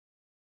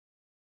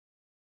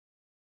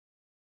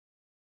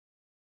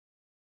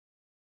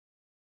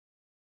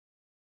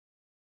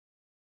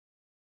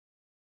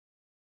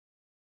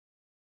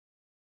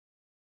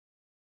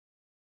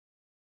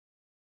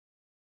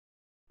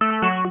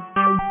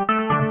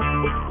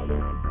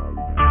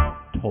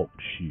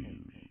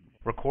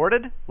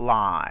Recorded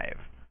live.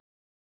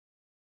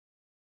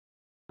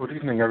 Good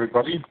evening,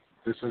 everybody.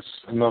 This is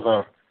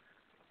another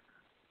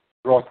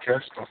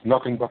broadcast of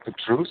Nothing But the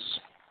Truth.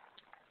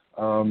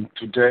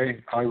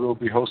 Today I will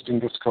be hosting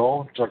this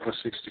call, Juggler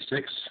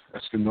 66,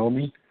 as you know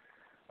me,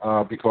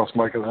 because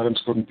Michael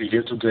Adams couldn't be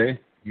here today.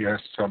 He has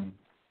some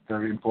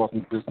very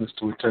important business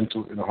to attend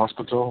to in a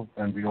hospital,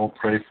 and we all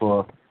pray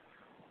for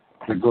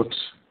the good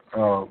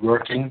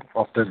working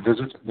of that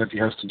visit that he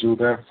has to do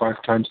there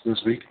 5 times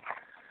this week.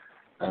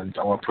 And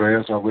our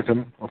prayers are with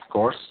him, of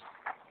course.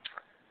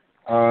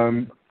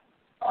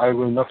 I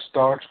will not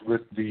start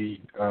with the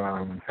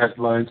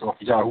headlines of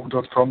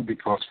yahoo.com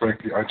because,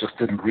 frankly, I just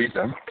didn't read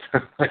them.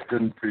 I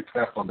didn't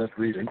prepare for that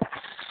reading.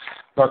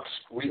 But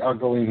we are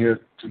going here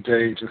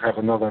today to have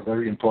another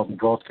very important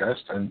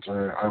broadcast, and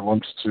I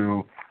want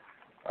to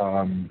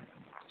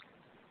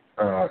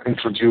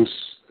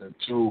introduce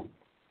 2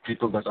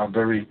 people that are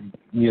very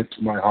near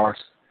to my heart,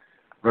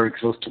 very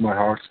close to my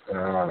heart,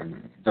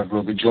 that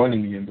will be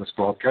joining me in this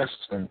broadcast.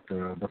 And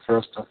the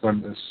first of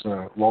them is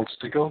Walt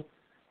Stickle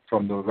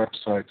from the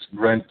website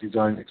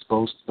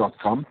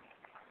GrandDesignExposed.com.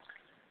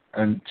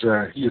 And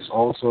he is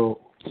also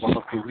one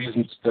of the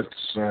reasons that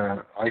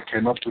I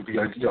came up with the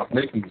idea of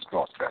making this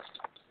broadcast.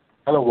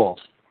 Hello,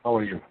 Walt. How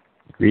are you?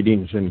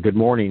 Greetings and good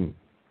morning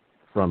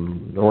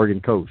from the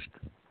Oregon coast.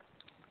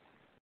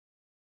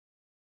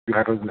 You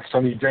had a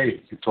sunny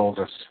day, you told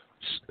us.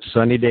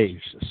 Sunny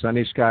days,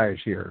 sunny skies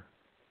here.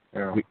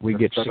 Yeah, we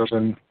get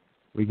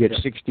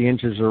 60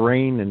 inches of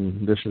rain,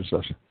 and this is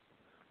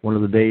one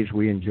of the days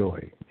we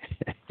enjoy.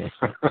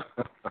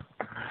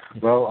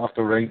 Well,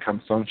 after rain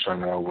comes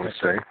sunshine, I would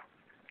say.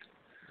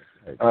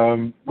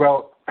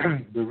 Well,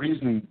 the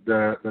reason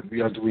that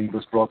we are doing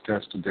this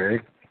broadcast today,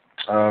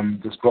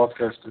 this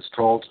broadcast is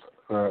called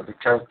The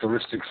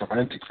Characteristics of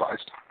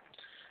Antichrist.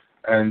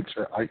 And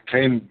I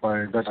came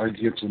by that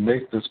idea to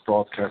make this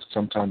broadcast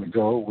some time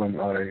ago when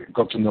I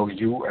got to know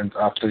you, and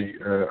after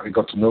I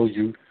got to know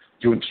you,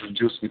 you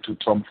introduced me to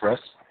Tom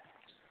Press,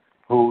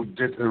 who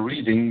did a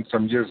reading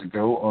some years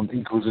ago on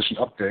Inquisition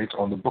Update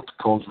on a book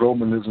called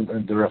Romanism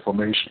and the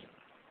Reformation.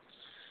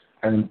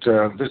 And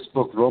this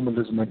book,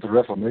 Romanism and the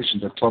Reformation,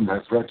 that Tom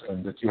has read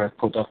and that you had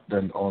put up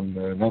then on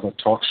another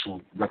talk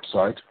show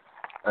website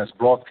as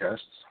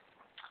broadcasts,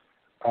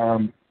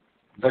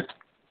 that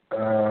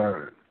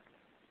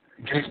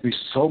gave me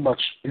so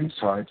much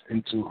insight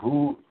into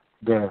who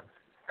the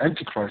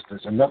Antichrist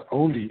is, and not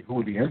only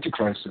who the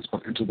Antichrist is,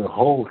 but into the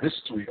whole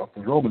history of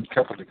the Roman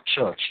Catholic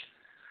Church.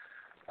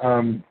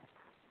 And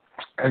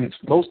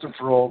most of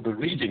all, the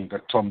reading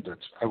that Tom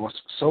did, I was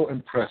so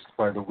impressed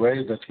by the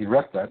way that he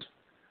read that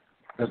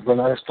when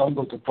I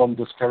stumbled upon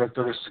this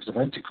Characteristics of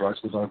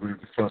Antichrist, which I will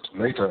refer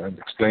to later and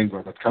explain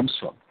where that comes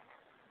from,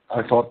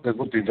 I thought that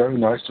would be very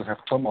nice to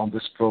have Tom on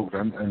this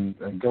program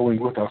and going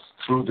with us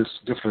through these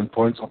different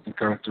points of the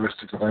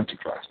Characteristics of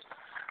Antichrist.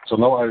 So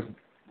now I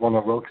want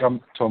to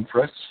welcome Tom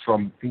Press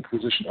from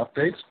Inquisition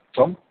Updates.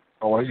 Tom,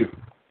 how are you?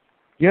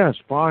 Yes,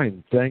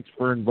 fine. Thanks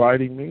for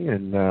inviting me,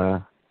 and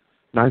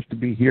nice to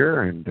be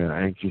here and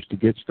anxious to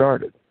get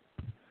started.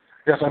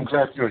 Yes, I'm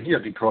glad you're here,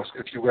 because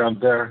if you weren't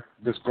there,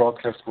 this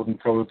broadcast wouldn't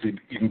probably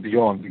even be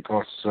on,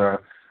 because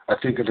I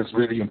think it is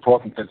really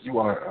important that you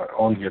are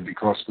on here,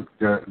 because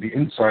the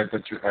insight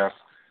that you have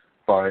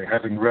by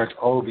having read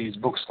all these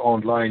books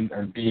online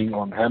and being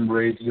on ham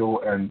radio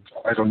and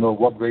I don't know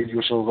what radio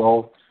shows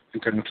all, you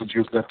can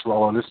introduce that to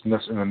our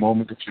listeners in a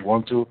moment if you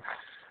want to.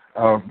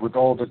 With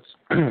all that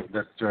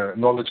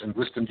knowledge and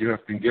wisdom you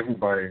have been given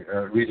by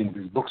reading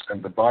these books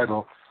and the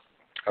Bible,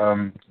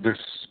 this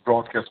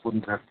broadcast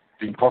wouldn't have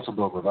been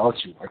possible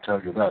without you, I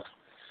tell you that.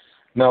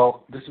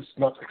 Now, this is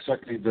not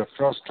exactly the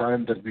first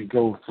time that we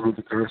go through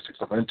the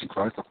characteristics of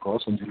Antichrist, of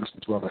course. When you listen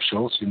to other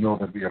shows, you know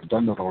that we have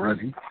done that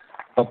already.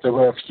 But there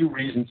were a few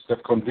reasons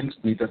that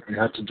convinced me that we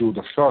had to do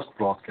the first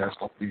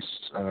broadcast of this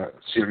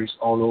series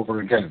all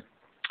over again.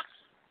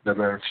 There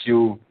were a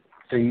few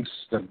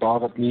things that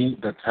bothered me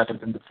that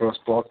happened in the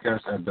first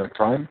broadcast at that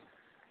time,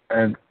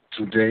 and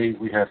today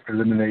we have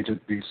eliminated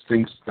these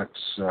things that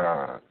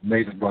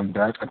made it run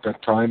bad at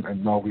that time,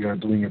 and now we are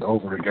doing it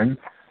over again,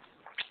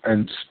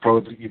 and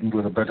probably even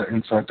with a better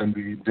insight than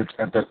we did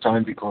at that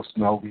time, because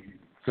now we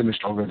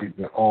finished already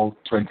all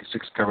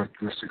 26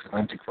 characteristics of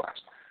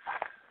Antichrist.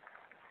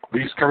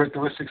 These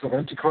characteristics of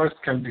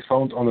Antichrist can be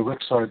found on a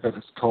website that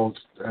is called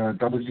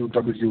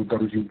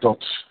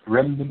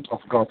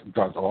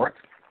www.remnantofgod.org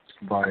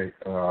by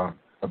a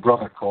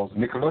brother called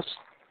Nicholas.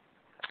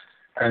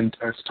 And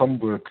as Tom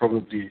will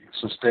probably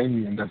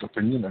sustain me in that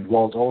opinion, and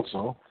Walt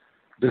also,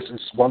 this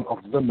is one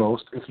of the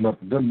most, if not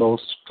the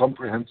most,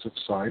 comprehensive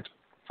site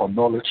for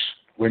knowledge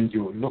when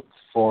you look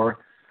for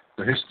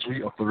the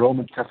history of the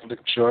Roman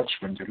Catholic Church,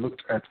 when you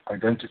look at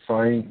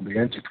identifying the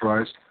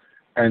Antichrist,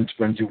 and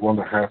when you want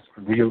to have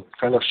real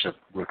fellowship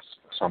with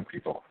some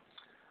people.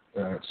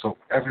 So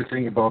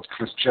everything about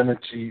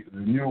Christianity, the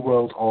New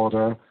World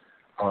Order,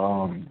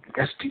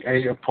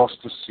 SDA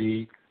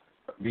apostasy,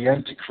 the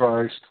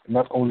Antichrist,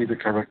 not only the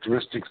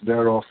characteristics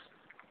thereof,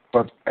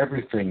 but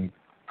everything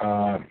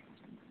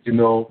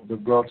the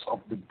gods of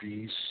the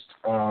beast.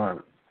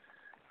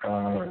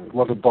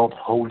 What about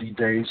holy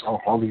days or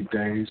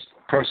holidays,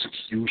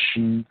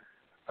 persecution,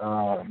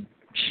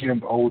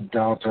 GMO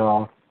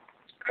data,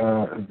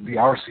 the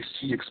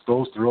RCC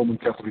exposed, the Roman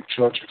Catholic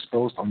Church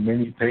exposed on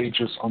many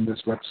pages on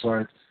this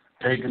website,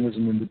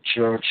 paganism in the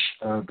church,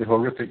 the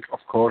horrific, of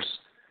course,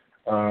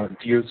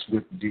 deals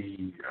with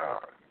the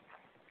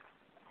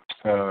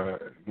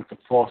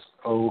fourth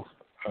O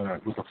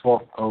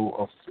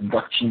of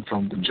induction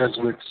from the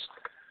Jesuits.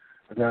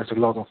 There's a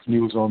lot of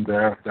news on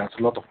there. There's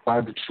a lot of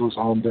Bible truths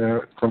on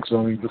there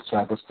concerning the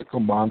Sabbath, the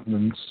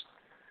commandments,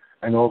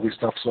 and all this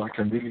stuff. So I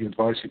can really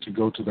advise you to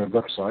go to their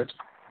website,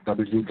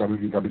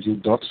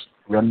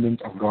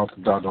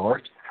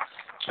 www.remnantofgod.org,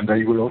 and there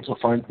you will also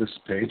find this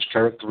page,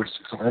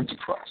 Characteristics of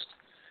Antichrist.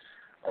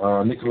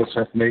 Nicholas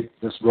has made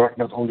this work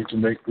not only to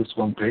make this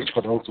one page,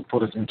 but also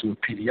put it into a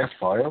PDF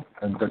file,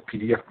 and that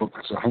PDF book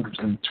is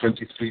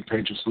 123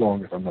 pages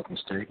long, if I'm not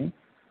mistaken.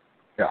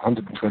 Yeah,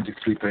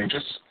 123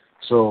 pages.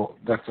 So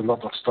that's a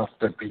lot of stuff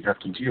that we have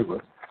to deal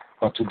with.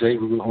 But today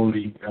we will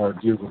only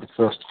deal with the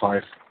first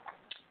 5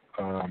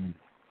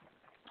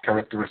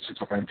 characteristics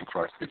of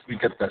Antichrist. If we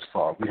get that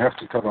far, we have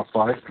to cover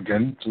 5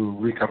 again to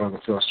recover the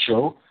first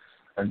show,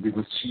 and we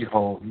will see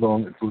how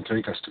long it will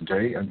take us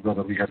today and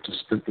whether we have to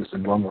split this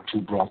in 1 or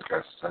 2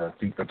 broadcasts. I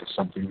think that is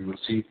something we will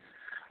see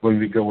when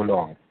we go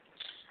along.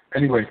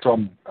 Anyway,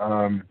 Tom,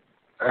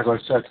 as I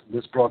said,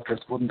 this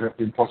broadcast wouldn't have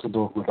been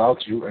possible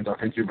without you, and I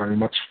thank you very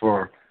much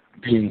for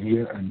being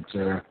here and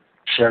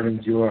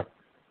sharing your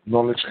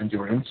knowledge and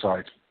your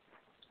insight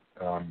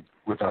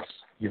with us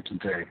here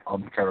today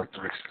on the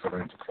characteristics of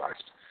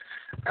Antichrist.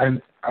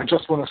 And I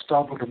just want to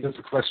start with a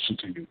little question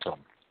to you, Tom.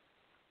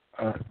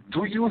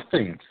 Do you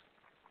think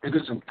it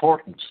is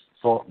important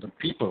for the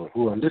people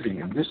who are living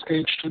in this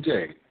age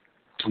today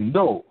to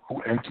know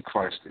who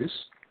Antichrist is,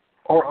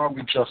 or are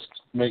we just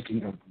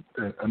making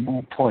a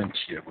moot point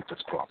here with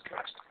this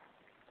broadcast?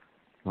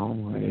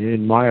 Well,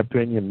 in my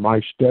opinion, my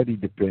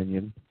studied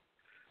opinion,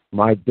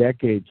 my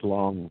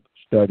decades-long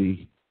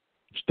studied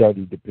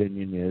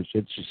opinion is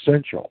it's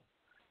essential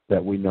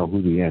that we know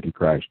who the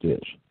Antichrist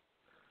is.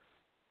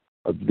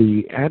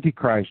 The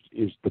Antichrist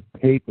is the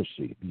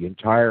papacy, the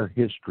entire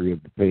history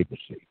of the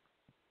papacy.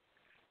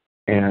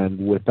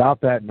 And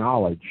without that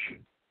knowledge,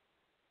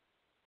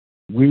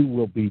 we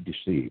will be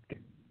deceived.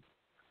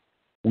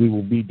 We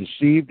will be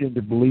deceived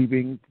into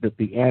believing that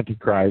the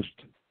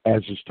Antichrist,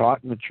 as is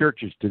taught in the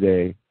churches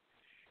today,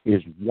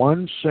 is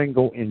one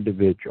single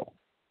individual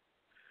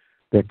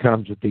that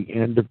comes at the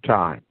end of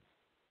time.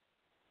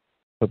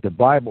 But the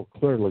Bible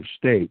clearly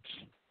states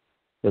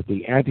that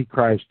the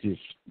Antichrist is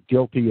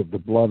guilty of the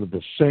blood of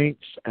the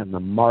saints and the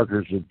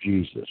martyrs of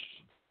Jesus.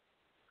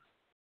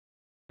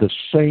 The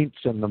saints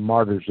and the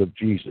martyrs of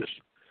Jesus.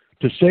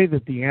 To say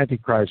that the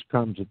Antichrist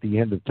comes at the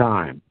end of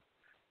time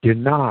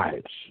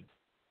denies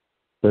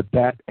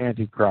that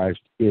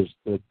Antichrist is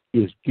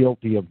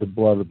guilty of the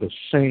blood of the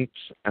saints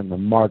and the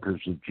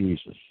martyrs of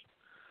Jesus.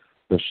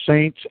 The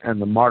saints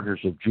and the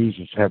martyrs of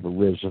Jesus have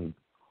arisen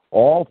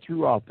all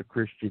throughout the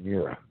Christian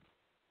era.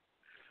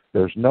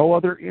 There's no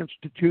other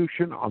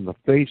institution on the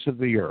face of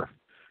the earth,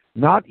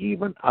 not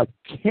even a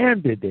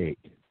candidate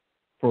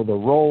for the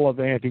role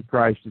of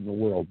Antichrist in the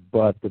world,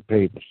 but the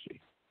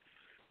papacy.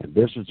 And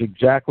this is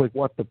exactly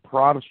what the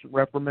Protestant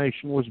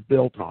Reformation was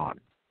built on.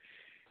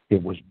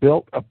 It was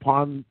built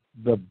upon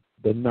the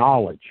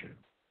knowledge,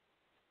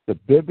 the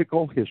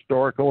biblical,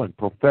 historical, and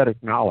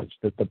prophetic knowledge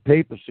that the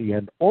papacy,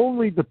 and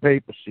only the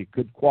papacy,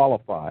 could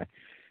qualify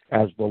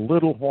as the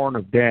little horn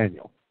of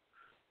Daniel,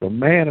 the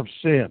man of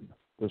sin,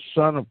 the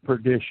son of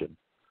perdition,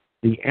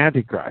 the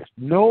Antichrist.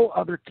 No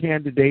other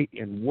candidate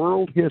in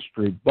world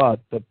history but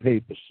the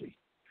papacy.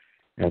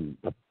 And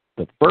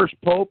the first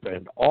pope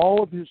and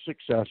all of his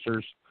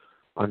successors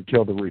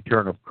until the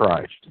return of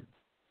Christ.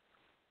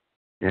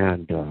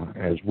 And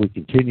as we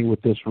continue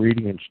with this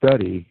reading and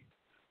study,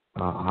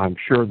 I'm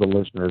sure the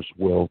listeners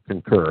will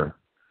concur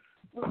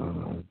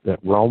that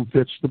Rome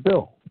fits the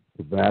bill.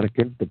 The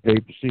Vatican, the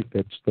papacy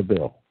fits the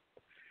bill.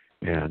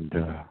 And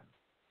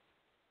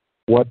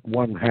what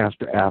one has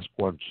to ask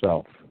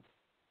oneself,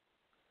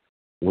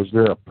 was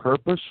there a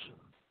purpose,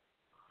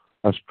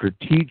 a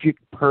strategic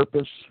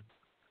purpose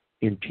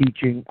in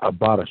teaching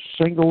about a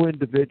single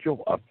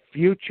individual, a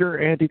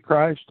future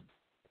Antichrist?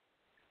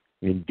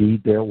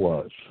 Indeed there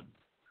was.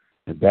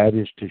 And that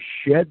is to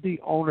shed the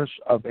onus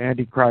of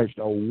Antichrist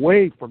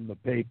away from the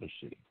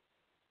papacy.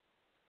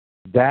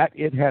 That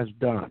it has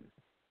done.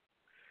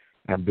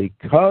 And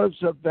because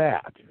of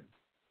that,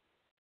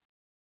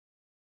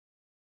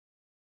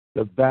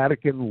 the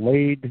Vatican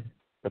laid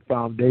the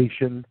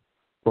foundation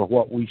for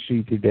what we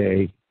see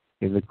today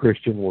in the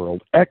Christian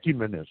world,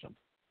 ecumenism,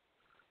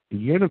 the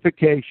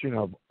unification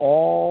of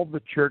all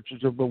the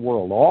churches of the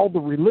world, all the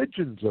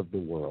religions of the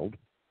world,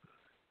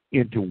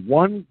 into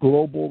one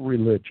global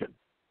religion.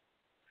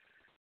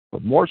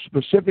 But more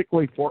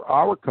specifically for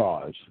our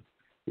cause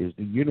is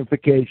the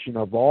unification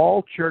of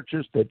all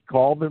churches that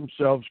call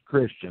themselves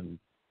Christian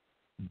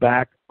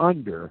back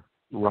under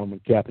the Roman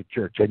Catholic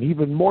Church. And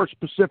even more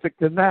specific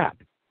than that,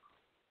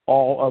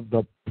 all of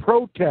the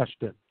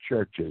Protestant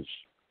churches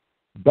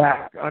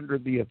back under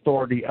the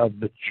authority of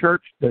the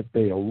church that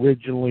they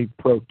originally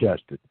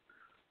protested.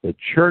 The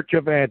Church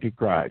of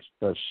Antichrist,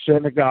 the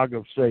Synagogue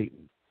of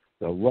Satan,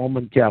 the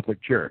Roman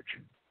Catholic Church.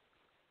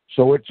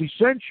 So it's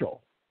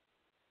essential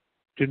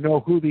to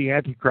know who the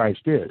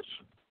Antichrist is.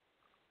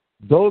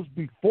 Those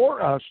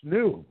before us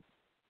knew.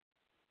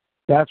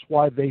 That's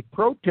why they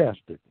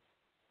protested.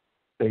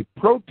 They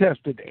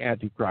protested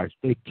Antichrist.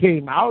 They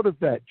came out of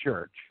that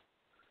church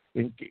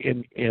in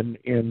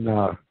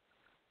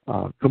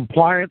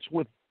compliance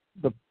with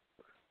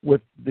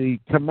the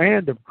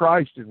command of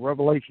Christ in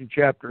Revelation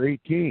chapter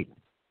 18.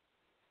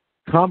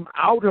 Come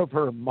out of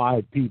her,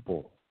 my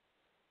people,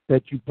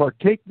 that you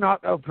partake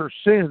not of her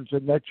sins,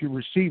 and that you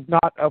receive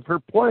not of her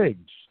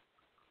plagues.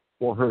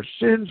 For her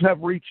sins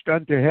have reached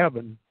unto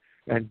heaven,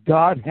 and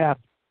God hath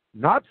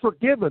not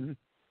forgiven,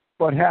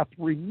 but hath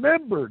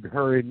remembered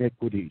her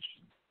iniquities.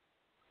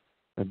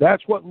 And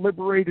that's what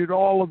liberated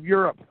all of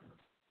Europe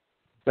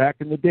back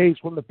in the days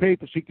when the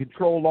papacy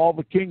controlled all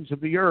the kings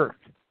of the earth.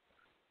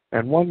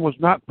 And one was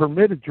not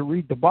permitted to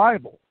read the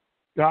Bible,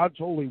 God's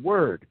holy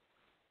word.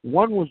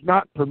 One was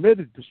not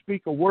permitted to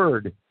speak a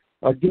word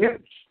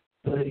against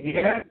the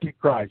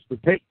Antichrist,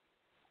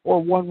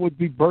 or one would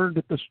be burned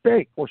at the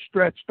stake, or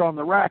stretched on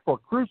the rack, or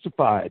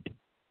crucified,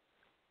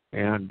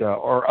 and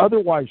or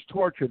otherwise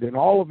tortured, and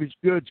all of his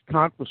goods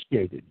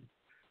confiscated.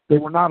 They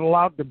were not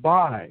allowed to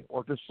buy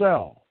or to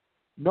sell.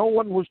 No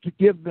one was to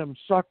give them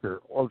succor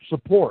or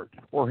support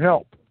or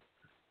help.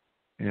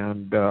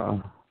 And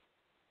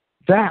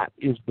that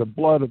is the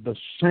blood of the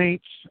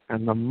saints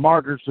and the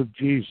martyrs of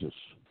Jesus.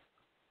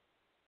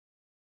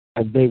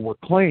 And they were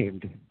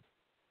claimed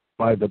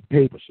by the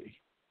papacy,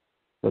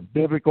 the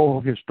biblical,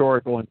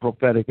 historical, and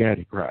prophetic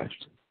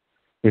Antichrist.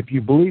 If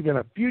you believe in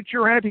a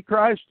future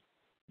Antichrist,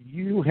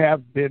 you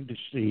have been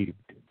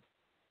deceived.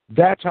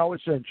 That's how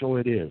essential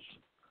it is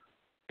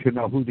to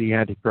know who the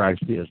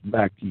Antichrist is.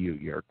 Back to you,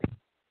 Jörg.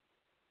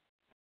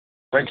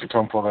 Thank you,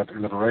 Tom, for that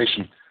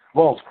elaboration.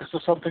 Walt, is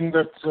there something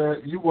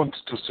that you want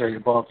to say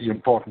about the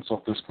importance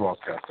of this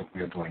broadcast that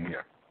we are doing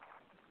here?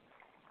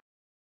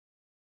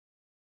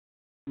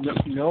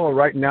 No,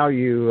 right now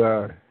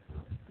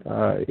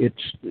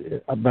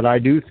but I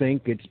do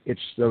think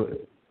it's the.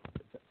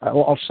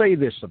 I'll say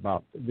this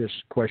about this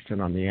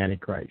question on the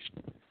Antichrist.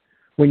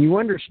 When you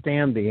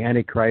understand the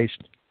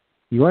Antichrist,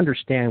 you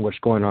understand what's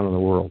going on in the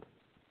world.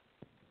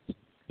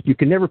 You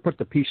can never put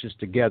the pieces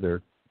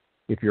together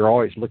if you're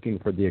always looking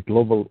for the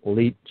global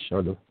elites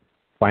or the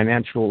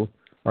financial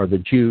or the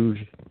Jews.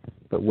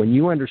 But when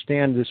you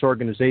understand this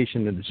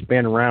organization that has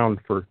been around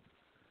for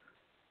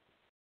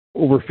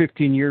over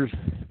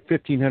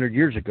 1,500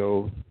 years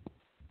ago,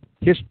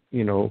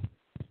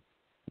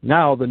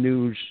 now the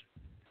news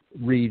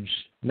reads,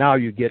 now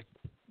you get,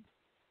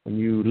 when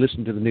you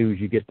listen to the news,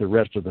 you get the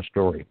rest of the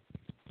story.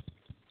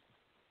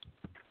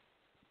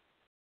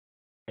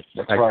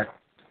 That's right.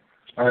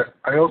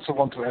 I also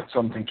want to add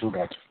something to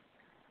that.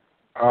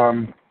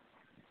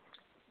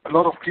 A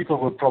lot of people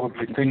will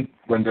probably think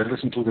when they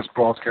listen to this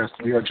broadcast,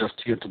 we are just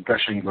here to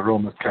bashing the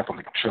Roman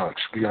Catholic Church.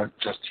 We are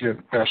just here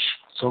to bash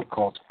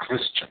so-called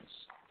Christians.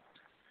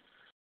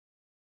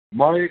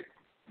 My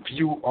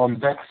view on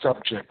that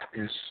subject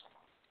is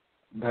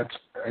that,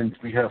 and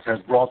we have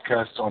had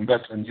broadcasts on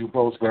that, and you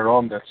both were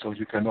on that, so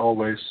you can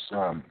always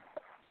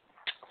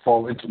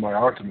fall into my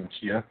argument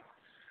here.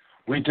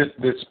 We did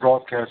this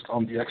broadcast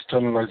on the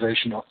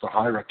externalization of the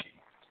hierarchy,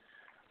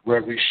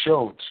 where we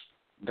showed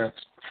that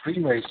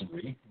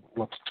Freemasonry,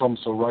 what Tom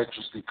so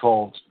righteously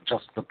called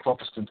just the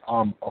Protestant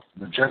arm of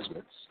the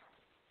Jesuits,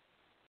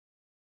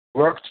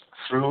 worked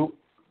through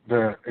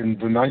in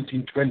the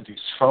 1920s,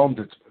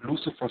 founded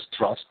Lucifer's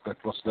Trust,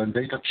 that was then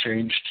later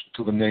changed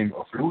to the name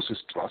of Lucis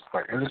Trust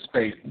by Ellis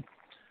Bailey,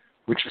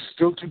 which is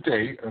still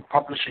today a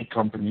publishing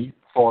company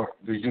for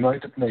the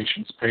United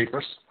Nations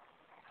papers,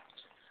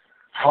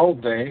 how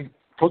they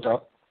put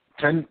up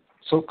 10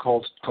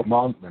 so-called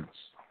commandments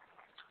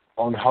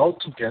on how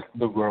to get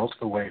the world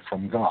away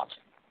from God.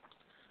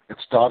 It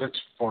started,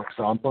 for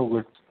example,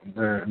 with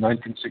the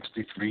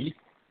 1963,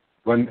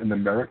 when in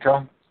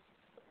America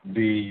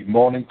the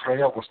morning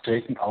prayer was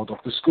taken out of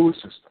the school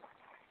system.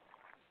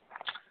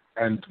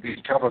 And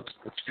we covered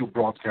a few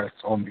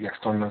broadcasts on the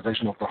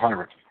externalization of the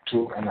hierarchy,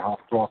 2.5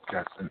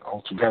 broadcasts in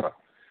altogether.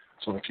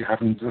 So if you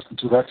haven't listened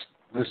to that,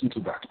 listen to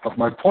that. But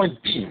my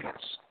point being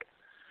is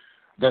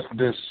that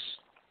this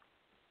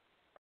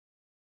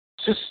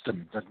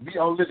system that we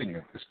are living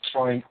in is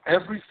trying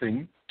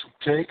everything to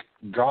take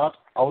God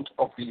out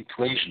of the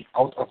equation,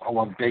 out of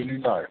our daily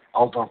life,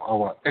 out of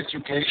our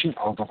education,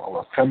 out of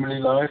our family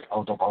life,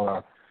 out of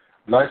our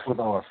life with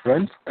our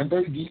friends, and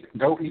they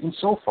go even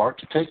so far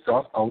to take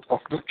God out of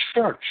the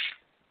church.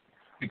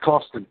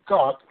 Because the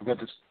God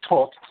that is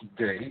taught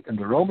today in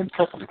the Roman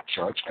Catholic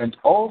Church and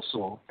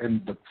also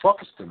in the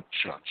Protestant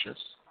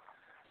churches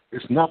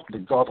is not the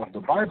God of the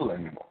Bible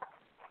anymore.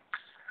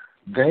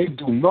 They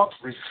do not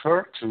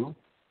refer to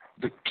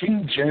the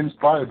King James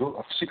Bible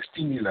of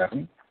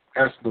 1611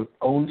 as the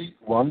only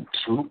one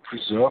true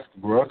preserved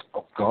word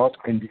of God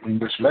in the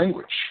English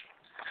language.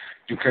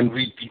 You can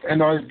read the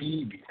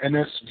NIV, the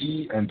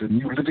NSV, and the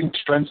New Living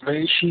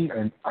Translation,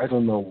 and I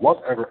don't know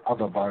whatever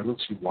other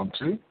Bibles you want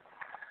to.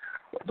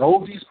 But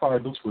all these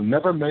Bibles will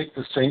never make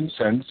the same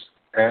sense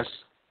as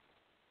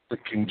the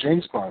King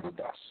James Bible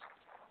does.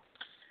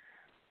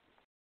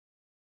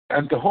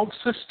 And the whole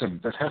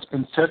system that has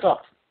been set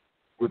up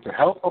with the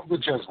help of the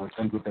Jesuits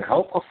and with the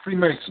help of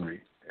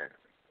Freemasonry,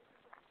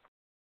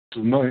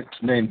 to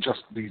name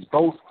just these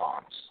both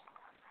arms,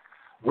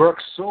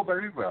 works so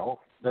very well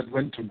that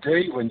when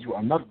you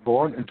are not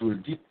born into a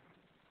deep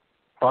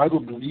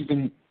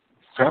Bible-believing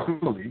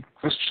family,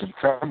 Christian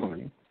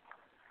family,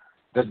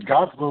 that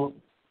God will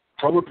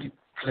probably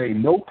play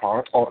no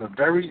part or a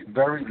very,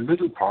 very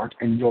little part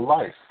in your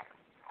life.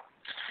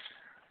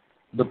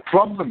 The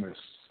problem is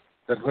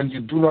that when you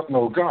do not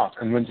know God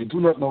and when you do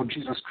not know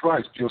Jesus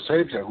Christ, your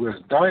Savior, who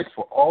has died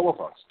for all of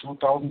us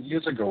 2,000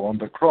 years ago on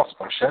the cross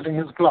by shedding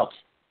his blood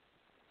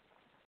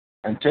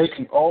and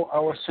taking all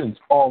our sins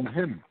on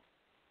him,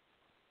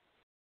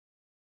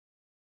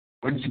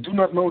 when you do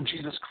not know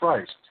Jesus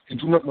Christ, you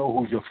do not know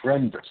who your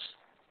friend is.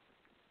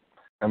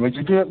 And when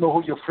you do not know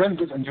who your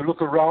friend is and you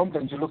look around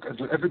and you look at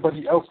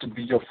everybody else to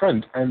be your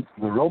friend, and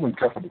the Roman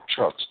Catholic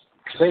Church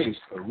plays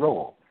a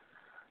role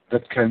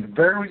that can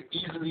very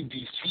easily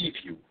deceive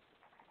you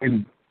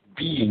in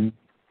being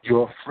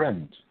your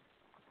friend.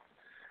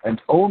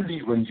 And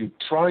only when you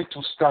try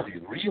to study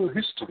real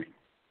history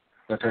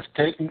that has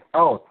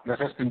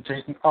been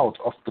taken out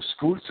of the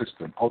school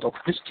system, out of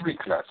history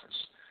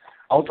classes,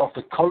 out of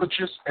the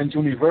colleges and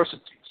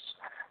universities,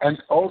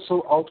 and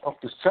also out of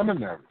the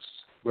seminaries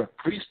where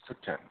priests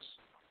attend.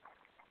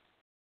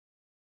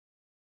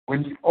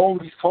 When you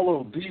only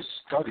follow these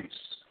studies,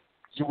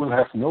 you will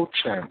have no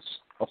chance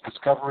of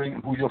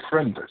discovering who your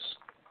friend is,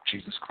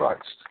 Jesus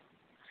Christ.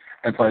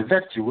 And by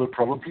that you will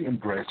probably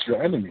embrace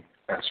your enemy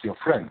as your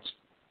friend.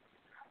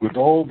 With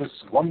all this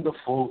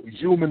wonderful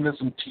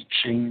humanism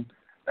teaching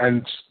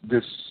and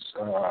this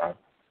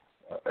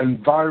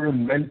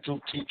environmental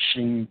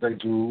teaching they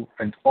do,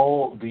 and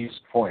all these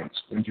points,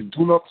 when you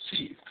do not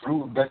see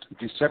through that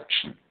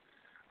deception,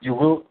 you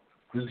will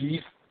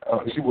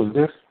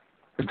live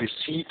a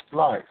deceived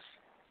life.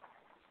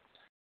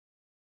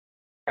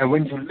 And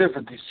when you live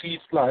a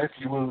deceived life,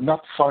 you will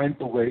not find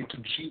the way to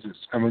Jesus.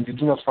 And when you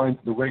do not find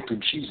the way to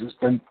Jesus,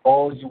 then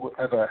all you will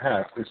ever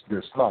have is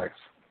this life.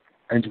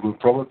 And you will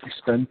probably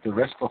spend the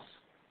rest of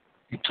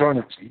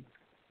eternity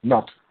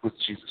not with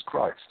Jesus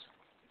Christ.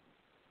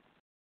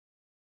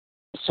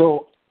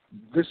 So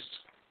this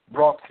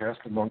broadcast,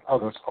 among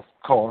others, of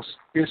course,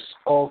 is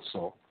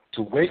also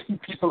to waken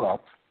people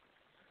up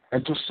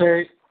and to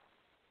say,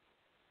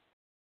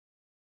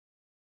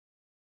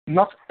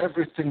 not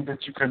everything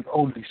that you can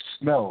only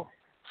smell,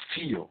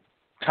 feel,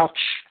 touch,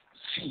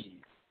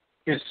 see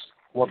is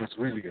what is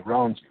really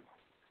around you.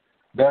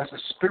 There's a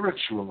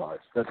spiritual life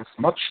that is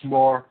much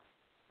more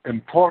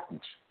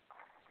important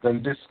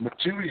than this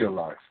material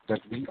life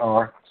that we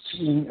are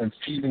seeing and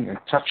feeling and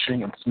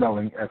touching and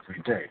smelling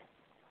every day.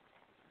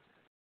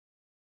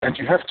 And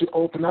you have to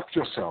open up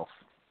yourself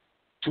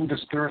to the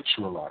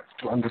spiritual life,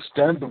 to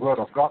understand the Word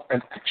of God,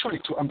 and actually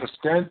to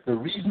understand the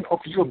reason of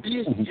your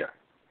being here.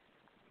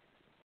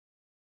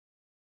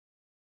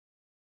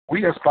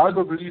 We as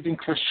Bible-believing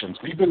Christians,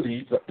 we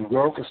believe that the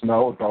world is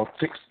now about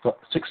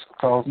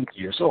 6,000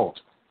 years old,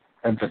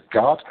 and that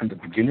God in the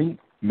beginning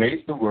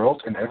made the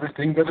world and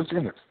everything that is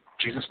in it.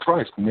 Jesus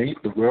Christ made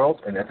the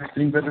world and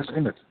everything that is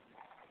in it.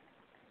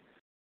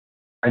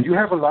 And you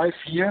have a life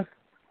here,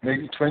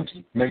 maybe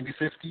 20, maybe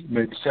 50,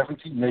 maybe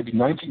 70, maybe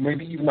 90,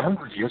 maybe even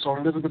 100 years or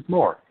a little bit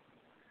more.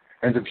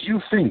 And if you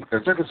think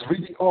that that is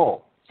really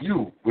all,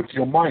 you, with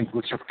your mind,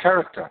 with your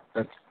character,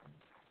 that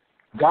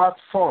God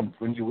formed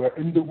when you were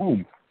in the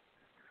womb,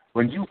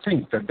 when you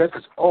think that that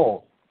is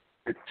all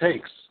it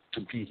takes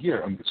to be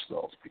here in this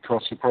world,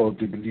 because you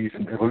probably believe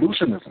in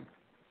evolutionism,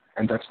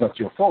 and that's not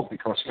your fault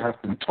because you have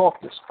been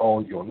taught this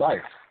all your life,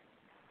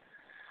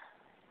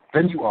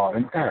 then you are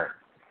in error.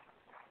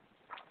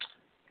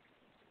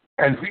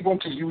 And we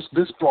want to use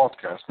this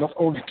broadcast not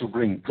only to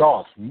bring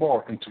God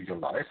more into your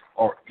life,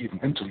 or even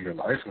into your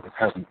life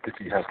if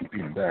he hasn't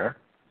been there,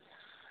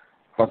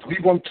 but we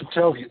want to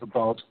tell you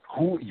about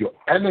who your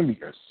enemy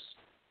is,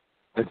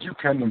 that you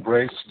can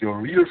embrace your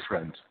real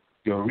friend,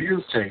 your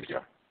real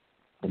Savior,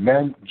 the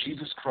man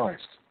Jesus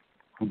Christ,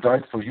 who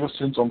died for your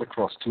sins on the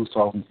cross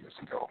 2,000 years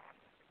ago.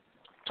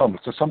 Tom,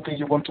 is there something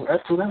you want to add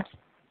to that?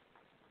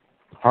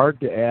 Hard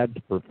to add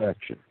to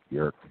perfection,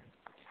 Jörg.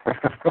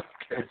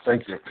 Okay,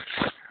 thank you.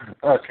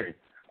 Okay,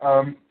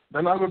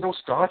 then I will go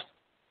start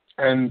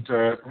and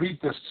read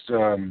this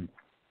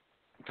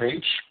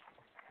page,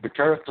 The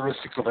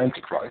Characteristics of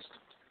Antichrist.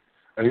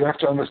 And you have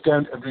to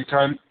understand every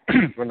time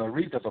when I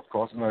read that, of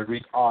course, and I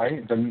read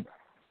I, then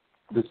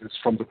this is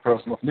from the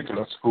person of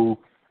Nicholas who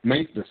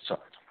made this site.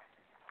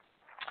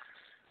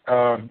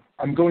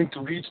 I'm going to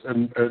read a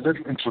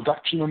little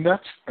introduction on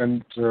that,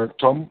 and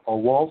Tom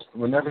or Walt,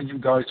 whenever you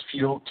guys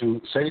feel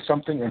to say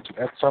something and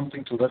to add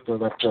something to that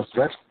I've just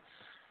read,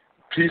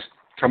 please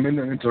come in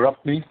and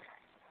interrupt me,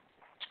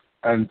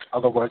 and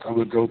otherwise I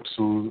will go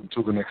to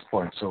the next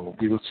point. So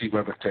we will see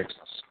where that takes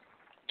us.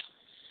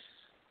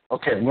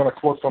 Okay, I'm going to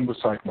quote from the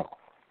site now.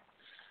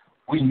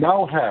 We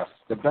now have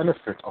the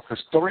benefit of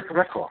historic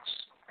records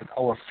at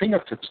our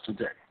fingertips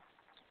today.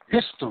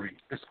 History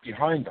is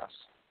behind us.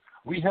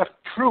 We have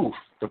proof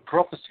the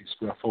prophecies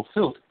were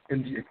fulfilled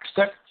in the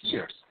exact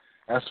years,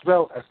 as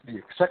well as the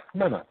exact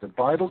manner the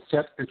Bible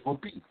said it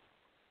would be.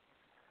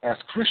 As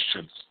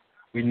Christians,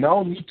 we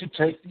now need to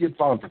take the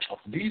advantage of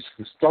these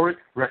historic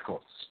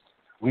records.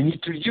 We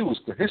need to use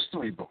the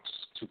history books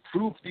to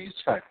prove these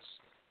facts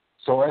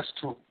so as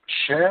to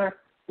share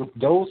with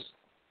those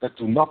that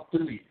do not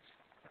believe.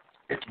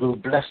 It will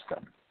bless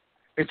them.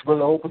 It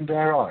will open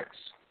their eyes.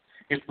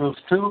 It will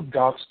fill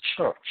God's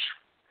church.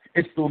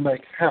 It will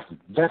make heaven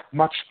that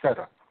much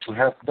better to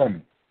have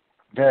them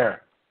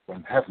there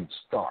when heaven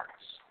starts.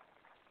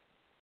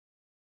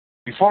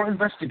 Before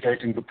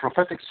investigating the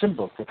prophetic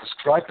symbols that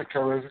describe the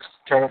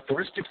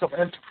characteristics of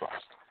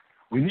Antichrist,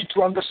 we need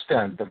to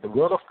understand that the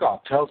Word of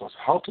God tells us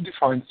how to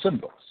define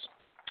symbols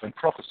and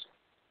prophecy.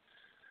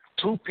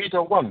 2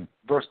 Peter 1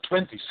 verse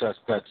 20 says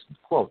that,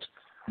 quote,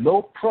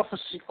 no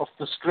prophecy of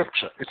the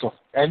Scripture is of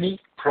any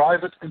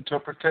private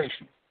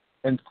interpretation,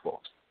 end quote.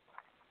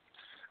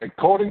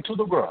 According to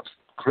the Word,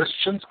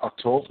 Christians are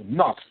told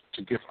not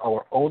to give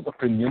our own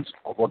opinions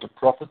of what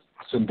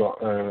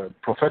a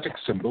prophetic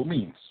symbol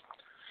means.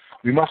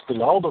 We must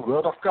allow the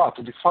Word of God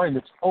to define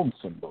its own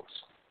symbols.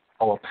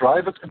 Our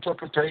private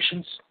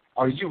interpretations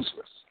are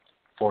useless.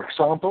 For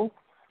example,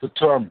 the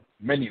term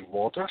many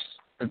waters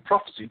in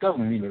prophecy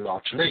doesn't mean a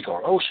large lake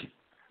or ocean,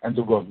 and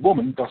the word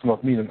woman does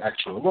not mean an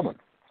actual woman.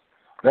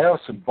 There are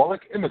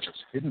symbolic images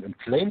hidden in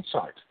plain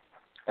sight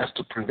as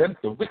to prevent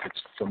the wicked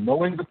from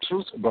knowing the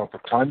truth about the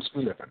times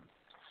we live in.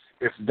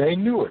 If they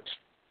knew it,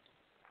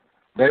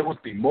 they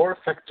would be more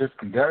effective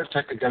in their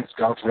attack against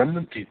God's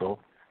remnant people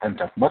and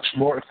that much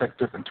more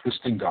effective in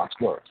twisting God's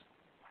word.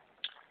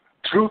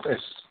 Truth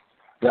is,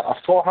 there are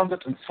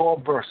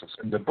 404 verses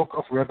in the book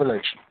of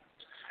Revelation,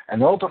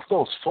 and out of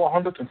those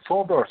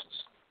 404 verses,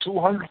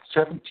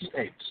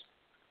 278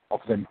 of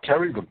them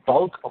carry the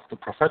bulk of the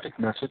prophetic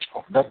message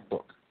of that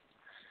book.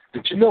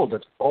 Did you know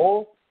that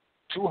all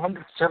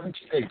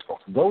 278 of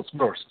those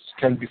verses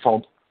can be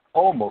found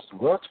almost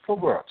word for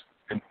word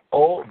in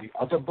all the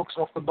other books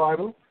of the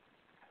Bible?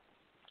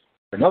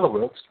 In other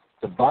words,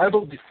 the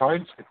Bible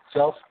defines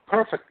itself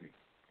perfectly.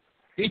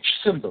 Each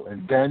symbol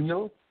in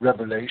Daniel,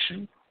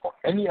 Revelation, or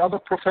any other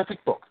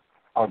prophetic book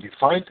are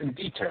defined in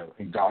detail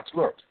in God's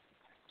Word.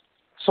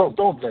 So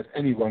don't let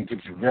anyone give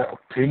you their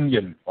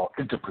opinion or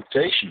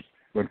interpretation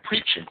when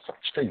preaching such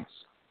things.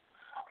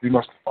 We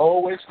must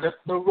always let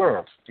the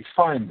Word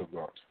define the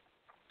Word.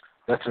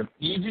 That's an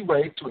easy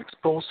way to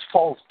expose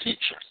false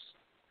teachers.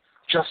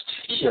 Just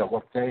hear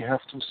what they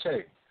have to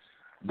say.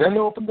 Then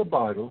open the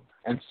Bible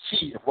and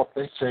see if what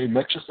they say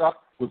matches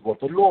up with what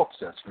the Lord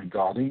says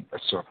regarding a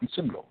certain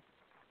symbol.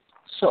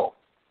 So,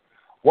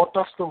 what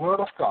does the Word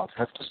of God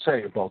have to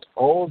say about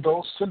all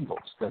those symbols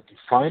that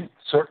define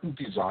certain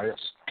desires,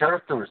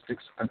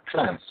 characteristics, and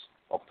plans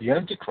of the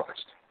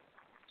Antichrist?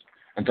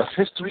 And does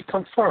history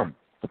confirm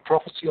the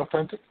prophecy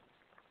authentic?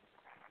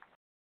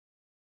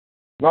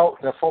 Now,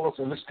 there follows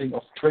a listing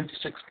of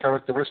 26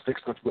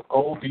 characteristics that will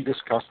all be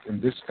discussed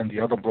in this and the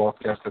other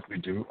broadcast that we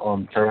do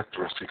on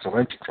characteristics of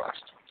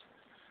Antichrist.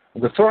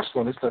 And the first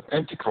one is that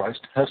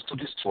Antichrist has to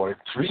destroy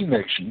 3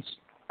 nations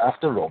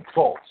after Rome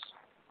falls.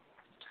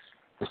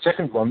 The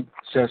second one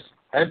says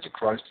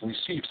Antichrist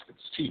receives its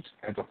seat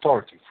and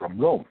authority from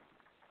Rome.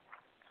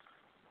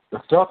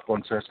 The third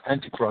one says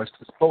Antichrist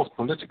is both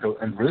political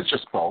and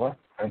religious power,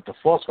 and the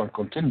fourth one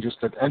continues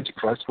that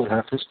Antichrist will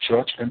have his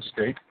church and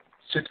state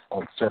sit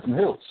on 7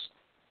 hills.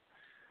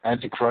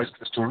 Antichrist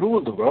is to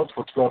rule the world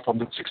for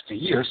 1260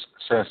 years,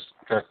 says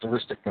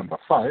characteristic number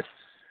 5,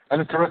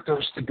 and in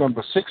characteristic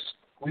number 6,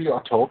 we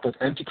are told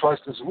that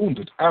Antichrist is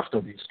wounded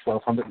after this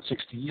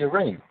 1260-year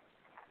reign.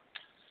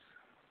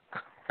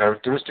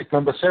 Characteristic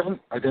number 7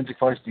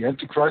 identifies the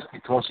Antichrist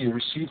because he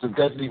receives a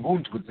deadly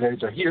wound which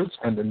later heals,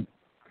 and in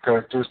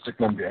characteristic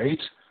number 8,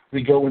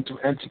 we go into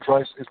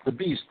Antichrist is the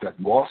beast that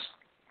was,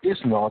 is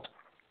not,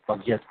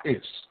 but yet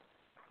is.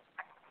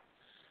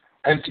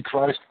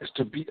 Antichrist is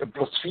to be a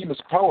blasphemous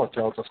power,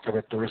 tells us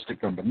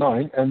characteristic number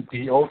 9, and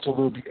he also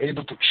will be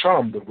able to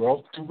charm the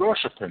world to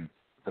worship him.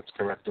 That's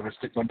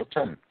characteristic number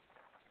 10.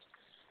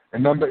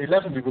 In number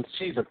 11, we will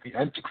see that the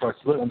Antichrist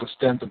will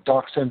understand the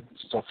dark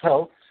sentences of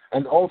hell,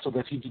 and also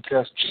that he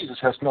declares Jesus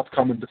has not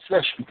come in the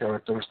flesh in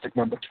characteristic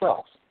number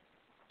 12.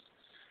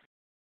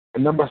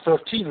 In number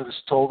 13, it is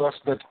told us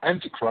that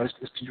Antichrist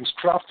is to use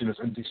craftiness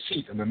and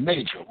deceit in a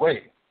major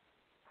way,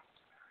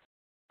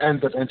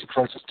 and that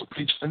Antichrist is to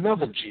preach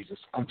another Jesus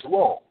unto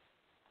all.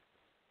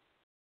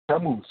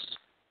 Tammuz,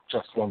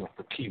 just one of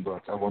the key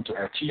words I want to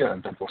add here,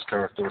 and that was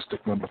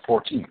characteristic number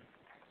 14.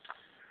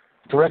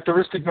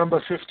 Characteristic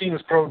number 15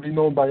 is probably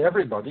known by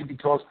everybody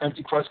because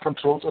Antichrist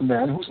controls a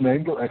man whose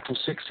name will add to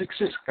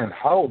 666. And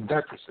how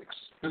that is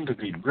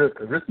explicitly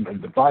written in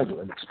the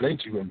Bible and explained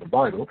to you in the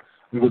Bible,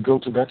 We will go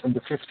to that in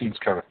the 15th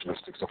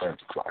characteristics of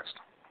Antichrist.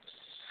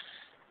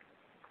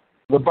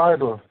 The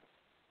Bible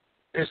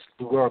is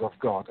the Word of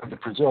God and the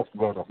preserved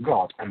Word of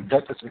God, and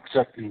that is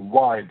exactly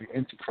why the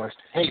Antichrist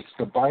hates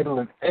the Bible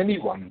and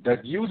anyone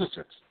that uses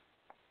it.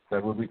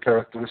 That will be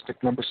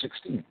characteristic number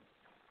 16.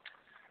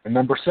 In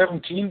number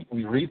 17,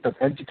 we read that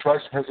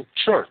Antichrist has a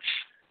church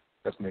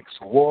that makes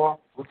war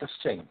with the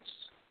saints.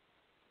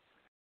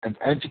 And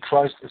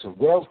Antichrist is a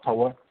world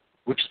power,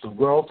 which the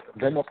world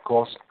then, of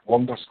course,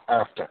 wanders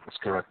after. That's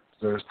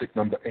characteristic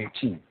number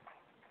 18.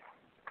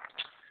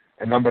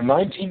 In number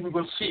 19, we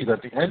will see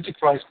that the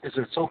Antichrist is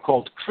a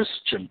so-called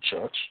Christian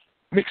church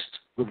mixed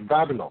with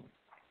Babylon.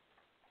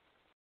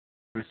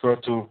 Refer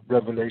to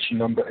Revelation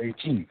number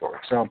 18, for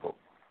example.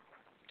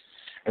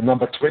 In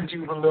number 20,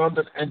 we will learn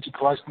that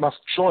Antichrist must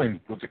join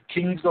with the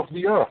kings of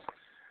the earth.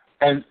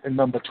 And in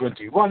number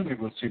 21, we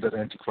will see that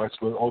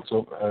Antichrist will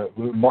also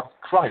will mock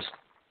Christ,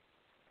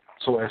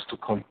 so as to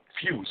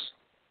confuse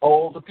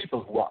all the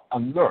people who are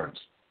unlearned.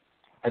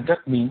 And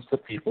that means the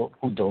people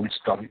who do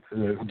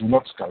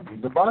not study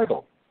the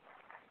Bible.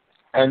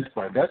 And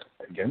by that,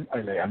 again,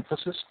 I lay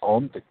emphasis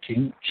on the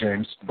King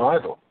James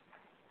Bible.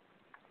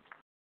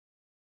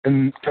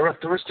 In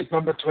characteristic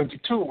number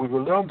 22, we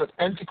will learn that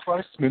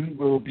Antichrist men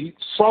will be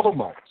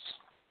sodomites.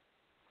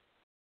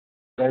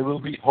 They will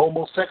be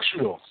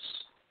homosexuals.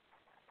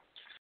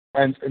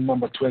 And in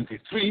number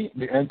 23,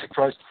 the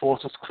Antichrist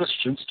forces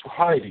Christians to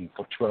hiding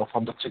for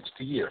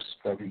 1260 years.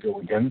 There we go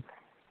again.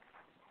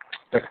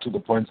 Back to the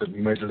points that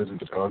we made a little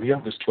bit earlier,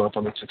 this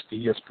 1260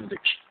 years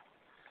prediction.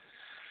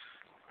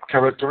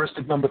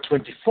 Characteristic number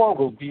 24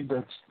 will be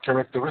that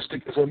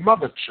characteristic is a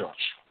mother church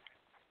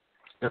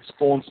that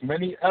spawns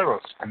many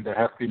errors, and there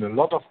have been a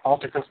lot of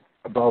articles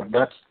about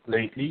that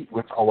lately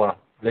with our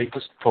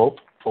latest Pope,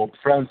 Pope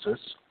Francis,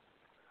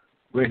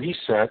 where he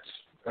said,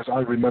 as I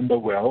remember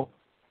well,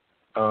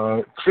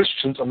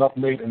 Christians are not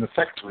made in a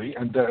factory,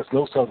 and there is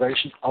no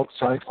salvation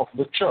outside of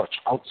the church,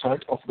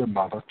 outside of the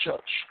mother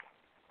church.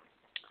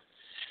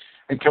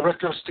 In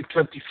characteristic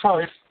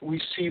 25,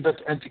 we see that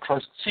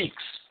Antichrist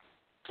seeks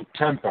to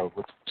tamper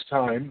with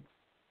time,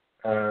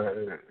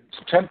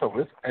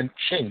 and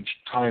change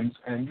times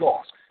and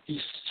laws. He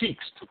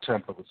seeks to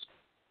tamper with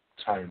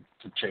time,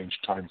 to change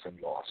times and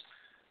laws.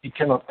 He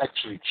cannot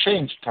actually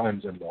change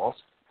times and laws,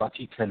 but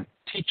he can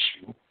teach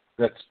you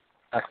that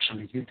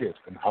actually he did.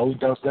 And how he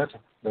does that,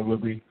 there will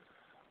be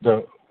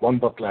the one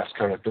but last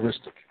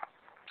characteristic.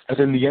 And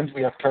in the end,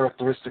 we have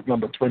characteristic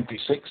number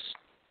 26,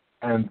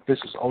 and this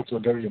is also a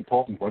very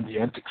important one. The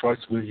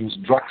Antichrist will use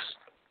drugs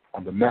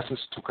on the masses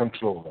to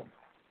control them.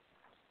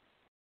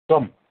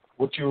 Tom,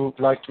 would you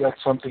like to add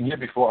something here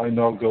before I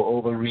now go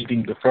over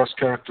reading the first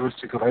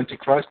characteristic of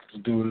Antichrist to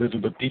do a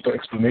little bit deeper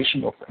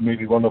explanation of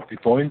maybe one of the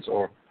points,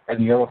 or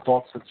any other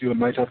thoughts that you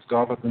might have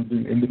gathered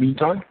in the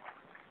meantime?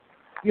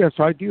 Yes,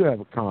 I do have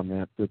a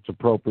comment that's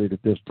appropriate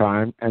at this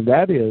time, and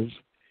that is,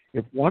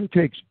 if one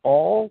takes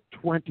all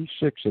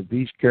 26 of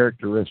these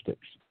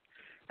characteristics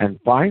and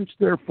finds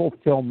their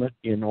fulfillment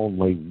in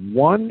only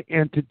one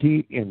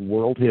entity in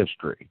world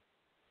history,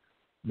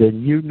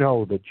 then you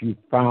know that you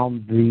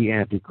found the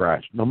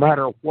Antichrist. No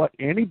matter what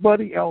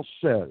anybody else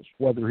says,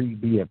 whether he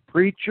be a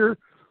preacher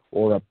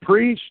or a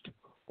priest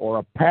or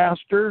a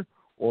pastor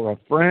or a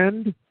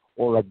friend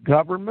or a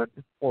government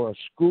or a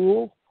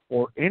school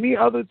or any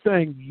other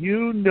thing,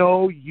 you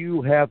know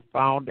you have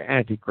found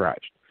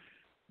Antichrist.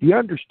 Do you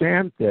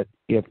understand that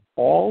if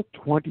all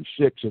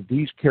 26 of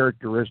these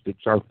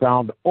characteristics are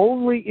found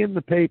only in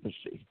the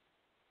papacy,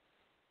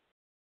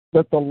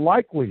 that the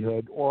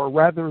likelihood, or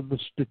rather the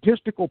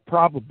statistical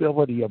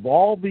probability of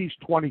all these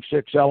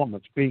 26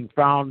 elements being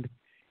found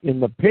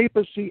in the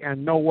papacy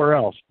and nowhere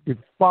else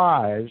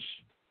defies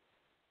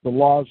the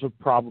laws of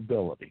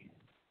probability?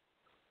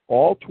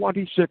 All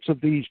 26 of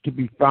these to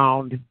be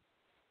found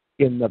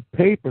in the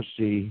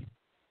papacy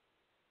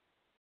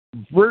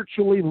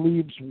virtually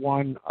leaves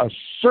one a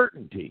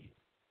certainty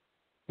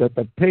that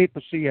the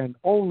papacy and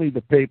only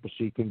the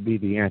papacy can be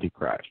the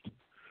Antichrist.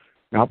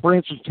 Now, for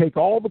instance, take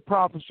all the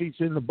prophecies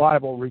in the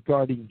Bible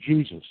regarding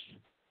Jesus.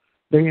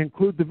 They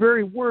include the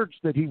very words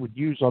that he would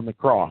use on the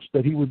cross,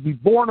 that he would be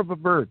born of a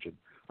virgin,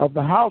 of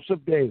the house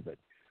of David,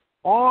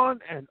 on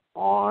and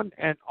on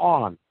and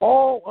on.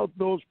 All of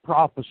those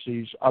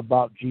prophecies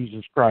about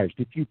Jesus Christ.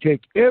 If you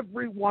take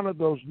every one of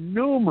those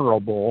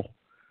innumerable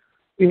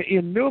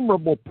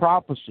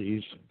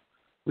prophecies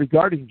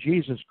regarding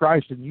Jesus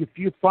Christ, and if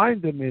you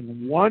find them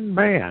in one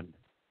man,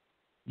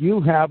 you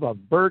have a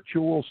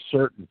virtual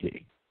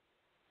certainty.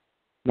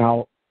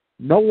 Now,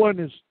 no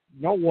one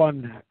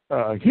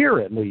here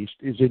at least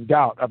is in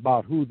doubt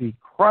about who the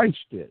Christ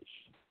is.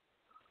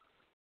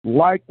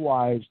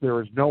 Likewise,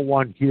 there is no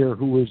one here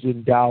who is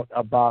in doubt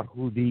about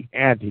who the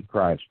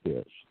Antichrist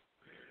is.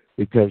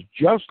 Because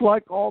just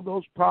like all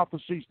those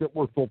prophecies that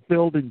were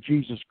fulfilled in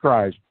Jesus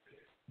Christ,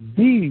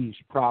 these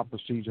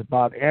prophecies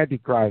about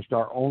Antichrist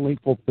are only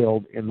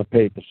fulfilled in the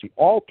papacy.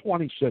 All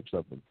 26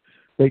 of them.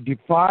 They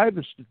defy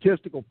the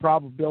statistical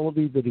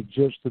probability that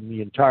exists in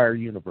the entire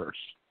universe.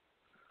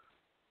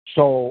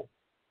 So,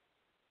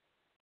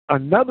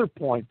 another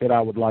point that I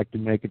would like to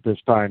make at this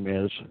time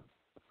is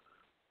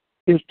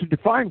to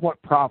define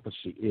what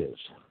prophecy is.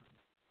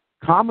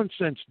 Common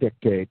sense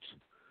dictates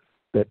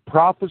that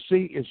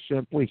prophecy is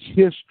simply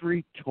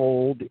history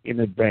told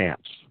in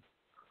advance.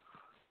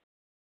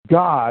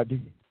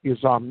 God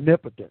is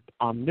omnipotent,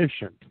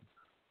 omniscient,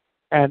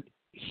 and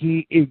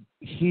he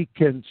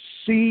can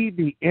see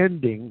the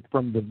ending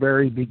from the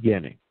very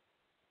beginning.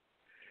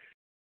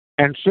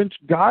 And since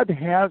God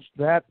has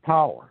that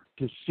power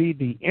to see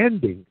the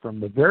ending from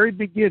the very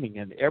beginning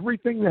and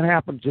everything that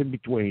happens in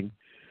between,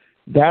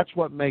 that's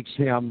what makes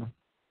him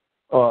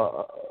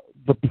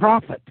the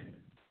prophet.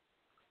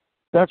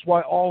 That's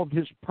why all of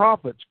his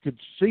prophets could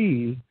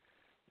see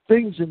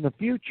things in the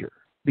future,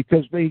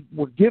 because they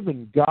were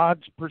given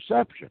God's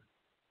perception.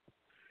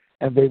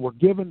 And they were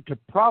given to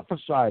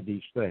prophesy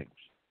these things.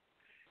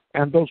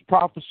 And those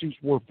prophecies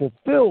were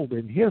fulfilled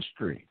in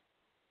history.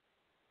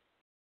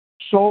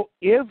 So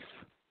if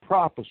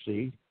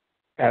prophecy,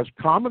 as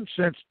common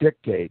sense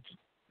dictates,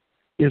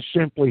 is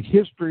simply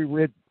history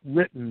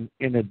written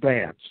in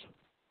advance,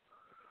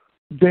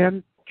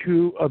 then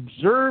to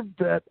observe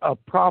that a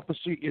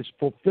prophecy is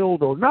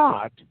fulfilled or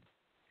not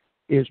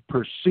is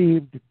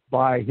perceived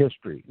by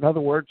history. In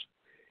other words,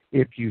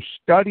 if you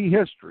study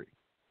history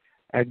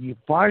and you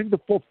find the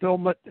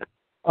fulfillment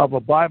of a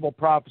Bible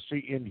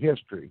prophecy in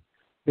history,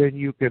 then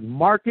you can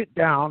mark it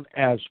down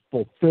as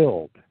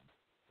fulfilled.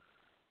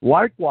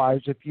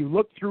 Likewise, if you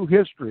look through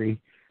history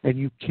and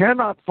you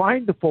cannot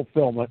find the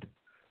fulfillment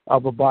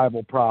of a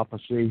Bible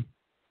prophecy,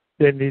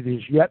 then it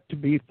is yet to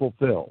be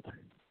fulfilled.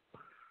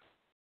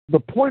 The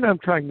point I'm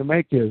trying to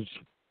make is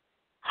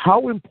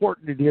how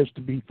important it is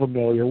to be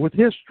familiar with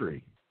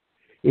history.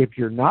 If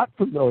you're not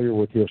familiar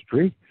with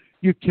history,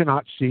 you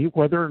cannot see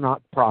whether or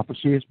not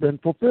prophecy has been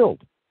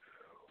fulfilled.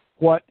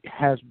 What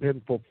has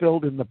been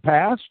fulfilled in the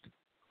past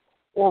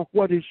or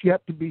what is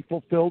yet to be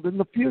fulfilled in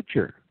the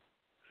future.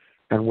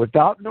 And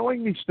without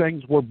knowing these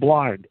things, we're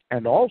blind.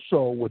 And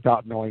also,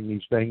 without knowing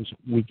these things,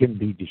 we can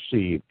be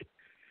deceived.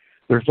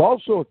 There's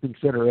also a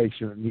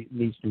consideration that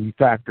needs to be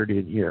factored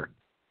in here.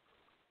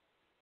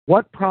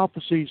 What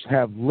prophecies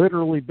have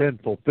literally been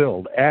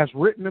fulfilled, as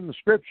written in the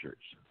Scriptures?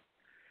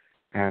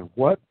 And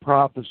what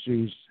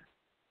prophecies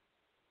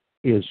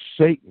is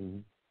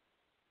Satan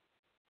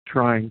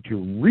trying to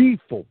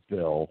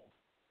re-fulfill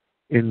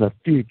in the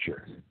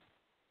future?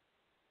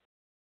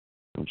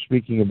 I'm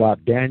speaking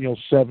about Daniel's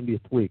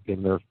 70th week,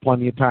 and there's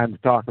plenty of time to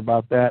talk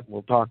about that.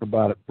 We'll talk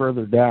about it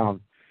further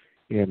down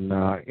in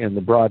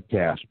the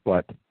broadcast.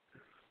 But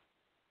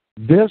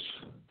this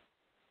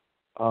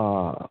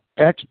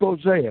expose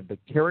of the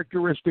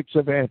characteristics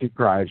of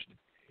Antichrist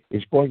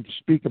is going to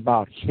speak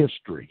about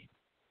history,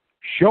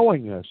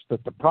 showing us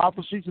that the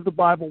prophecies of the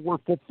Bible were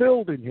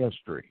fulfilled in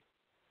history.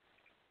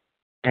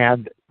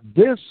 And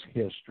this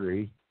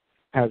history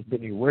has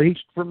been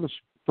erased from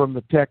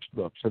the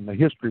textbooks and the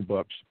history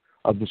books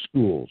of the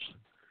schools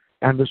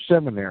and the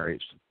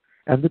seminaries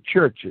and the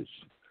churches.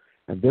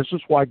 And this is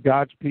why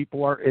God's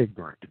people are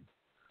ignorant.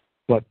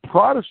 But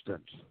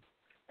Protestants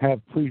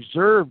have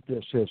preserved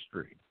this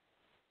history.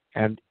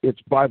 And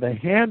it's by the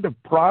hand of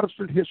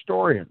Protestant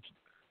historians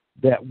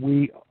that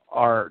we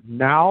are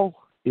now,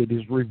 it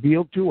is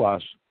revealed to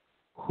us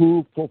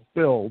who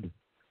fulfilled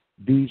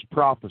these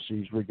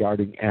prophecies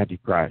regarding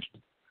Antichrist.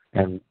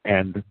 And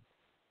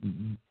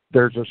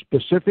there's a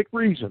specific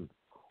reason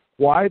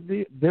why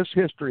this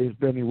history has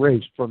been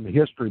erased from the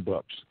history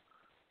books.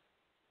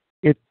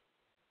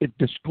 It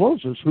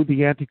discloses who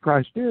the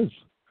Antichrist is.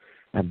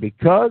 And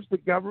because the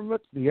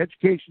government, the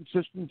education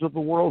systems of the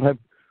world have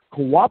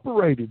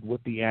cooperated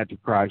with the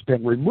Antichrist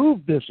and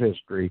removed this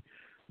history,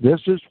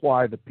 this is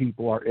why the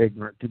people are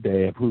ignorant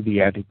today of who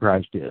the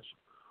Antichrist is.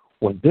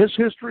 When this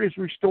history is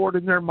restored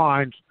in their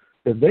minds,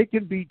 then they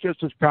can be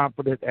just as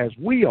confident as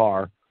we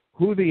are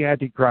who the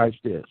Antichrist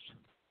is.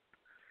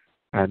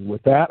 And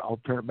with that, I'll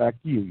turn it back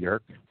to you,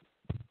 Jörg.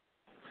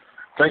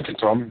 Thank you,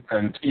 Tom.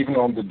 And even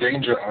on the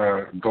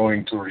danger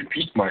going to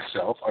repeat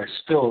myself, I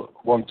still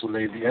want to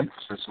lay the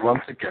emphasis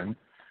once again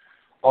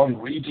on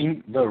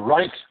reading the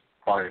right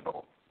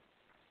Bible.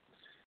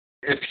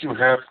 If you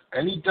have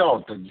any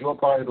doubt that your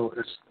Bible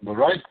is the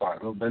right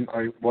Bible, then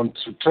I want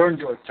to turn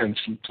your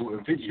attention to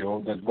a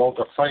video that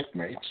Walter Feit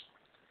made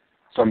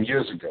some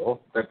years ago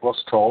that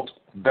was called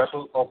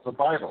Battle of the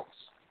Bibles,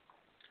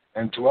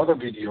 and to other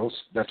videos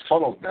that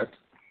followed that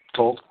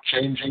called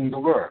Changing the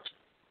Word.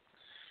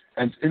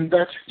 And in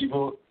that he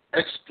will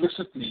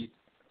explicitly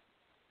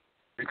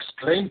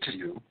explain to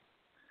you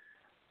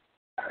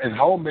in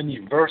how many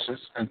verses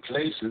and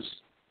places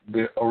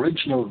the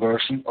original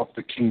version of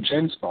the King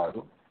James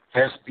Bible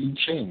has been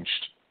changed.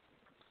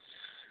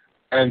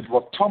 And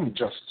what Tom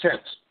just said,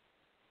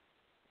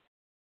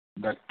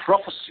 that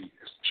prophecy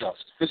is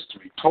just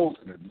history told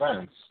in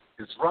advance,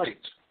 is right.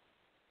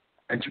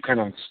 And you can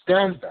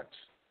understand that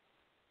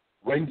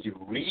when you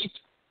read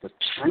the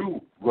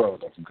true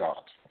Word of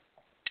God.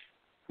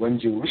 When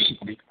you read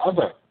the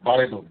other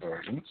Bible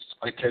versions,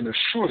 I can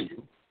assure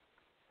you,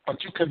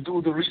 but you can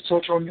do the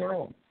research on your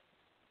own.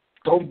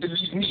 Don't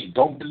believe me.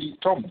 Don't believe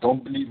Tom.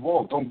 Don't believe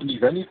Walt. Don't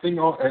believe anything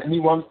or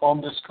anyone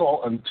on this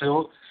call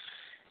until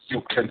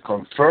you can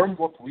confirm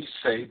what we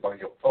say by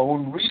your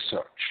own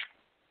research.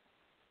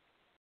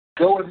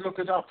 Go and look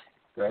it up.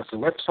 There's a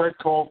website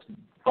called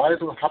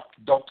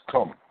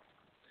BibleHub.com.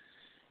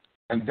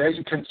 And there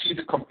you can see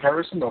the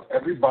comparison of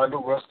every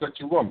Bible verse that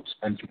you want.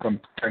 And you can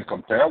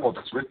compare what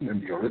is written in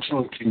the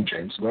original King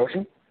James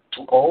Version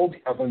to all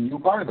the other new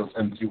Bibles.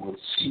 And you will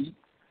see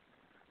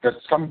that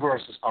some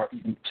verses are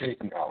even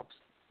taken out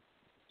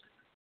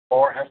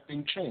or have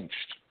been changed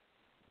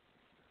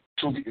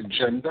to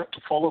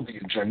follow the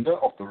agenda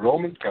of the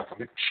Roman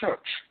Catholic Church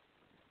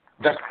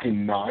that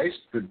denies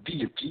the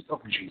deity of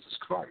Jesus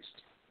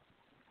Christ.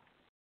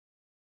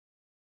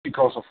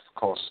 Because, of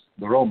course,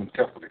 the Roman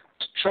Catholic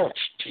Church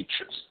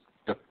teaches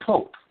the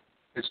Pope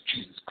is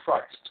Jesus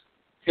Christ,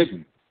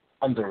 hidden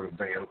under a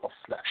veil of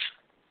flesh.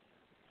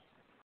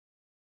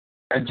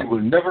 And you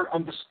will never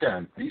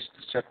understand this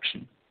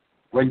deception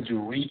when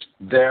you read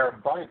their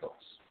Bibles.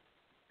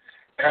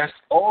 As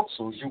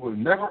also you will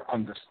never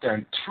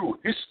understand true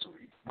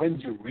history when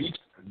you read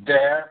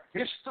their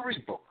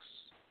history books.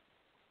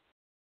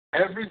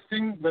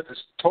 Everything that is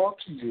taught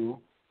to you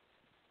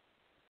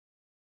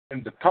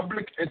in the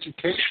public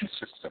education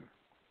system,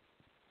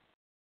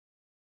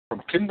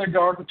 from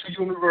kindergarten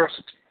to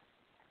university,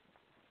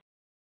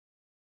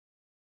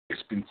 has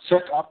been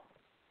set up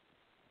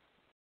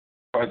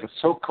by the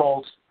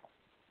so-called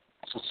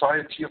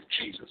Society of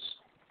Jesus.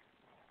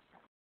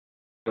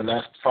 The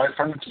last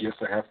 500 years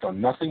they have done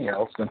nothing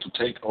else than to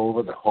take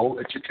over the whole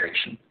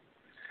education,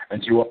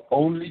 and you are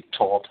only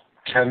taught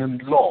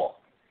canon law.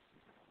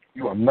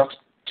 You are not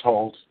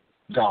taught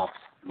God's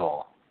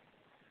law.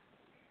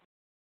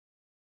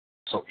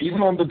 So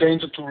even on the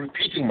danger to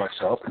repeating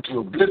myself into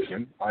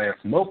oblivion, I have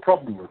no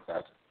problem with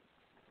that.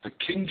 The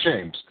King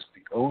James is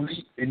the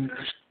only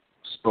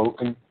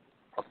English-spoken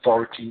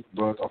authority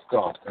word of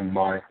God in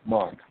my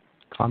mind.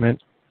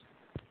 Comment?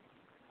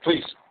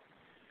 Please.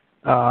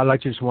 I'd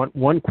like just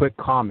one quick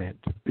comment.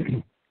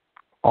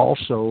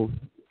 Also,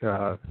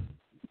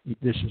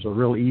 this is a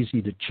real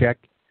easy to check.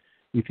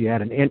 If you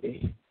had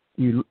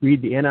you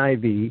read the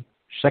NIV,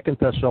 2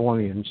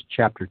 Thessalonians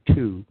chapter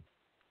 2,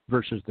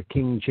 versus the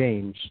King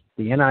James,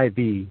 the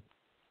NIV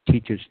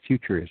teaches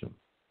futurism.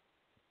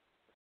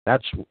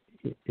 That's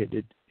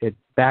it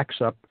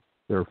backs up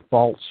their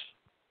false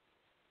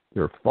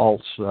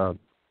the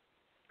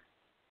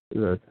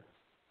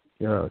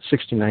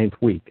 69th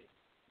week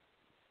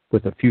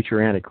with a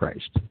future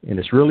Antichrist. And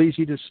it's real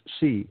easy to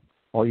see.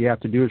 All you have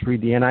to do is read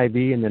the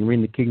NIV and then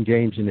read the King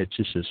James, and it's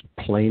just as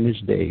plain as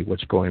day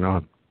what's going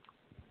on.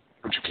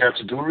 Would you care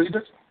to read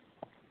it?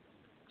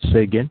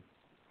 Say again?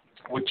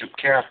 Would you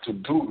care to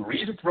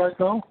read it right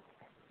now?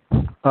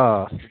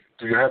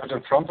 Do you have it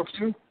in front of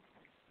you?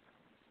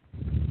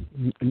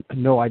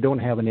 No, I don't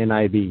have an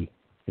NIV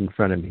in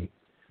front of me.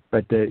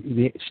 But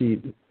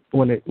see,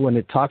 when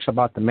it talks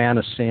about the man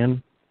of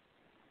sin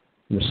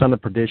and the son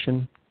of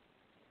perdition,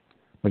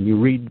 when you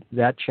read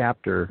that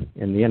chapter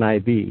in the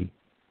NIV,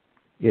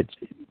 it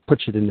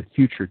puts it in the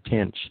future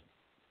tense.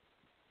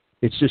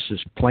 It's just as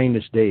plain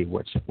as day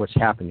what's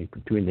happening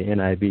between the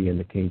NIV and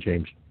the King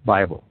James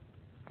Bible.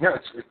 Yeah,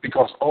 it's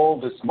because all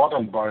these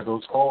modern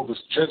Bibles, all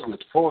these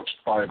Jesuit forged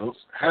Bibles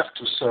have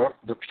to serve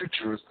the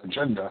futurist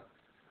agenda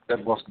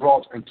that was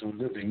brought into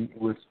living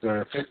with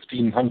the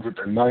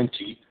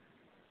 1590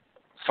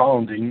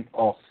 founding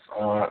of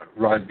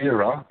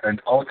Ribera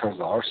and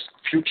Alcazar's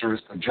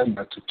futurist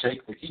agenda to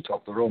take the heat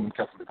of the Roman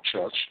Catholic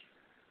Church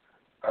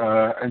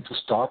and to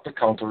start the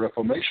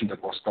Counter-reformation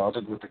that was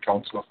started with the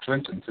Council of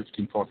Trent in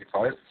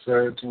 1545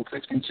 to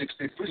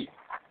 1563.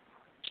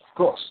 Of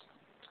course,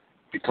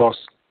 because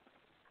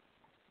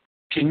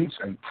kings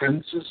and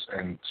princes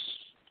and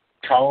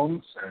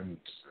counts and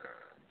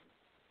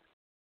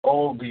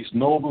all these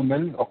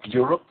noblemen of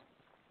Europe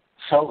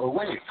fell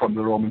away from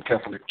the Roman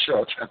Catholic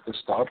Church at the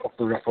start of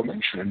the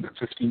Reformation in the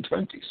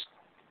 1520s,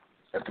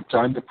 at the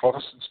time the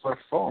Protestants were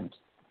formed.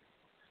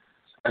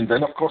 And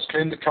then, of course,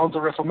 came the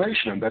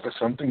Counter-reformation, and that is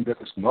something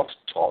that is not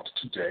taught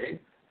today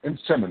in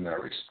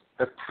seminaries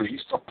that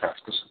priests or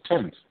pastors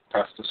attend,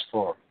 pastors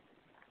for.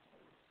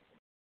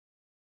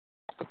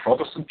 The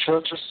Protestant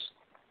churches,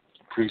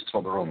 priests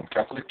for the Roman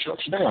Catholic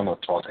Church, they are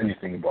not taught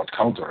anything about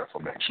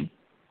Counter-reformation.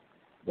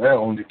 They are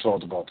only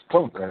taught about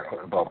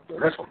the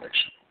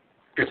Reformation,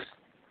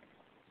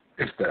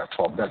 if they are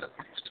taught that at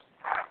least.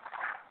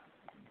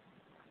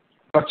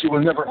 But you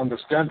will never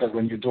understand that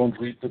when you don't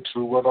read the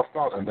true Word of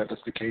God, and that is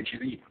the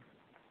KJV.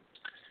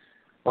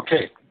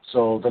 Okay,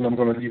 so then I'm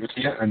going to leave it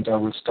here, and I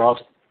will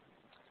start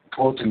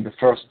quoting the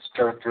first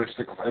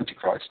characteristic of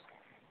Antichrist.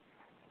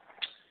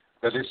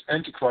 That is,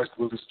 Antichrist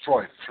will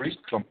destroy 3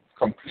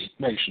 complete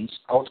nations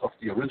out of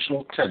the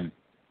original 10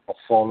 of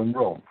fallen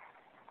Rome.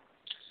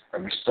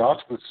 And we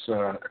start with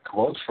a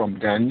quote from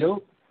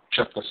Daniel,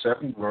 chapter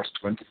 7, verse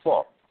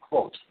 24.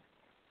 Quote,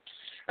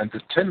 "And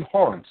the 10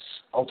 horns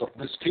out of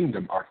this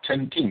kingdom are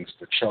 10 kings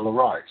that shall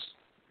arise,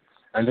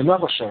 and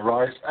another shall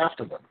rise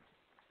after them.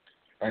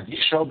 And he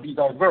shall be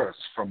diverse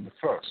from the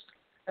first,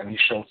 and he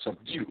shall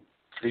subdue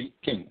 3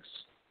 kings.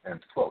 End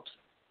quote.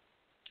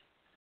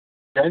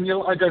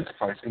 Daniel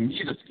identifies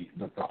immediately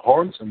that the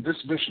horns in this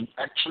vision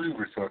actually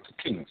refer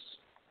to kings.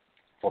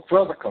 For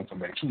further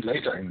confirmation,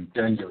 later in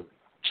Daniel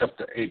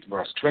chapter 8,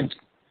 verse 20,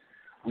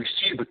 we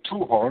see the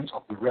 2 horns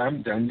of the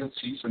ram Daniel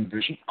sees in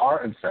vision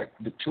are in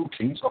fact the 2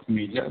 kings of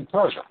Media and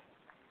Persia.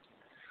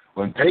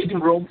 When pagan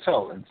Rome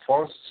fell in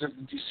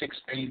 476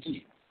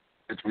 AD,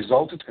 it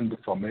resulted in the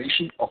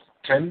formation of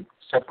 10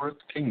 separate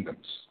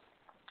kingdoms.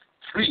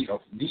 3 of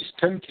these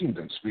 10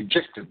 kingdoms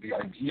rejected the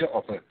idea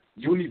of a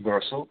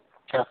universal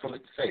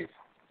Catholic faith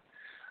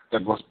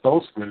that was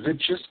both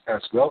religious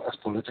as well as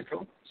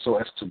political, so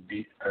as to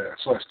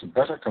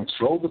better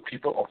control the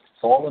people of the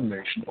fallen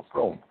nation of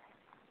Rome.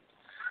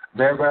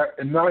 They were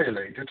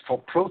annihilated for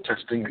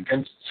protesting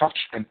against such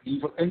an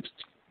evil entity.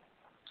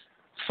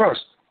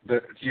 First,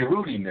 the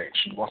Heruli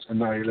nation was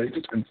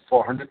annihilated in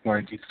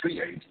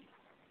 493 AD.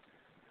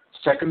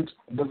 Second,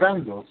 the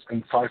Vandals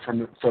in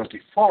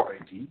 534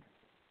 AD.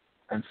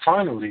 And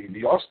finally,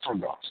 the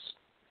Ostrogoths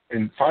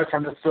in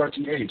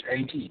 538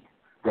 AD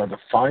were the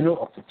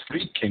final of the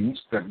 3 kings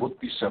that would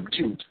be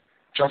subdued,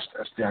 just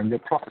as Daniel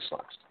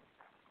prophesied.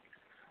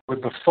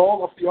 With the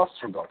fall of the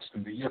Ostrogoths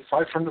in the year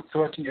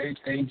 538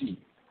 AD,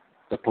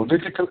 the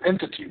political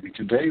entity we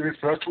today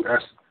refer to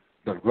as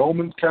the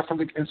Roman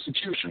Catholic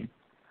institution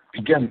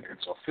began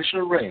its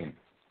official reign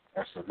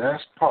as the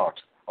last part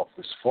of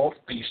this 4th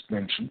beast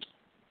mentioned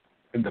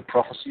in the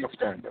prophecy of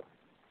Daniel.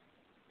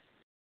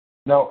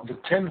 Now, the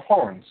 10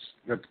 horns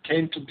that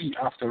came to be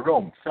after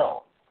Rome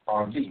fell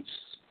are these.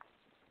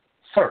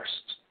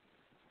 First,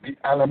 the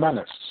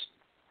Alamanes,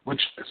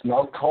 which is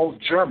now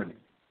called Germany.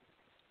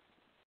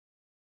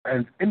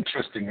 And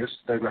interesting is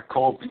they were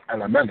called the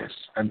Alamanes,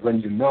 and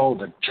when you know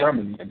that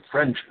Germany in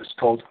French is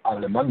called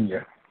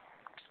Allemagne,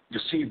 you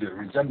see the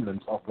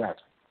resemblance of that.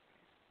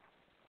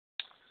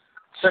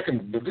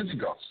 Second, the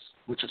Visigoths,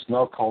 which is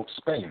now called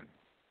Spain.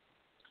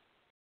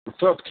 The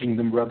 3rd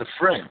kingdom were the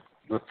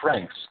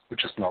Franks,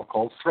 which is now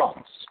called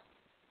France.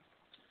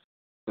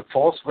 The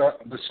 4th were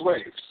the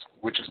Swaves,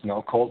 which is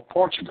now called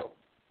Portugal.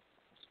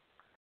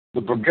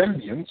 The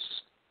Burgundians,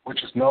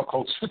 which is now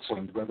called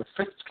Switzerland, were the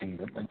 5th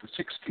kingdom, and the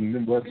 6th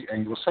kingdom were the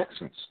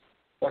Anglo-Saxons.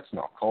 That's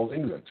now called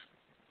England.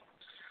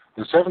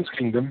 The 7th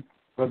kingdom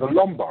were the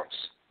Lombards,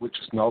 which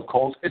is now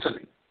called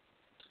Italy.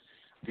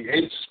 The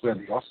 8th were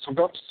the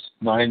Ostrogoths,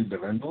 9 the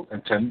Vandal,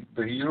 and 10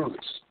 the Herulis.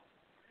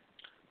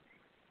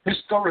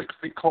 Historic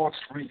records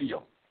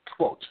reveal,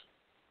 quote,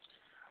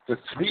 the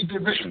 3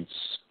 divisions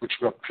which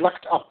were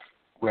plucked up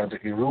were the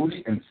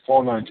Heruli in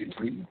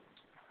 493,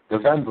 the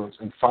Vandals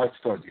in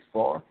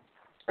 534,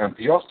 and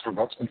the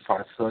Ostrogoths in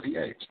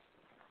 538.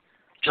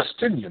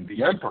 Justinian,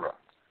 the emperor,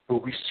 who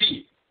we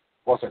see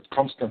was at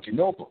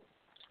Constantinople,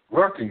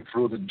 working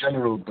through the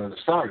general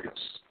Belisarius,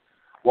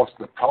 was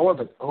the power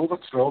that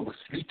overthrew the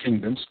 3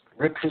 kingdoms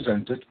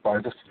represented by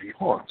the 3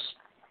 horns.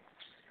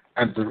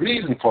 And the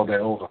reason for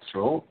their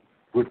overthrow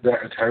was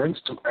their adherence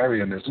to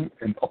Arianism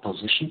in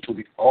opposition to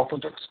the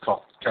Orthodox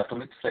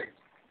Catholic faith.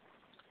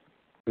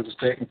 This is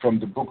taken from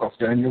the book of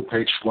Daniel,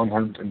 page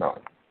 109.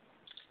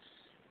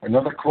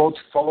 Another quote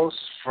follows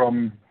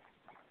from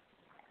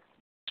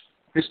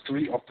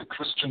History of the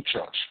Christian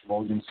Church,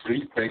 volume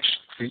 3, page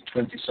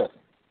 327.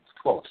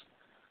 Quote,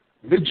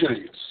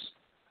 Vigilius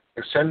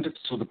ascended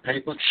to the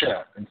papal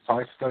chair in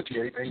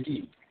 538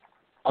 AD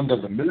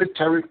under the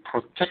military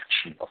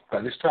protection of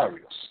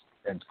Belisarius.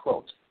 End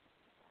quote.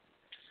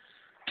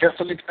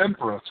 Catholic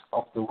emperors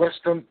of the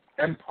Western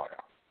Empire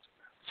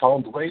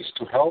found ways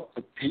to help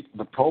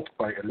the Pope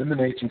by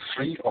eliminating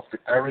 3 of the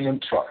Arian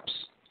tribes.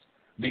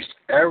 These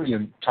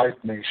Arian-type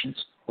nations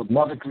would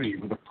not agree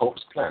with the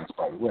Pope's plans,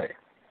 by the way.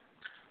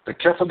 The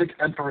Catholic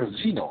Emperor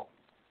Zeno,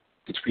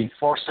 between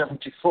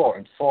 474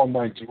 and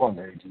 491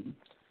 AD,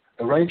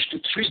 arranged a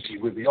treaty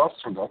with the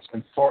Ostrogoths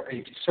in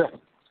 487,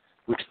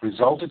 which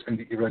resulted in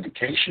the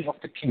eradication of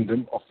the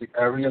kingdom of the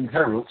Arian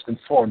heralds in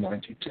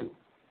 492.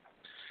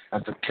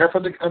 And the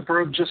Catholic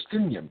Emperor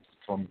Justinian,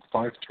 from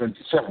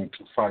 527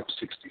 to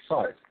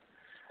 565,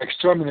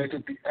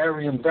 exterminated the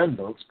Arian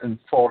Vandals in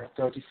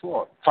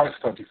 534,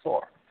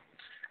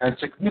 and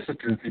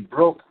significantly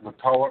broke the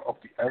power of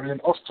the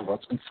Arian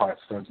Ostrogoths in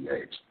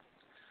 538.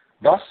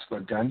 Thus were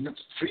Daniel's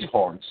 3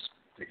 horns,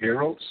 the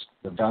heralds,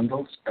 the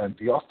Vandals, and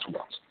the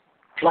Ostrogoths,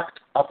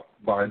 plucked up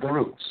by the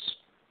roots.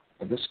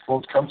 And this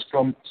quote comes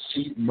from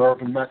C.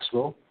 Mervyn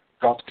Maxwell,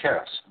 God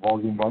Cares,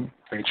 Volume 1,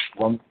 page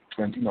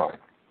 129.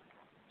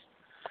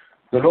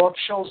 The Lord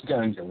shows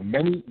Daniel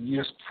many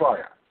years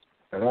prior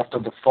that after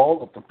the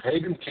fall of the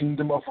pagan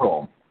kingdom of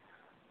Rome,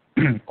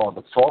 or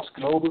the 4th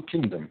global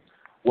kingdom,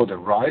 would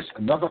arise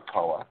another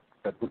power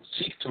that would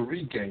seek to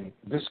regain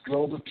this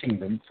global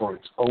kingdom for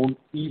its own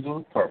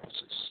evil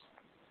purposes.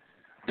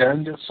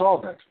 Daniel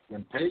saw that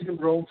when pagan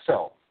Rome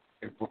fell,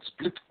 it would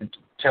split into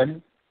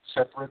 10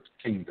 separate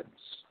kingdoms.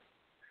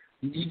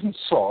 He even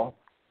saw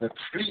that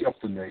 3 of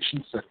the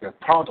nations that were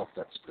part of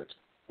that split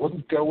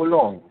wouldn't go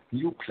along with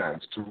new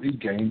plans to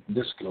regain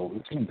this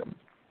global kingdom.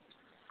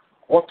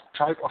 What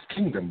type of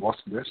kingdom was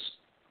this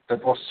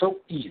that was so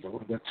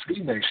evil that 3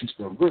 nations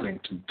were willing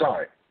to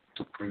die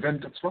to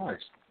prevent its rise.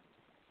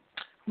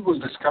 We will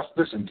discuss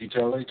this in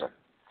detail later.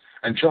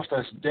 And just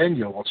as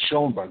Daniel was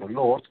shown by the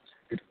Lord,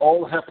 it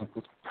all happened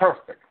with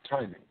perfect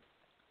timing.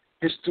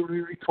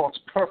 History records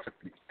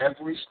perfectly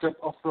every step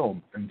of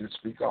Rome in this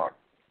regard.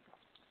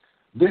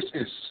 This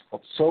is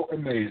what's so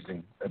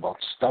amazing about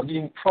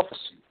studying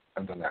prophecy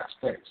in the last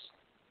days.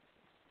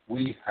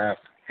 We have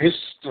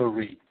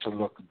history to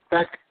look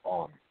back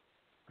on.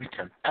 We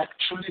can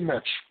actually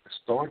match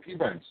historic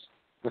events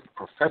with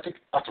prophetic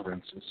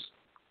utterances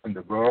in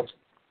the word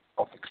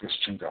of the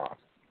Christian God.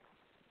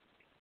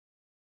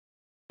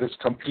 This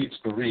completes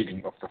the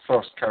reading of the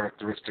first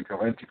characteristic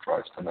of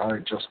Antichrist, and I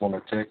just want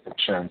to take the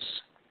chance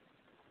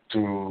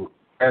to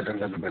add a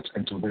little bit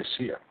into this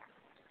here.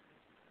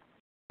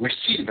 We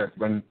see that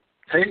when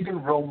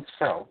pagan Rome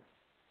fell,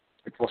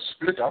 it was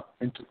split up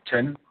into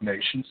 10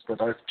 nations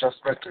that I've just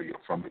read to you,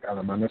 from the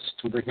Alemannids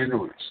to the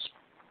Helots.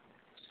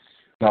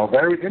 Now,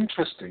 very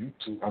interesting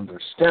to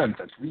understand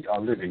that we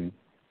are living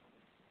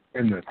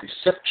in a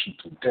deception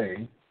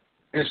today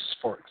is,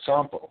 for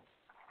example,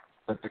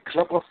 that the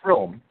Club of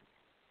Rome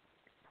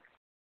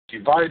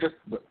divided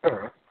the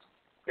earth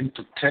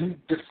into 10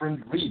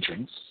 different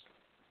regions,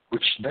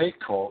 which they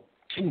call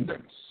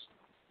kingdoms.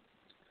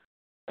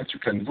 And you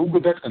can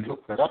Google that and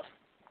look that up,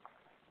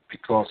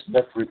 because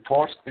that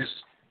report is,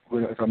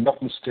 if I'm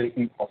not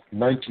mistaken, of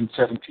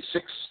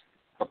 1976,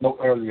 but no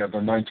earlier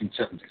than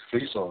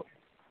 1973, so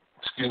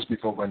excuse me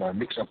for when I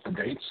mix up the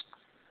dates,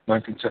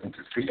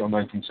 1973 or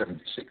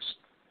 1976.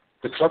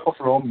 The Club of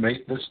Rome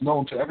made this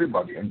known to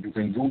everybody, and you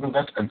can Google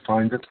that and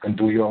find it and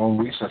do your own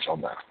research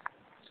on that.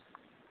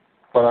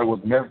 But I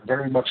would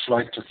very much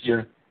like to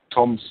hear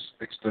Tom's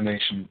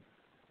explanation,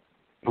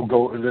 who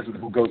goes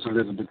a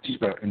little bit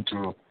deeper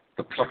into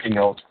the plucking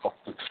out of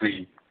the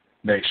 3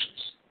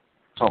 nations.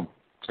 Tom,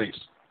 please.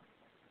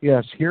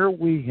 Yes, here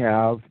we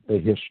have a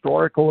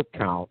historical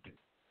account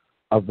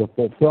of the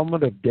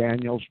fulfillment of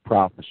Daniel's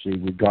prophecy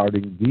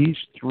regarding these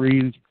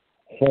 3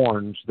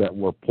 horns that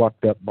were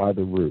plucked up by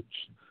the roots: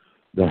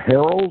 the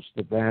heralds,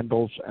 the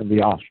Vandals, and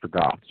the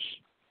Ostrogoths.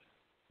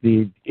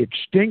 The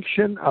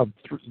extinction of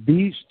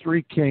these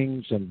 3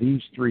 kings and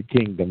these 3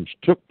 kingdoms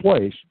took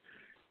place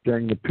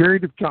during the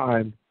period of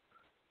time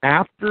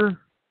after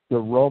the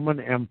Roman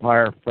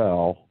Empire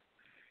fell,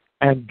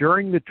 and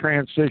during the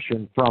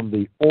transition from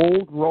the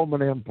old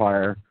Roman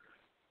Empire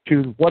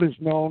to what is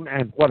known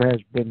and what has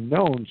been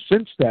known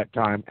since that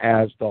time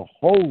as the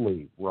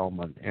Holy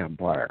Roman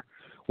Empire,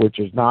 which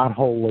is not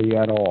holy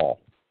at all.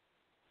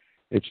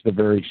 It's the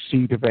very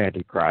seat of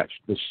Antichrist.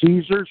 The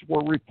Caesars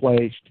were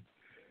replaced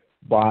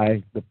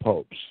by the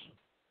popes.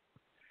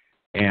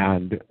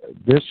 And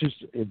this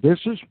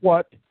is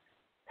what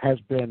has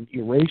been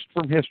erased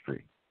from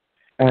history.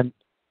 And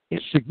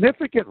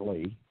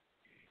significantly,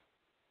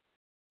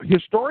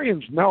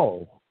 historians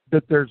know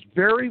that there's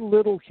very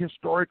little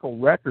historical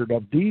record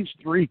of these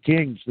 3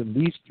 kings and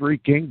these 3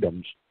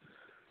 kingdoms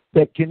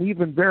that can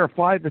even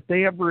verify that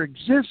they ever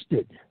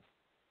existed.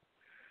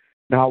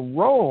 Now,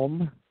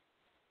 Rome,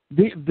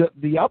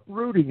 the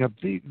uprooting of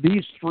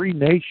these 3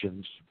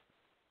 nations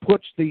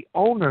puts the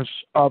onus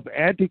of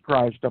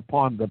Antichrist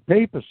upon the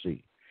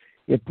papacy.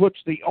 It puts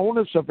the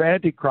onus of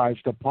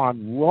Antichrist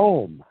upon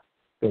Rome,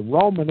 the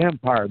Roman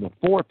Empire, the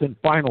 4th and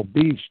final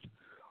beast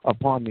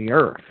upon the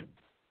earth.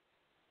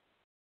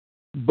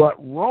 But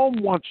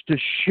Rome wants to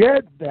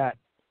shed that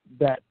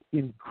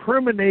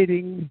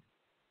incriminating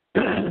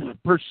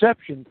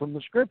perception from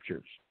the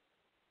Scriptures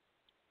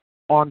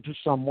onto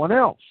someone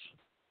else.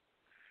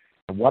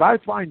 And what I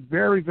find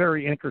very,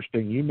 very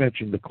interesting, you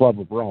mentioned the Club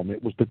of Rome.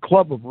 It was the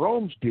Club of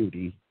Rome's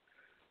duty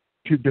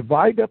to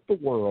divide up the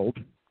world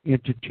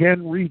into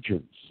 10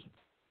 regions,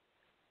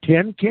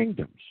 10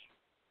 kingdoms,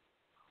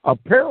 a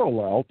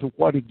parallel to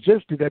what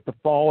existed at the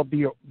fall of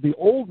the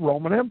old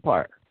Roman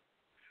Empire.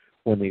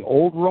 When the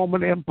old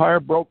Roman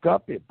Empire broke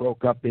up, it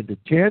broke up into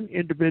 10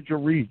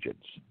 individual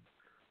regions.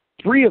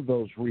 3 of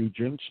those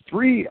regions,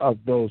 3 of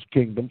those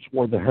kingdoms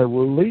were the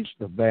Helots,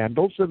 the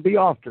Vandals, and the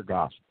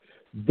Ostrogoths.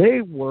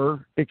 They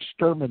were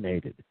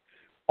exterminated.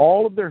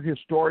 All of their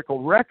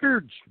historical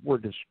records were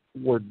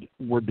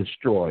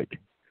destroyed.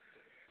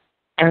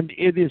 And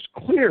it is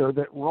clear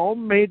that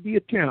Rome made the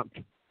attempt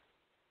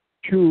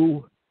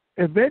to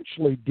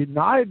eventually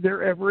deny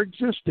their ever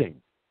existing.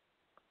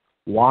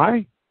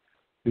 Why?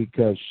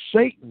 Because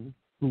Satan,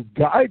 who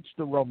guides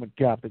the Roman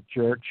Catholic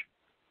Church,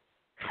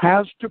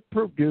 has to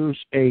produce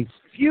a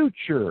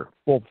future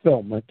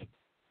fulfillment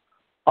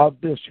of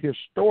this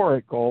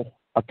historical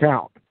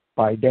account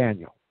by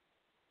Daniel.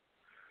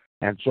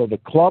 And so the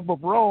Club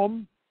of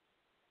Rome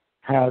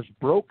has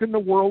broken the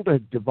world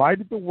and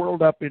divided the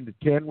world up into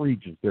 10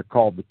 regions. They're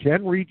called the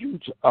 10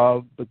 regions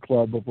of the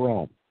Club of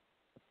Rome.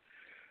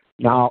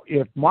 Now,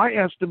 if my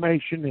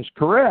estimation is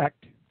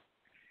correct,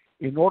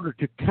 in order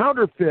to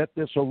counterfeit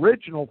this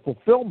original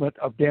fulfillment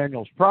of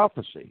Daniel's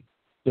prophecy,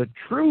 the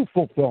true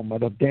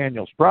fulfillment of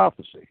Daniel's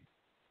prophecy,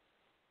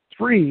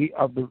 3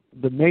 of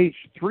the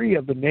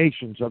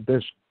nations of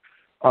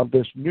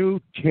this new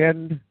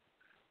 10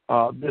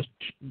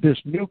 this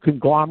new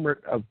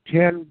conglomerate of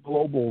 10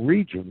 global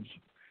regions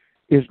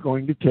is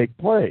going to take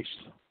place.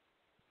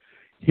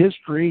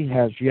 History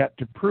has yet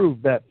to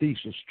prove that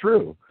thesis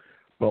true,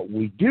 but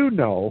we do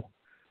know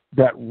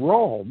that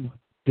Rome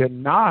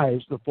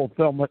denies the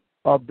fulfillment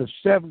of the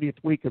 70th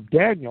week of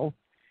Daniel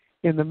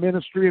in the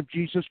ministry of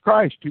Jesus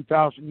Christ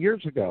 2,000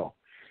 years ago,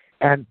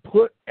 and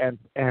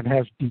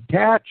has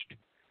detached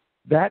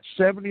that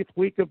 70th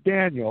week of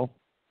Daniel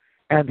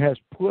and has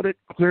put it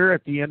clear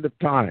at the end of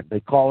time. They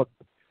call it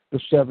the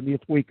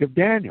 70th week of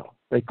Daniel.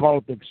 They call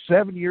it the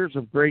 7 years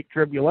of great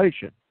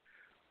tribulation,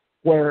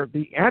 where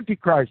the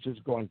Antichrist is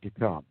going to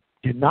come,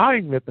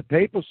 denying that the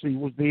papacy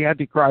was the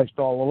Antichrist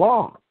all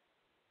along.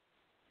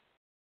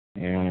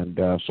 And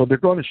so they're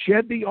going to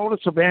shed the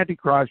onus of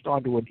Antichrist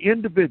onto an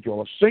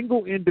individual, a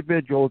single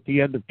individual at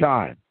the end of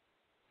time.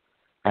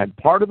 And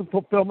part of the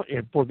fulfillment,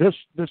 and for this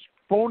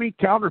phony,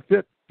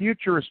 counterfeit,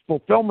 futurist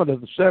fulfillment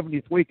of the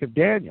 70th week of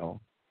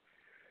Daniel,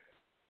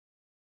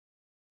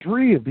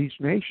 3 of these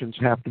nations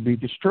have to be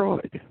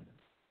destroyed,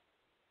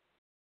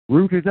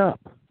 rooted up.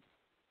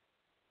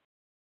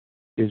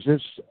 Is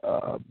this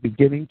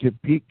beginning to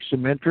pique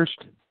some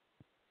interest?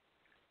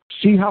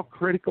 See how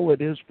critical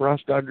it is for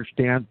us to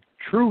understand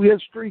true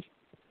history?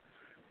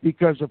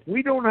 Because if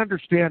we don't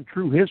understand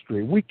true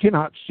history, we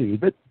cannot see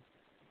that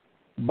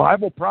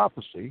Bible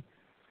prophecy,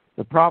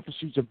 the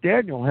prophecies of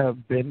Daniel,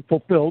 have been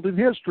fulfilled in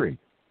history.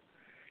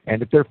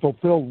 And if they're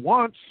fulfilled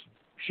once,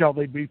 shall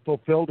they be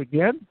fulfilled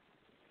again?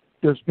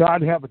 Does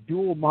God have a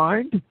dual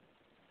mind?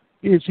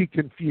 Is he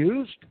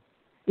confused?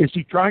 Is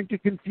he trying to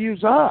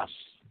confuse us?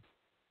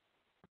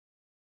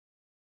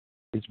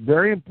 It's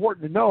very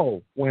important to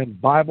know when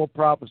Bible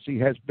prophecy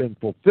has been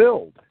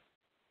fulfilled.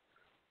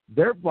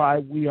 Thereby,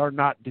 we are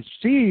not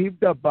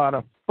deceived about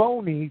a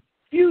phony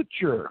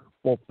future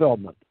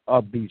fulfillment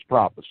of these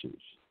prophecies.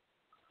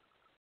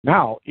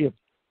 Now, if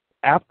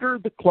after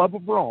the Club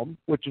of Rome,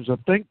 which is a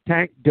think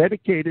tank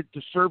dedicated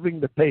to serving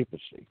the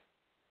papacy,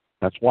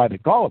 that's why they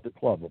call it the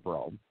Club of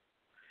Rome,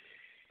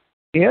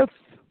 if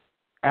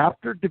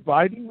after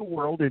dividing the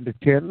world into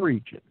 10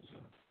 regions,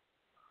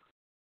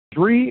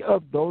 3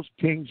 of those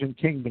kings and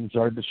kingdoms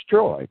are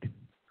destroyed,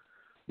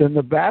 then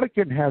the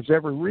Vatican has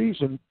every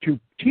reason to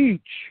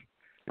teach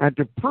and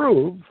to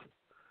prove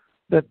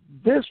that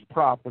this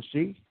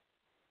prophecy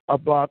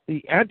about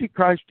the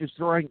Antichrist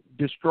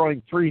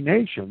destroying 3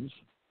 nations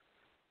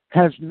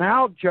has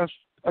now just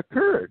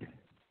occurred.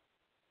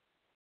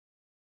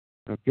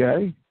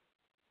 Okay?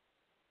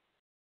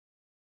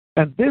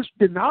 And this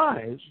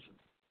denies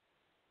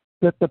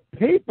that the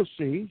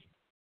papacy,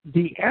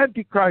 the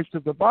Antichrist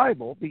of the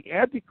Bible, the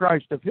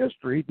Antichrist of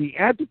history, the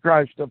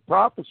Antichrist of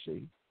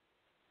prophecy,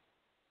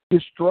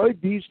 destroyed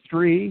these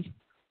 3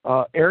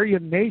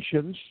 Aryan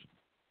nations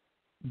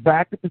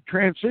back at the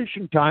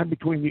transition time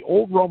between the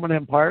old Roman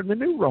Empire and the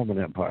new Roman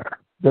Empire,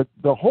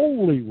 the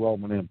Holy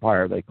Roman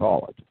Empire, they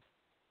call it.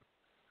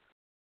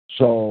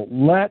 So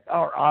let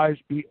our eyes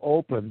be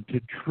open to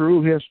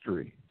true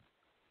history.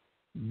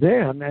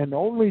 Then and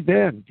only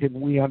then can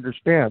we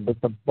understand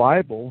that the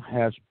Bible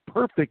has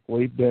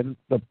perfectly been,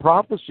 the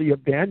prophecy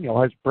of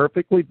Daniel has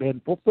perfectly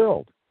been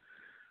fulfilled.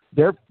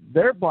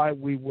 Thereby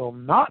we will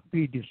not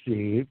be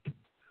deceived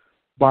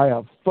by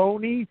a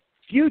phony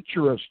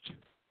futurist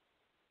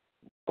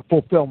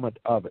fulfillment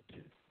of it.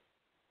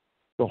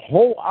 The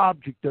whole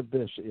object of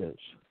this is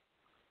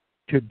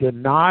to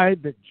deny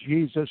that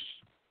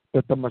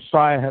that the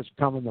Messiah has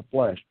come in the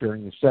flesh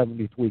during the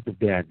 70th week of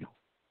Daniel.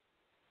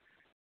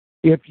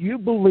 If you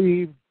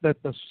believe that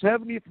the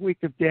 70th week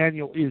of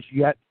Daniel is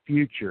yet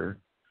future,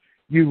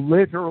 you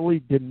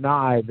literally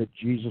deny that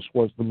Jesus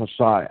was the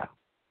Messiah.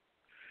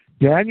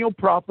 Daniel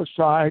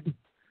prophesied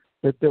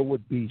that there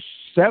would be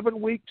 7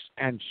 weeks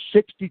and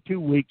 62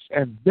 weeks,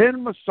 and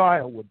then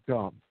Messiah would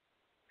come.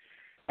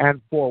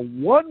 And for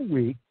 1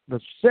 week,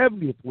 the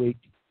 70th week,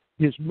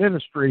 his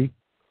ministry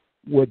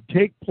would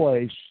take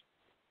place.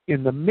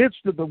 In the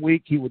midst of the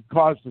week, he would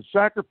cause the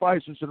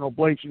sacrifices and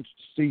oblations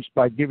to cease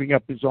by giving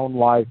up his own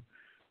life.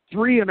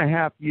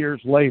 3.5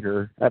 years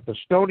later, at the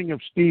stoning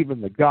of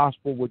Stephen, the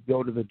gospel would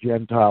go to the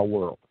Gentile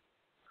world.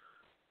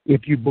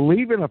 If you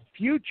believe in a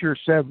future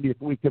 70th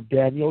week of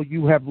Daniel,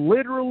 you have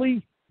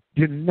literally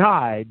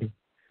denied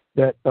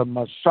that the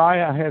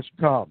Messiah has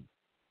come.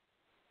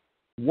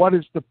 What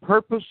is the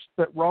purpose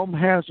that Rome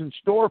has in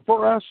store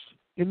for us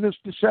in this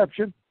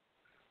deception?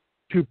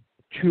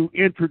 To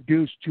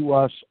introduce to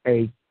us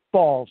a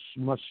false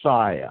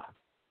Messiah,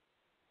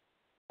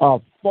 a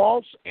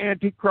false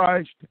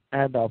Antichrist,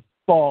 and a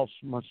false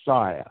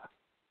Messiah.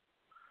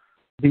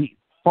 The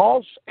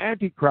false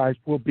Antichrist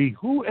will be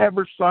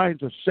whoever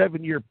signs a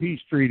 7-year peace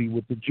treaty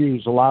with the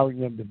Jews, allowing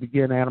them to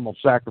begin animal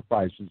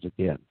sacrifices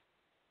again.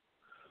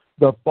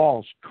 The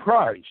false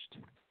Christ,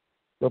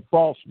 the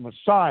false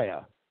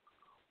Messiah,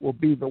 will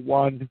be the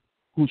one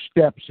who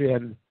steps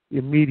in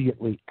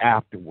immediately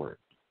afterward.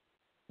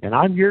 And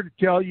I'm here to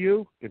tell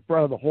you, in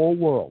front of the whole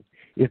world,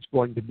 it's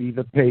going to be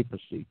the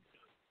papacy,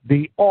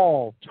 the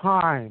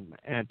all-time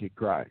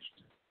Antichrist.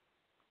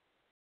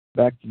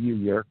 Back to you,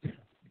 Yerk.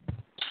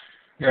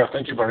 Yeah,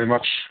 thank you very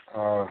much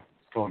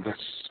for this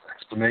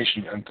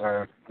explanation. And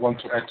I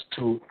want to add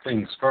two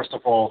things. First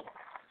of all,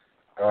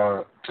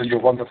 to your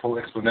wonderful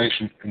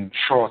explanation in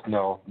short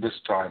now, this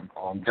time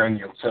on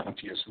Daniel's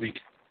 70th week.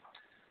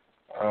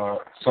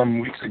 Some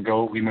weeks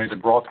ago, we made a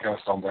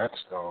broadcast on that.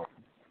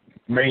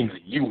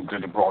 Mainly, you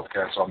did a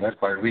broadcast on that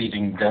by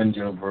reading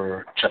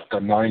Daniel chapter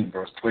 9,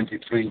 verse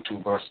 23 to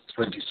verse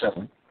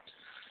 27.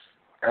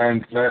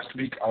 And last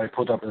week, I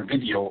put up a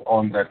video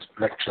on that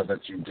lecture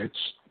that you did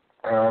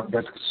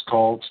that is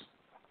called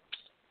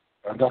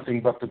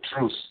Nothing But the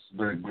Truth,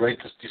 the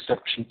Greatest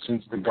Deception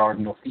Since the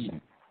Garden of Eden.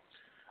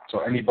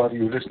 So anybody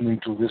who's listening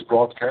to this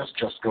broadcast,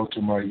 just go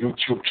to my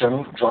YouTube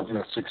channel,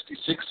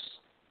 Juggler66,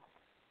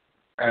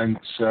 and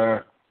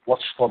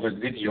watch for that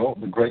video,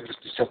 The Greatest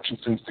Deception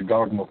Since the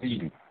Garden of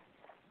Eden.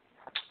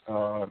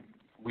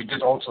 We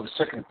did also a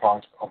second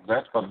part of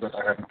that, but that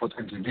I haven't put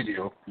into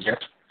video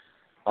yet.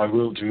 I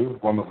will do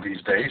one of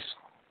these days.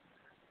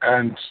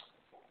 And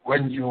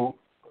when you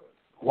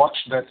watch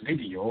that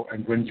video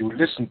and when you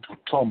listen to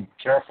Tom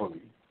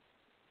carefully,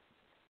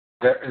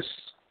 there is,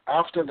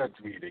 after that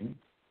reading,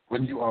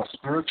 when you are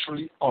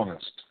spiritually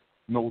honest,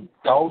 no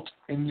doubt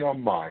in your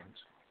mind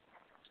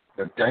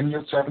that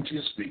Daniel's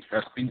 70th week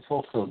has been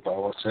fulfilled by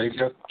our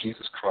Savior,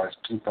 Jesus Christ,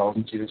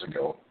 2,000 years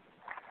ago.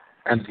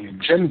 And the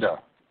agenda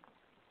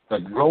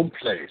that Rome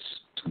plays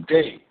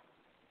today,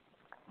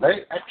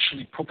 they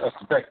actually put us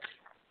back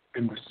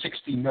in the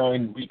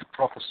 69-week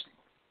prophecy,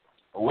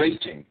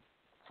 awaiting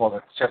for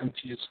that 70th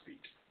week.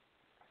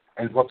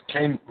 And what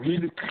came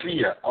really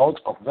clear out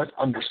of that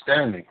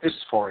understanding is,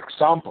 for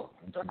example,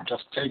 and I'm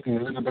just taking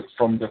a little bit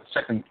from that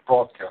second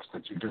broadcast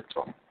that you did,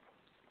 Tom,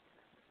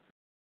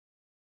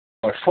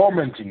 by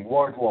fomenting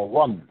World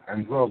War I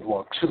and World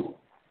War II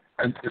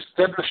and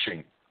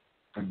establishing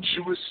the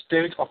Jewish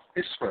state of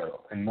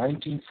Israel in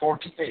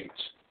 1948,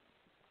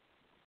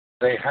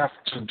 they have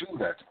to do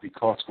that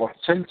because what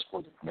sense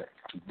would it make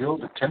to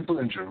build a temple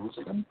in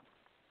Jerusalem,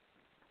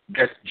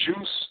 get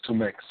Jews to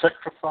make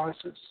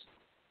sacrifices,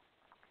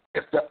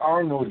 if there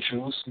are no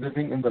Jews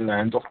living in the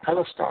land of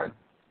Palestine,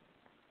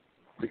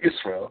 the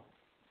Israel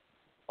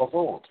of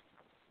old?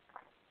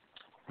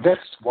 That's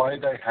why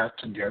they had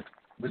to get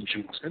the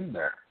Jews in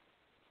there.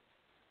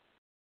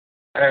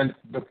 And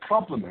the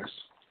problem is,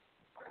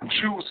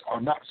 Jews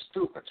are not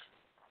stupid.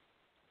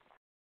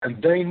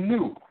 And they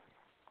knew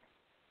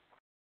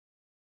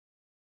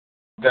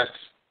that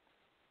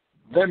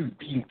them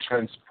being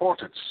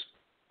transported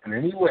in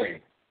any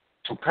way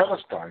to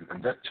Palestine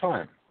at that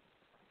time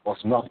was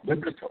not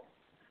biblical.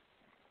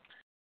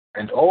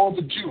 And all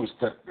the Jews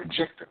that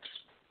rejected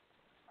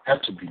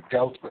had to be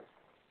dealt with.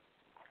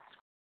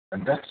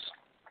 And that's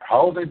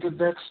how they did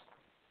that.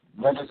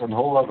 That is a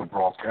whole other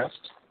broadcast.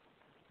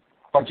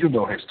 But you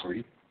know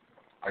history,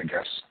 I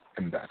guess,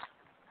 in that.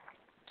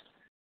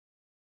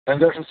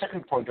 And there's a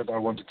second point that I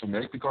wanted to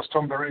make, because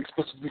Tom very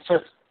explicitly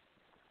said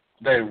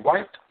they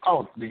wiped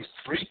out these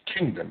three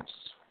kingdoms,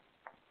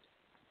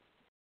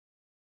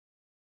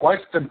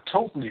 wiped them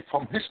totally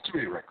from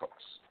history records.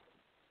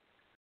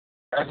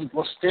 As it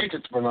was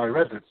stated when I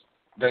read it,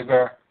 they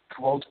were,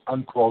 quote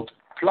unquote,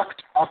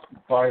 plucked up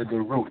by the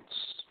roots.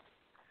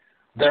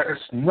 There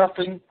is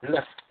nothing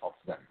left of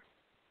them.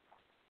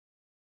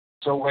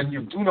 So when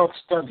you do not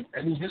study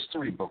any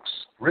history books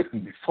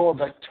written before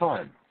that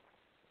time,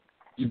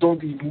 you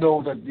don't even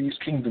know that these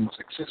kingdoms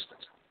existed.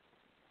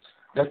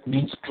 That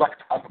means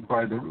plucked up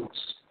by the roots.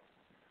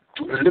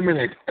 To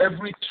eliminate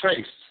every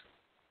trace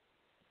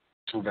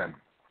to them,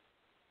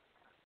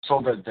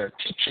 so that their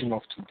teaching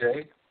of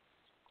today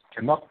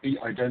cannot be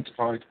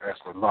identified as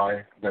the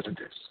lie that it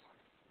is.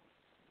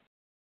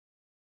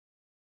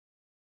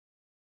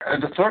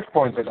 And the third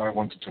point that I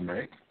wanted to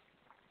make,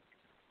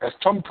 as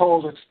Tom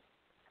called it,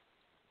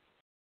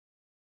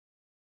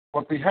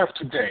 what we have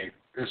today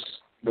is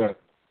the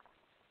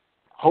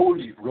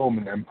Holy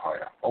Roman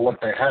Empire, or what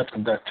they had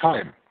in that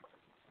time.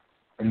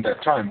 In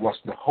that time was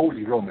the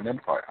Holy Roman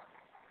Empire.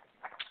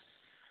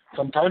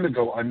 Some time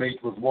ago, I made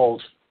with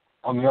Walt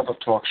on another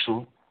talk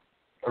show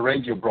a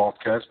radio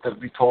broadcast that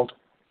we called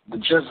The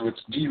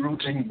Jesuits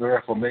Derooting the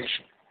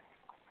Reformation.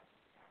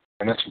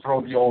 And as you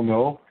probably all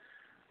know,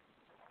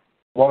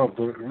 one of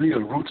the real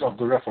roots of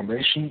the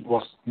Reformation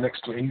was,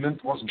 next to England,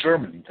 was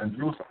Germany and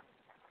Luther.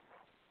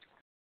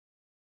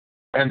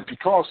 And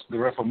because the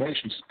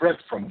Reformation spread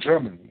from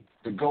Germany,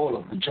 the goal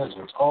of the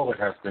Jesuits always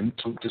has been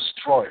to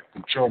destroy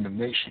the German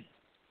nation.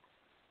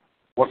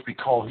 What we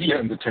call here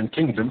in the Ten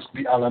Kingdoms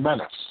the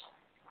Alamanas.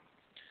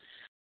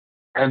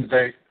 And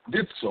they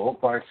did so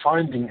by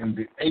finding in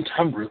the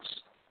 800s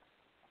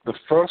the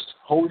first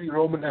Holy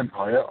Roman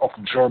Empire of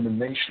German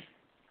nation.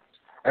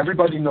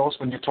 Everybody knows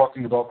when you're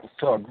talking about the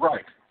Third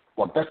Reich,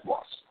 what that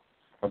was.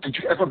 But did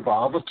you ever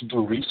bother to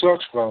do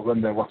research? Well,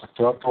 when there was a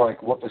Third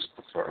Reich, what is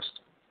the first?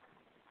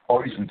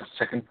 Or even the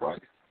Second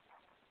Reich?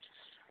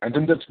 And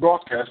in that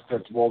broadcast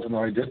that Walt and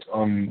I did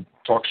on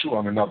talk show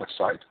on another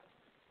site,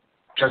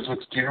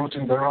 Jesuits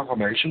Derooting the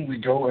Reformation, we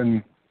go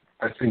in,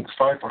 I think,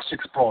 5 or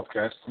 6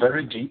 broadcasts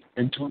very deep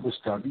into the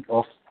study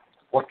of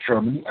what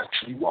Germany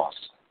actually was.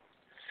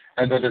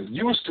 and that it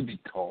used to be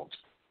called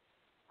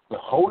the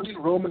Holy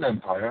Roman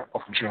Empire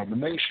of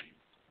Germination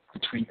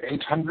between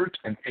 800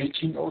 and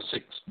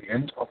 1806, the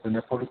end of the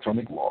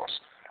Napoleonic Wars.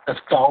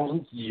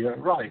 1,000-year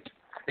Reich.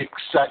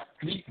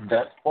 Exactly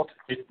that what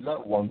Hitler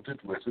wanted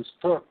with his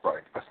Third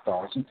Reich,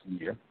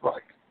 1,000-year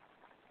Reich.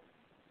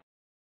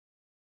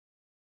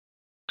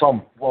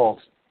 Tom, Walt,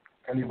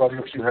 anybody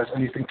of you has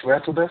anything to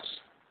add to this?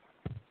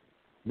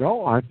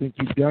 No, I think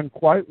you've done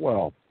quite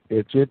well.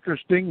 It's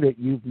interesting that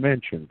you've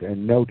mentioned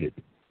and noted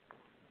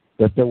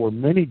that there were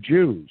many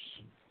Jews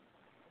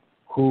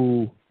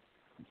who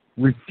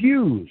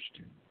refused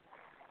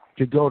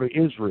to go to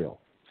Israel,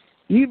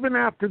 even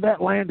after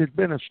that land had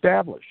been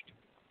established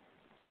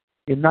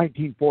in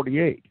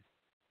 1948.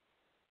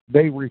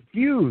 They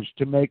refused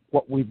to make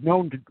what we've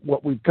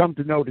come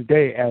to know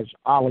today as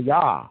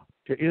Aliyah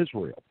to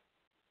Israel,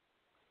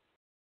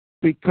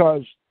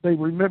 because they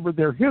remember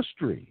their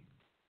history.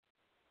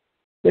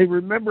 They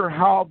remember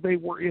how they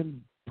were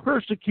in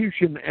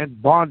persecution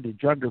and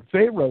bondage under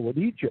Pharaoh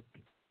in Egypt.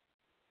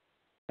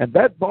 And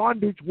that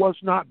bondage was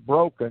not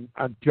broken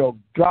until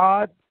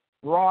God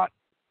brought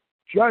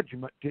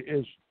judgment to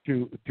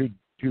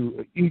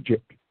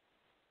Egypt.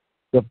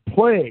 The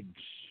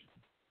plagues,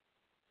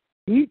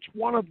 each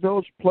one of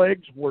those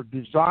plagues were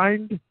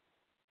designed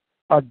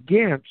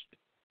against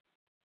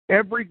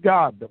every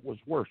god that was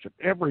worshipped,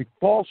 every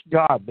false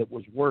god that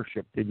was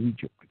worshipped in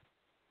Egypt.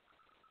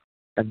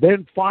 And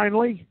then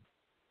finally,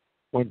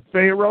 when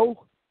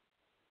Pharaoh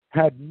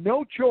had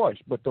no choice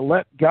but to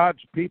let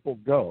God's people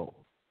go,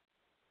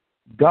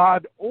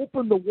 God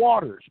opened the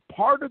waters,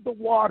 parted the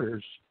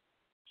waters,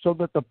 so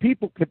that the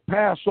people could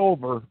pass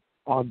over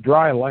on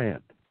dry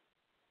land.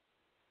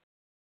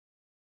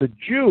 The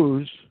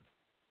Jews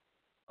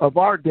of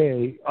our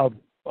day,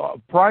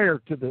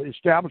 prior to the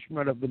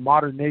establishment of the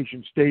modern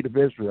nation state of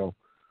Israel,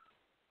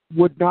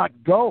 would not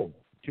go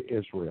to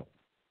Israel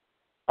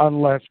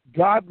unless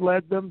God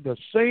led them the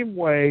same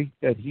way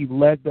that he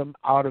led them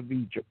out of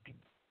Egypt.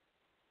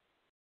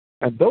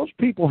 And those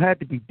people had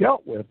to be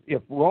dealt with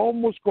if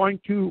Rome was going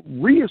to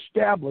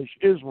reestablish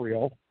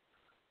Israel,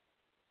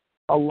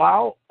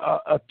 allow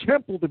a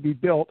temple to be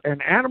built,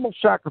 and animal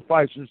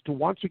sacrifices to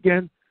once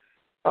again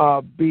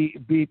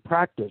be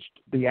practiced,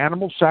 the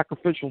animal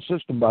sacrificial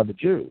system by the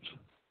Jews.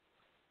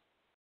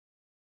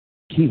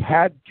 He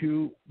had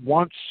to,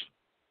 once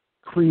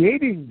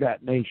creating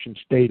that nation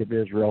state of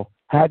Israel,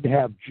 had to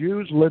have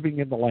Jews living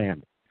in the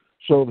land.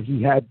 So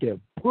he had to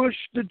push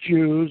the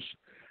Jews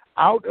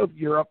out of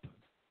Europe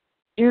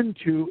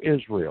into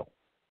Israel.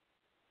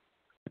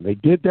 And they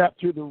did that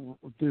through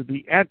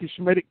the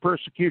anti-Semitic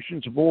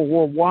persecutions of World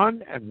War I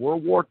and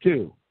World War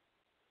II.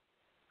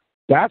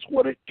 That's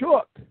what it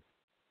took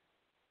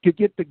to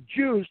get the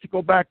Jews to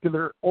go back to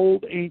their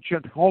old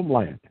ancient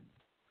homeland.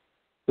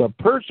 The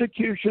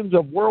persecutions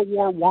of World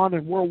War I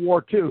and World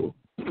War II.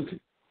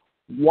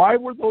 Why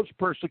were those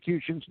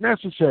persecutions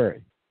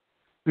necessary?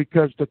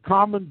 Because the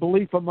common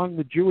belief among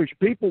the Jewish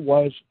people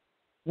was,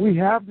 we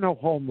have no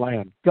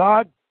homeland.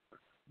 God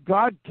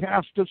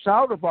cast us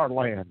out of our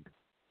land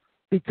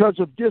because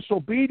of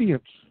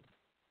disobedience.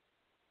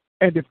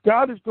 And if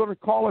God is going to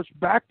call us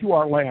back to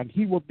our land,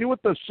 he will do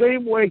it the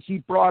same way he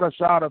brought us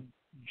out of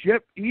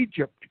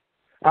Egypt,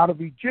 out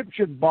of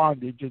Egyptian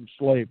bondage and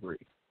slavery.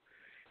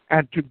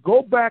 And to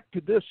go back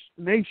to this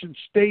nation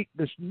state,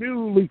 this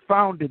newly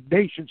founded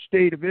nation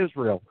state of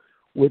Israel,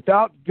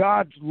 without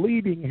God's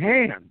leading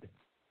hand,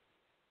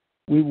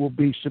 we will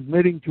be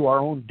submitting to our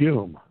own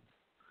doom.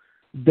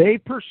 They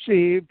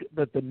perceived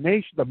that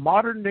the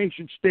modern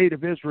nation state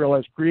of Israel,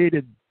 as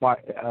created by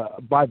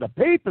the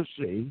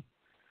papacy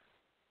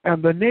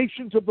and the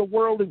nations of the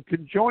world in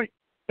conjoint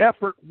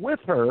effort with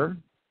her,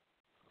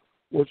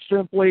 was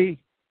simply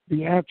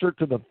the answer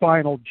to the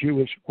final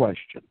Jewish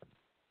question: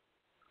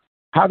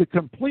 how to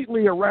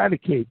completely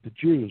eradicate the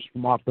Jews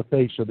from off the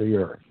face of the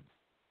earth.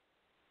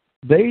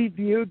 They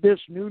viewed this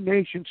new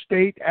nation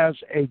state as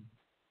a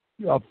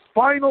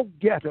final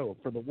ghetto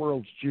for the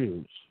world's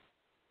Jews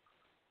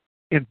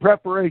in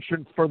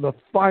preparation for the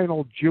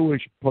final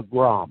Jewish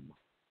pogrom.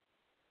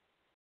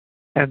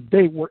 And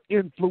they were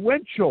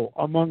influential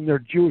among their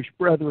Jewish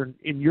brethren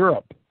in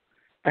Europe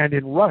and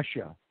in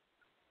Russia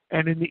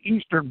and in the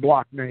Eastern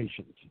Bloc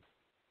nations.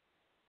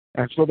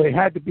 And so they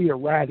had to be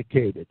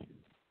eradicated.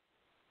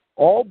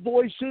 All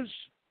voices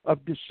of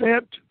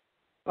dissent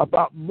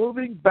about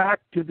moving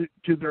back to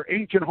their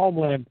ancient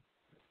homeland,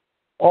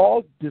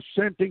 all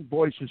dissenting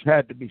voices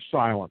had to be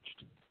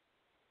silenced,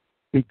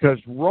 because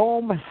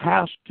Rome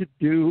has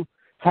to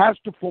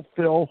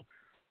fulfill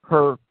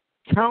her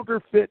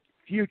counterfeit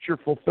future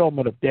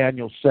fulfillment of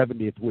Daniel's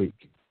 70th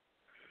week,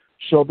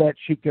 so that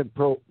she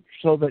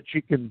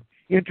can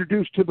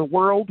introduce to the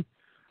world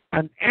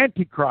an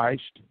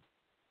Antichrist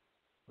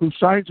who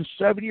signs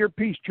a 7-year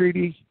peace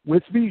treaty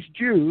with these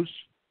Jews,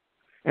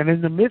 and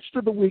in the midst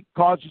of the week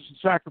causes the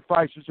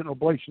sacrifices and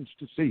oblations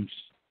to cease,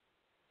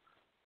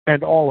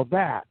 and all of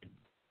that,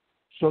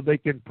 so they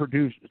can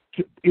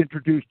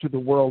introduce to the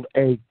world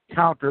a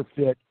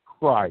counterfeit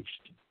Christ.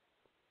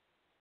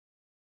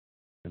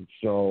 And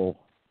so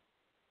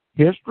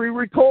History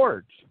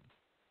records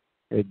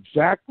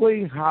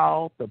exactly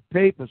how the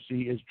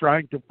papacy is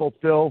trying to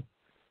fulfill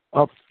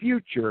a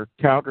future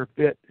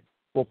counterfeit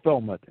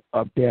fulfillment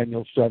of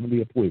Daniel's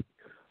 70th week.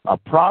 A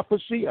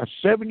prophecy, a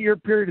 7-year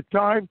period of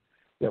time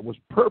that was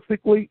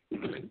perfectly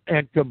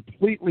and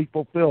completely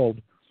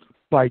fulfilled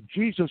by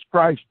Jesus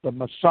Christ, the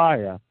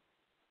Messiah,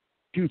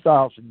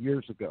 2,000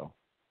 years ago.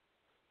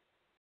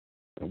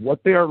 And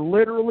what they are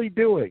literally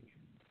doing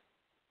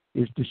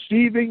is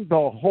deceiving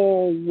the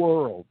whole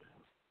world.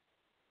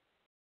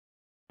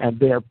 And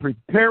they are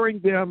preparing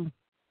them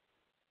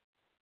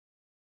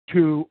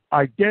to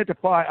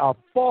identify a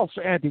false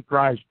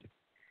Antichrist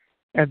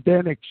and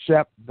then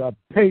accept the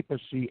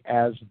papacy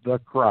as the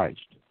Christ.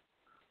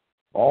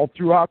 All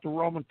throughout the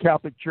Roman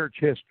Catholic Church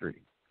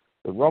history,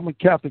 the Roman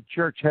Catholic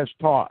Church has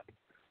taught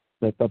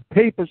that the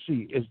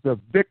papacy is the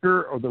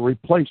vicar or the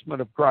replacement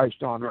of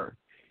Christ on earth.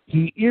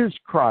 He is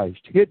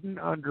Christ, hidden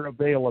under a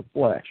veil of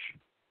flesh.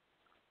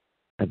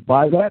 And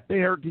by that,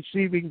 they are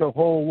deceiving the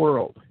whole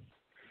world.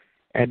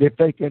 And if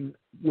they can,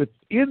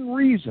 within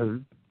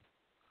reason,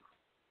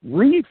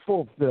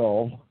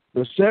 refulfill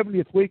the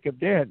 70th week of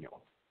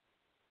Daniel,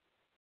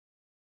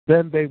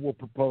 then they will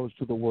propose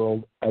to the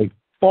world a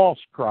false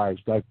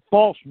Christ, a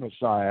false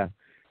Messiah,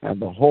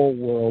 and the whole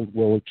world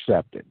will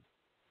accept it.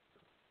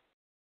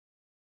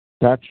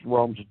 That's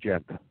Rome's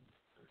agenda.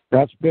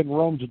 That's been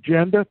Rome's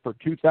agenda for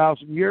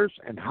 2,000 years,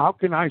 and how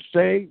can I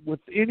say with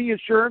any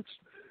assurance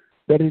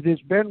that it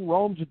has been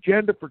Rome's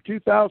agenda for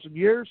 2,000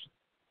 years?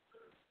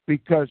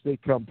 Because they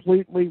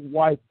completely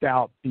wiped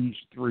out these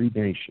three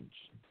nations.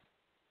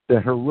 The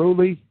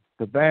Heruli,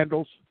 the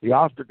Vandals, the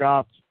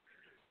Ostrogoths,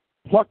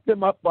 plucked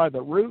them up by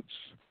the roots.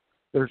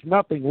 There's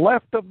nothing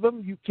left of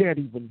them. You can't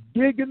even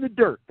dig in the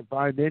dirt to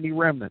find any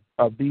remnant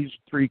of these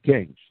three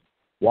kings.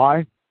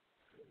 Why?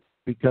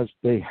 Because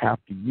they have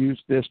to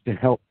use this to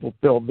help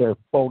fulfill their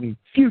phony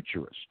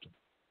futurist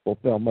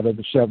fulfillment of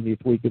the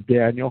 70th week of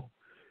Daniel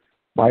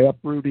by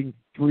uprooting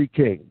three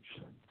kings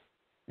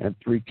and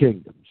three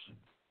kingdoms.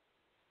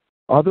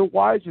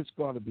 Otherwise, it's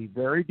going to be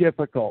very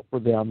difficult for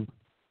them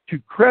to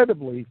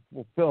credibly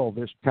fulfill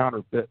this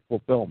counterfeit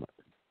fulfillment.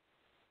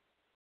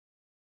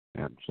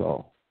 And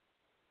so,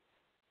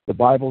 the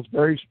Bible's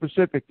very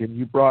specific, and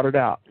you brought it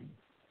out.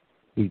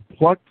 He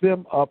plucked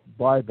them up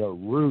by the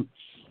roots.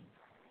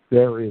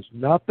 There is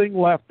nothing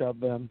left of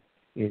them,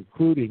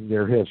 including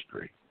their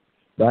history.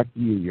 Back to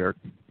you, Jörg.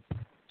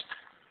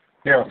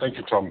 Yeah, thank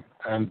you, Tom.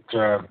 And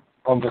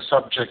on the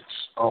subject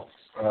of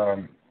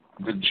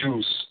the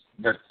Jews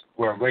that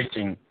were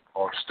waiting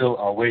or still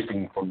are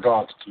waiting for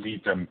God to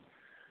lead them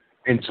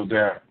into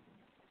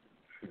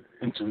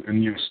a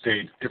new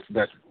state, if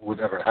that would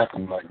ever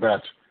happen like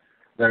that,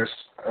 there's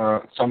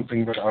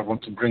something that I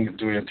want to bring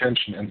to your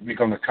attention, and we're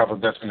going to cover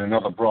that in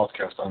another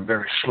broadcast. I'm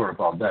very sure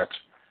about that.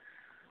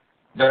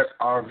 There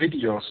are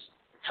videos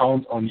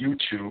found on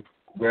YouTube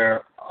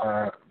where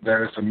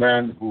there is a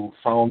man who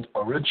found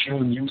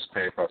original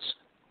newspapers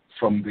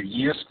from the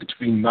years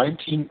between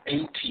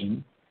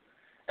 1918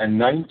 and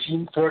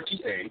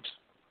 1938,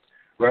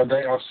 where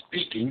they are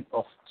speaking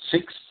of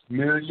 6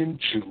 million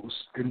Jews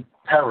in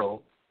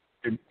peril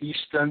in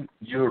Eastern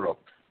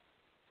Europe.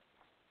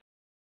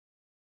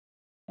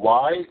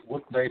 Why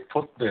would they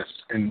put this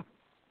in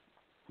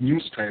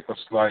newspapers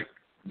like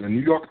the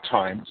New York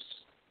Times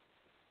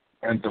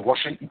and the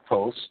Washington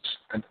Post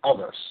and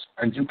others?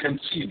 And you can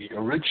see the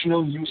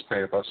original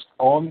newspapers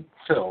on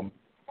film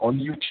on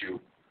YouTube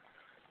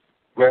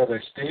where they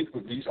state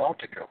with these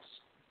articles.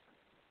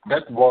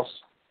 That was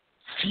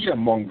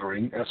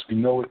fear-mongering as we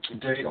know it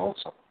today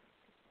also.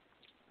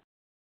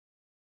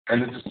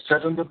 And it is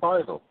said in the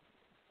Bible,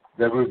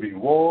 there will be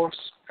wars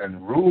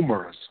and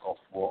rumors of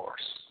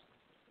wars.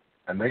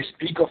 And they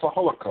speak of a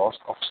Holocaust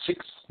of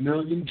 6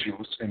 million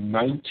Jews in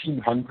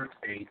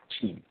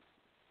 1918.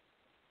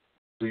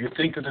 Do you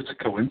think it is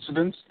a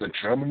coincidence that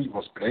Germany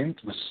was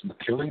blamed with the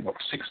killing of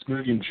 6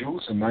 million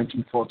Jews in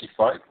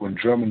 1945 when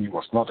Germany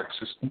was not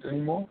existent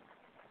anymore?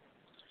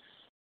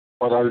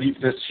 But I'll leave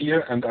this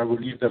here, and I will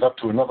leave that up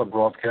to another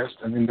broadcast,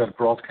 and in that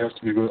broadcast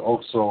we will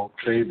also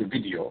play the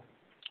video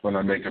when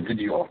I make a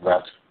video of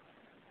that.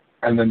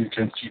 And then you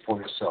can see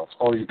for yourself.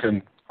 Or you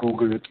can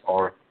Google it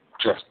or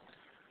just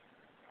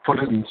put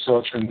it in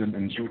search engine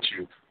in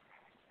YouTube.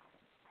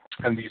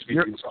 And these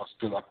videos are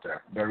still up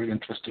there. Very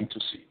interesting to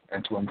see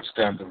and to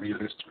understand the real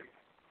history.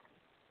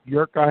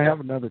 Jörg, I have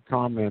another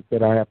comment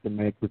that I have to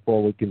make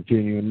before we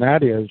continue, and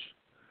that is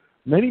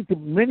many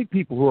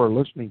people who are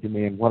listening to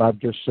me and what I've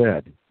just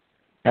said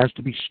has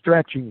to be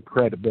stretching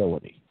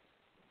credibility.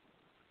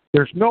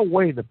 There's no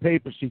way the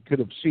papacy could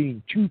have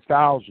seen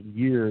 2,000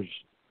 years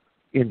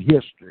in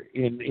history,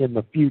 in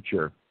the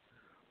future,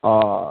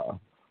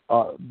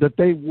 that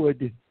they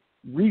would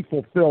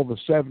refulfill the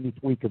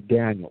 70th week of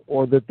Daniel,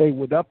 or that they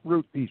would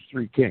uproot these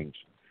three kings.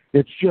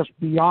 It's just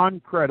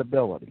beyond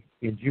credibility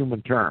in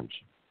human terms.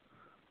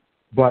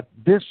 But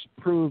this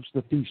proves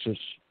the thesis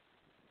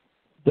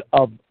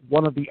of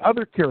one of the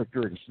other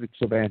characteristics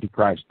of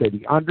Antichrist, that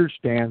he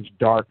understands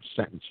dark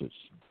sentences.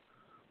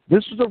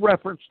 This is a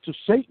reference to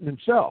Satan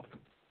himself.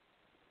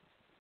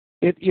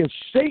 It is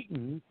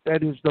Satan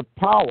that is the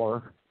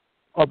power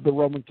of the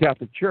Roman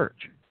Catholic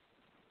Church.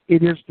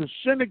 It is the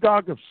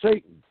synagogue of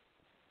Satan.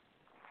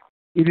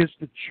 It is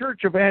the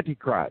church of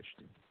Antichrist,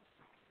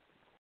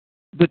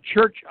 the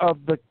church of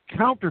the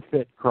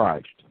counterfeit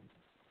Christ.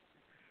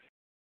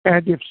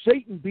 And if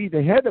Satan be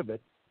the head of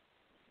it,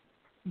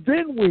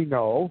 then we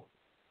know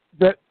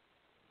that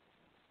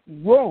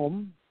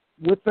Rome,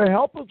 with the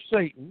help of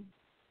Satan,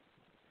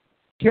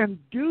 can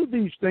do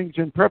these things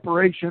in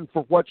preparation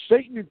for what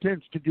Satan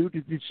intends to do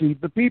to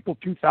deceive the people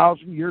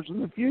 2,000 years in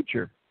the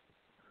future.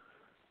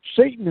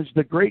 Satan is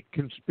the great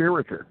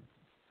conspirator.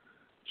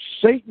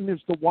 Satan is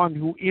the one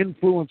who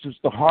influences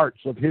the hearts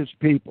of his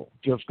people,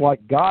 just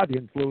like God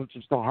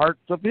influences the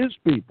hearts of his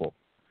people.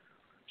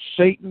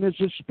 Satan is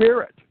a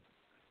spirit.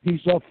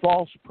 He's a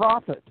false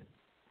prophet.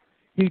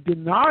 He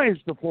denies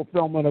the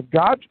fulfillment of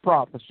God's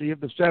prophecy of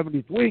the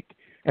 70th week,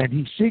 and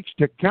he seeks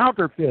to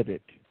counterfeit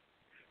it.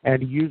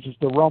 And he uses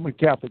the Roman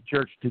Catholic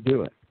Church to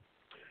do it.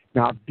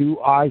 Now, do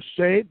I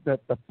say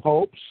that the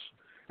popes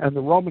and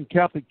the Roman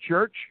Catholic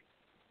Church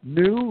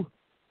knew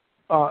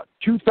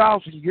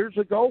 2,000 years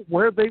ago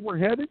where they were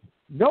headed?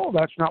 No,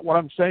 that's not what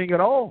I'm saying at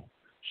all.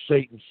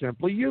 Satan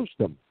simply used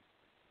them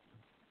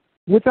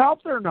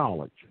without their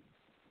knowledge.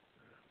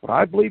 But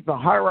I believe the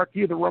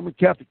hierarchy of the Roman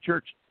Catholic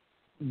Church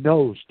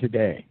knows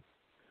today.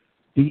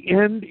 The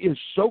end is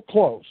so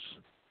close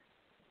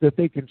that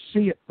they can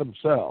see it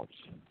themselves.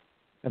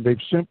 And they've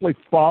simply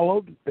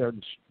followed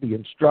the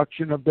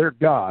instruction of their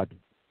God,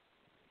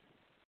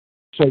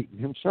 Satan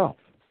himself.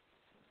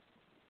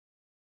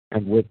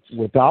 And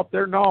without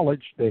their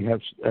knowledge, they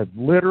have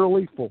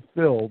literally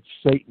fulfilled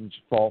Satan's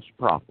false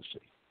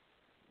prophecy.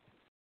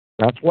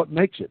 That's what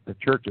makes it the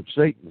Church of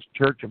Satan, the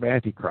Church of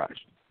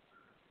Antichrist.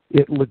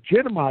 It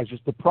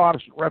legitimizes the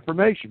Protestant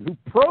Reformation,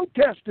 who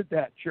protested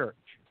that church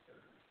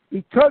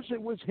because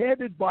it was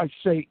headed by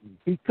Satan,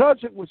 because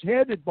it was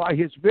headed by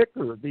his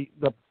vicar,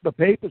 the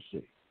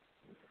papacy.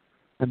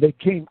 And they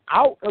came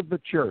out of the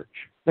church.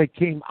 They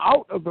came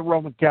out of the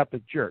Roman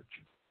Catholic Church.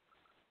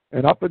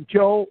 And up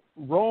until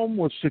Rome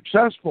was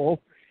successful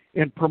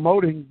in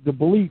promoting the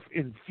belief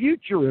in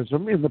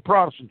futurism in the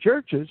Protestant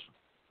churches,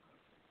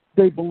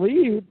 they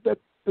believed that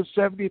the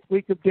 70th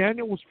week of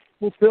Daniel was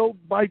fulfilled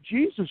by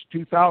Jesus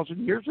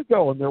 2,000 years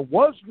ago, and there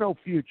was no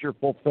future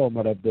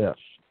fulfillment of this.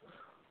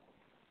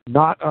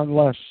 Not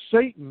unless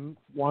Satan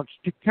wants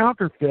to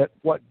counterfeit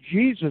what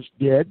Jesus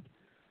did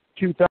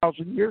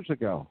 2,000 years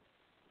ago.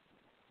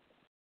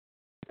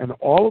 And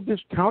all of this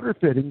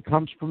counterfeiting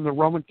comes from the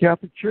Roman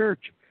Catholic Church.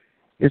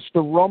 It's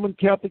the Roman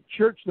Catholic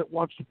Church that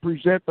wants to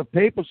present the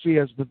papacy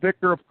as the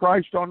vicar of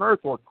Christ on earth,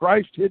 or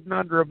Christ hidden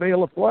under a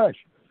veil of flesh.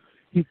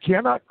 He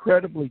cannot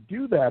credibly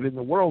do that in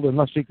the world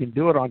unless he can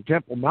do it on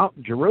Temple Mount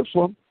in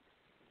Jerusalem.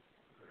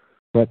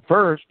 But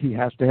first, he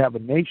has to have a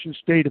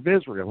nation-state of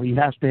Israel. He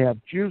has to have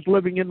Jews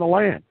living in the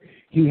land.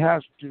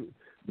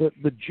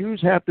 The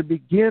Jews have to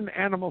begin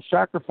animal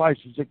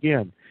sacrifices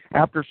again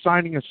after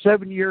signing a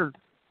 7-year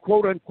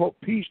quote-unquote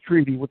peace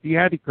treaty with the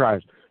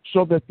Antichrist,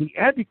 so that the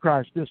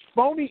Antichrist, this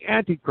phony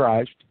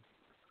Antichrist,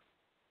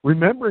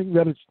 remembering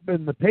that it's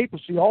been the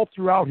papacy all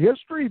throughout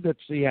history that's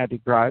the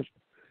Antichrist,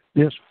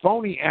 this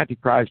phony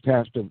Antichrist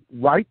has to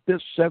write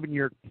this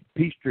 7-year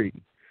peace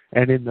treaty.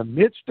 And in the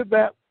midst of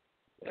that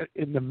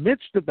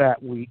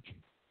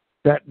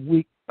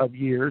week of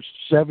years,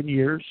 7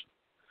 years,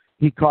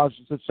 he causes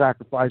the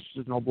sacrifices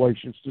and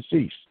oblations to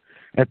cease.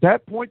 At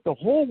that point, the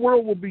whole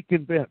world will be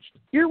convinced,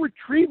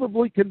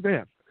 irretrievably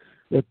convinced,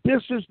 that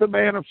this is the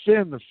man of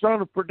sin, the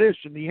son of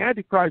perdition, the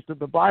Antichrist of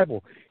the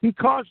Bible. He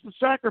caused the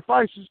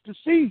sacrifices to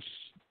cease.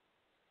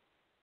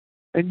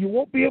 And you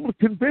won't be able to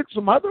convince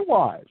them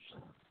otherwise.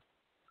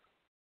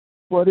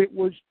 But it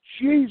was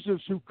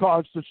Jesus who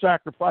caused the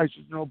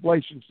sacrifices and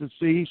oblations to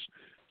cease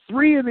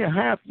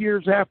 3.5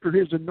 years after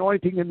his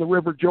anointing in the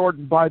River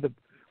Jordan by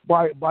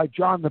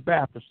John the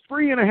Baptist.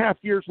 3.5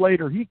 years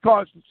later, he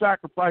caused the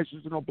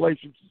sacrifices and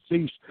oblations to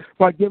cease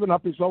by giving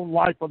up his own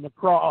life on the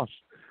cross,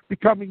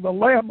 becoming the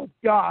Lamb of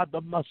God,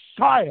 the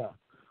Messiah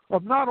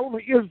of not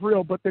only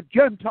Israel, but the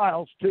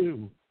Gentiles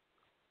too.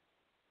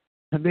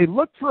 And they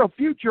looked for a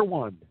future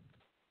one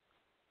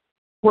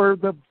where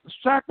the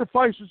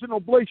sacrifices and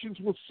oblations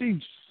will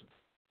cease.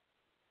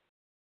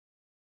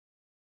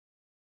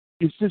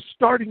 Is this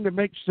starting to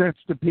make sense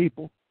to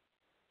people?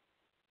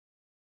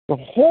 The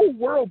whole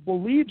world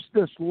believes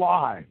this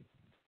lie.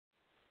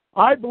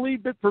 I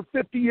believed it for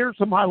 50 years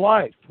of my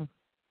life.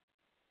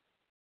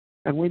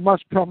 And we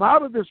must come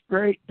out of this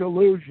great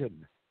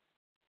delusion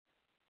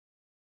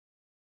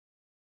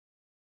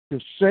to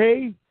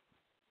say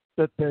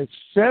that the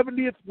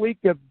 70th week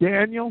of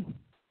Daniel,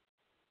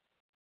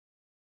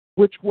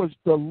 which was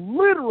the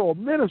literal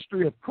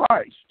ministry of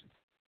Christ,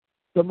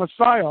 the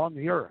Messiah on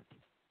the earth,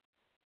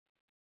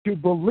 to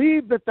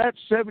believe that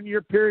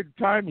 7-year period of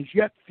time is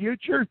yet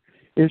future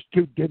is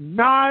to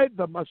deny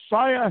the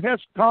Messiah has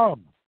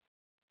come.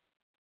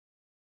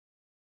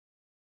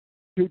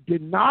 To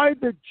deny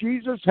that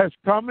Jesus has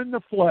come in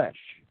the flesh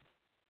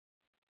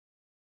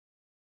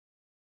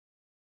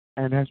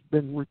and has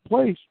been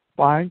replaced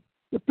by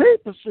The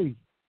papacy.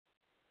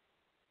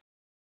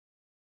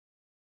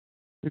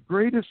 The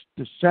greatest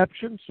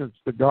deception since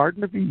the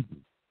Garden of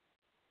Eden.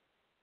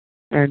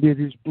 And it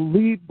is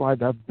believed by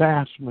the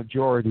vast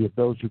majority of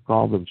those who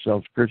call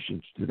themselves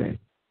Christians today.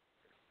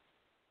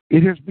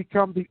 It has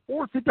become the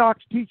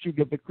orthodox teaching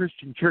of the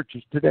Christian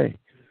churches today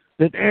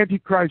that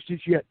Antichrist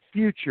is yet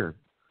future.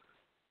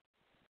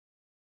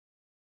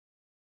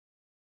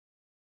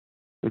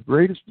 The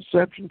greatest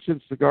deception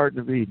since the Garden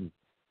of Eden.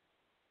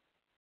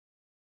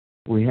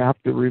 We have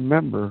to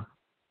remember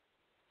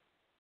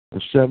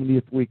the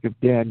 70th week of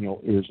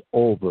Daniel is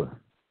over.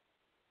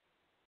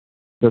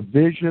 The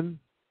vision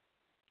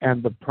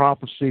and the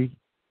prophecy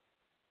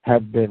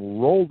have been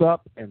rolled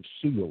up and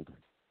sealed.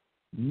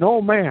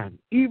 No man,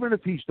 even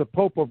if he's the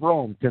Pope of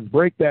Rome, can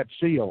break that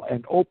seal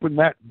and open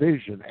that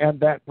vision and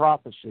that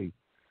prophecy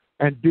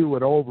and do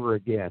it over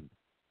again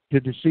to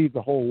deceive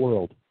the whole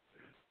world.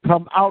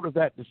 Come out of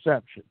that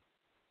deception.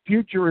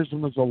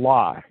 Futurism is a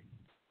lie.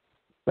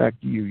 Back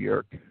to you,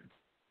 Jörg.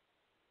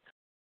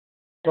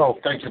 Well,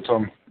 thank you,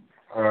 Tom.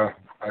 I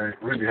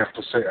really have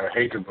to say I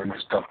hate it when you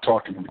stop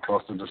talking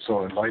because it is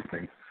so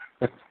enlightening.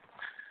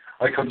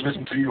 I could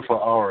listen to you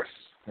for hours,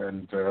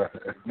 and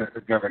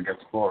it never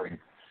gets boring.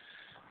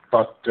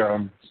 But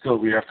still,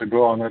 we have to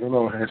go on. I don't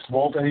know, has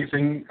Walt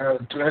anything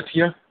to add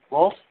here?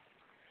 Walt,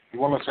 you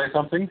want to say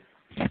something?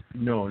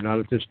 No, not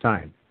at this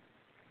time.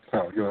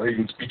 Oh, you're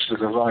even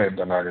speechless as I am,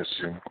 then I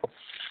assume.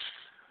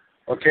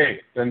 Okay,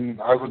 then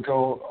I will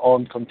go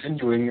on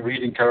continuing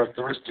reading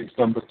characteristics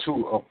number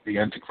 2 of the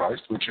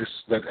Antichrist, which is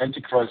that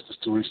Antichrist is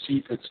to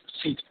receive its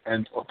seat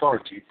and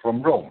authority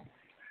from Rome.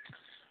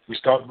 We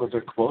start with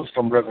a quote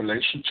from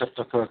Revelation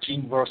chapter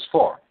 13, verse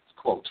 4.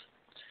 Quote,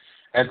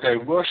 "And they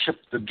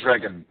worshipped the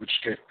dragon,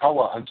 which gave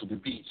power unto the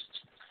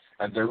beast.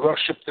 And they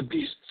worshipped the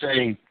beast,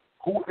 saying,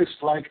 Who is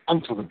like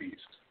unto the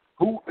beast?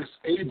 Who is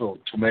able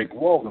to make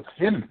war with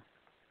him?"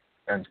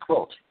 End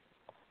quote.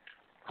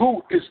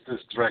 Who is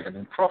this dragon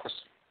in prophecy?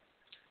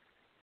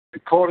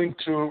 According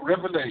to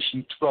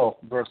Revelation 12,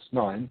 verse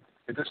 9,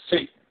 it is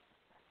Satan.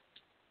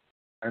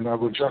 And I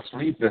will just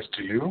read this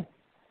to you.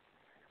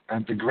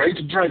 "And the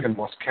great dragon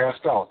was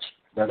cast out,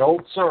 that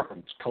old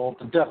serpent called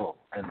the devil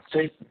and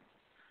Satan,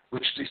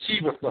 which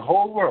deceiveth the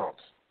whole world.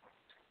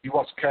 He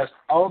was cast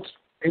out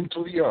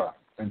into the earth,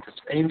 and his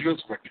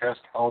angels were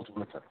cast out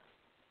with him."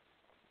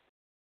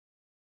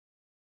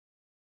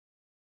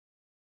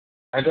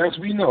 And as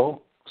we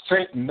know,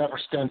 Satan never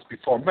stands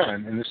before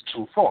man in his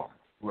true form.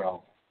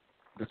 Well,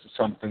 this is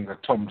something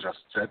that Tom just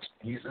said.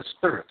 He's a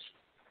spirit.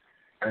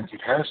 And he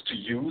has to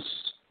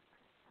use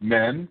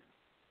man,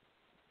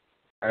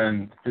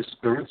 and his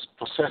spirits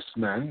possess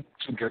man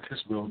to get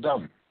his will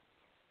done.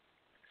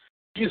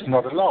 He is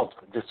not allowed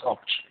this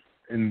option.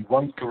 In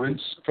 1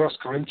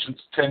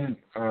 Corinthians 10,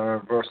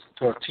 verse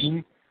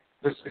 13,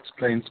 this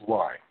explains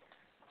why.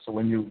 So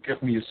when you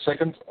give me a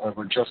second, I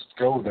will just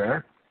go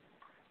there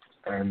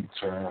and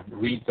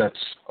read that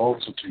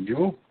also to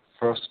you.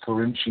 1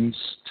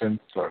 Corinthians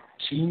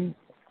 10:13.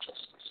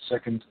 Just a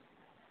second.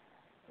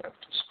 I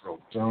have to scroll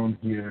down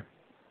here.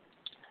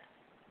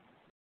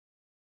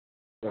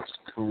 1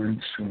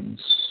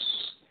 Corinthians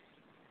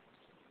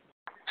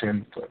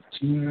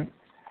 10:13.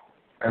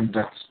 And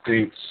that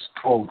states,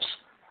 quote,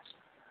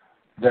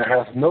 "There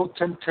hath no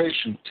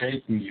temptation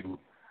taken you,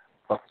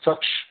 but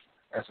such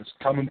as is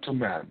common to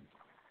man.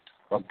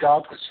 But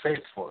God is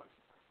faithful,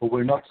 who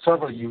will not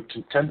suffer you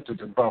to tempt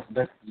it above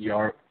that ye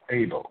are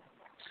able,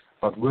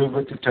 but will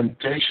with the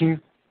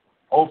temptation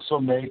also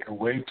make a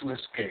way to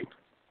escape,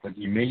 that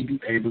ye may be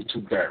able to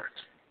bear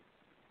it."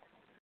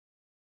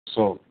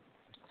 So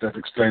that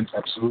explains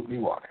absolutely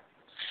why.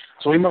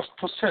 So he must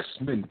possess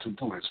men to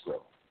do his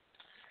will.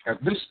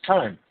 At this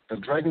time, the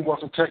dragon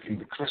was attacking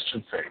the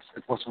Christian faith.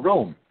 It was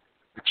Rome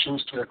that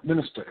chose to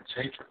administer its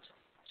hatred.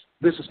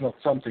 This is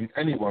not something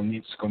anyone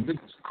needs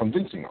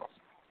convincing of.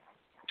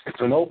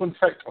 It's an open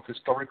fact of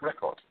historic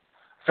record.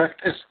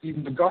 Fact is,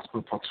 even the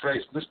Gospel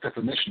portrays this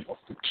definition of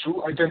the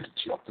true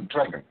identity of the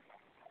dragon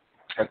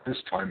at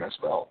this time as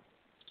well.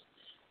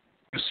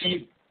 You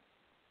see,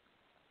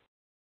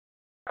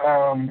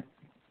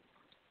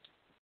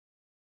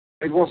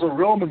 it was a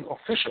Roman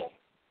official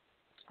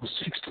who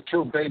seeks to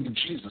kill baby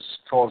Jesus,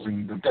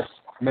 causing the death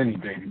of many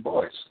baby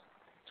boys.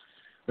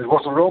 It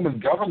was a Roman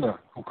governor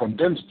who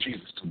condemned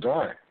Jesus to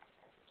die.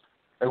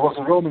 It was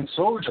a Roman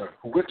soldier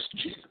who whipped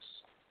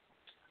Jesus.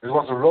 It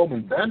was a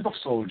Roman band of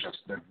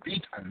soldiers that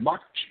beat and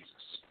mocked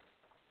Jesus.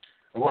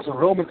 It was a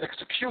Roman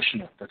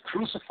executioner that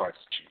crucified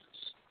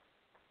Jesus.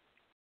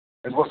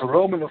 It was a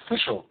Roman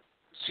official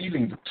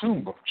sealing the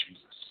tomb of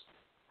Jesus.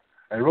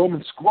 A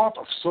Roman squad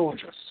of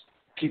soldiers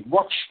keep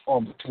watch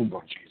on the tomb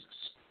of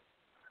Jesus.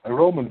 A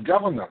Roman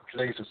governor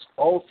places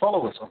all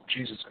followers of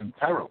Jesus in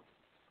peril.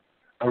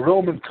 A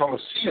Roman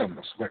Colosseum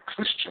is where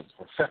Christians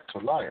were fed to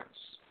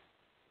lions.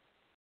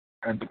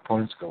 And the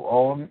points go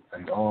on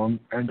and on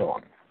and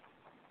on.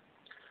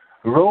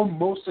 Rome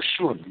most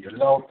assuredly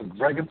allowed the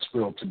dragon's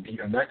will to be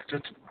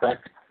enacted back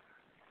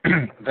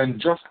then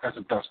just as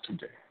it does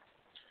today.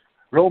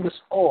 Rome is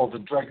all the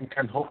dragon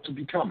can hope to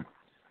become,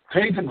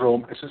 Pagan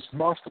Rome is his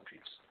masterpiece.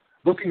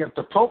 Looking at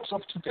the popes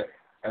of today,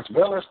 as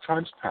well as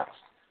times past,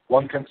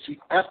 one can see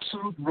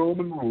absolute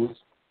Roman rule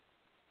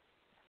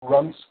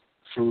runs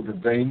through the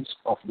veins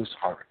of this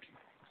hierarchy.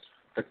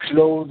 The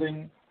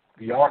clothing,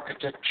 the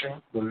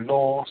architecture, the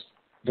laws,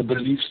 the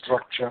belief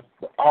structure,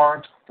 the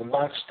art, the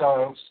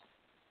lifestyles.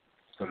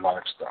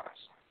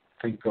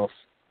 Think of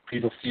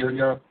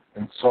pedophilia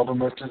and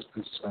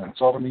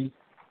sodomy,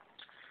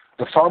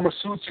 the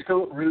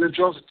pharmaceutical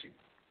religiosity,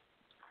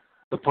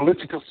 the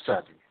political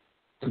savvy,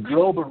 the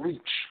global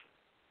reach.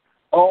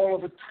 All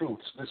of it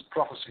proves this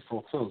prophecy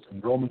fulfilled in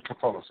Roman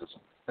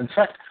Catholicism. In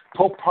fact,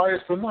 Pope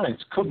Pius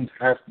IX couldn't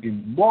have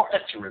been more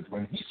accurate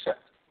when he said,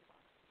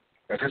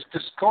 at his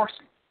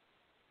Discorsi,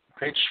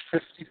 page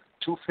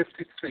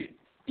 253,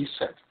 he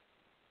said,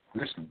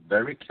 listen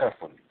very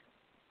carefully,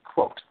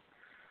 quote,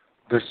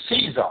 "The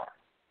Caesar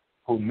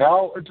who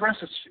now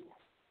addresses you,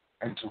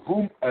 and to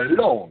whom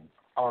alone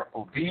are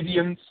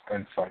obedience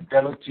and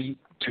fidelity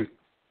due,"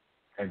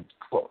 end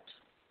quote.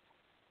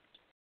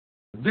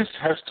 This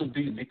has to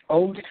be the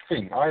only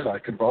thing I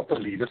like about the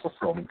leaders of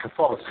Roman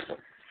Catholicism.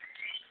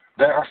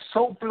 They are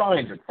so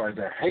blinded by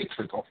their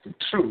hatred of the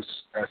truth,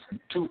 as in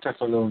 2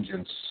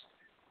 Thessalonians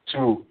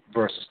 2,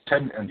 verses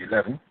 10 and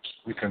 11,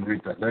 we can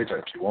read that later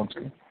if you want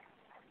to,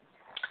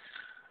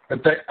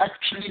 that they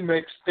actually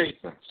make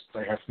statements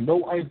they have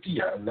no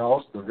idea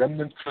allows the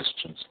remnant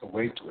Christians a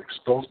way to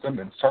expose them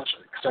in such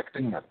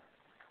exacting manner.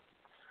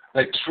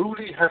 They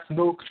truly have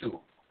no clue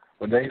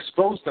when they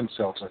expose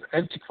themselves as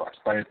Antichrist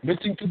by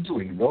admitting to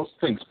doing those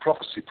things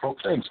prophecy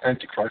proclaims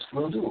Antichrist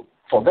will do.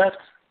 For that,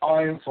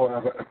 I am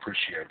forever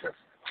appreciative,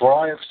 for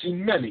I have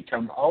seen many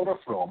come out of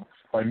Rome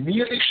by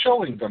merely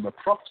showing them a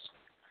prophecy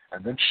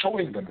and then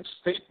showing them a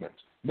statement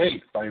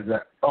made by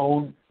their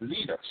own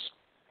leaders.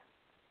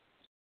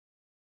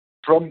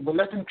 From the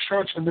Latin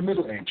Church in the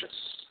Middle Ages,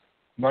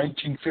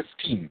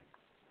 1915,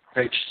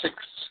 page 6,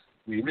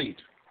 we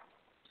read,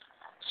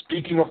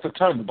 speaking of the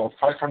time about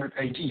 500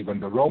 AD when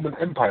the Roman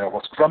Empire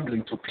was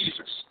crumbling to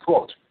pieces,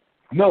 quote,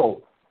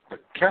 "No, the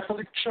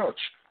Catholic Church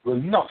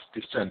will not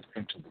descend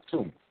into the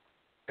tomb.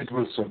 It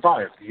will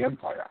survive the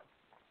empire.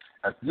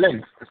 At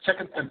length, a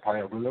second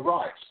empire will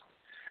arise.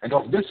 And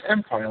of this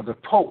empire, the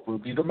Pope will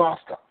be the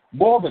master.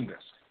 More than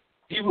this,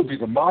 he will be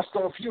the master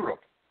of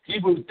Europe. He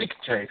will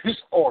dictate his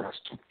orders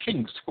to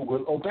kings who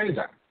will obey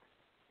them."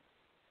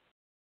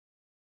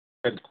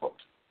 End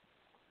quote.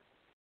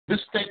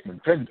 This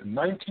statement, penned in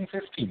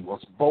 1915,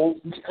 was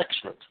boldly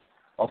accurate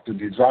of the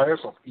desires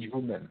of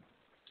evil men.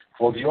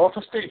 For the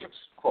author stated,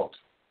 quote,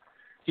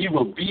 "He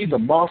will be the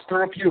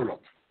master of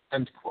Europe,"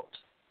 end quote.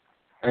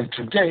 And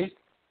today,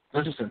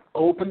 this is an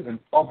open and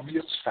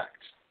obvious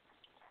fact.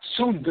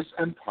 Soon this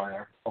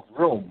empire of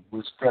Rome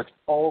will spread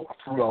all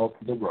throughout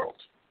the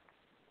world.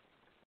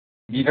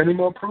 Need any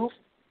more proof?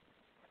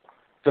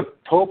 The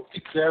Pope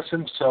declares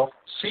himself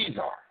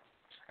Caesar,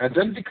 and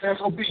then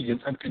declares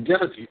obedience and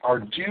fidelity are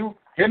due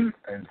him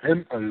and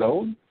him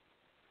alone.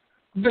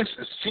 This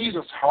is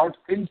Caesar's heart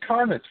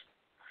incarnate.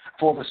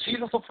 For the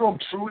Caesars of Rome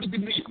truly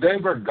believed they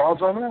were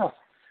gods on earth,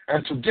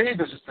 and today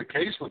this is the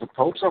case with the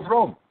popes of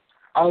Rome.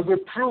 I will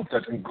prove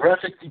that in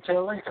graphic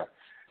detail later.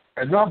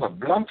 Another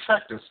blunt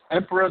fact is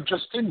Emperor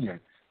Justinian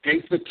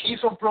gave the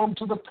keys of Rome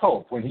to the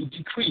Pope when he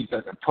decreed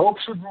that the Pope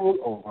should rule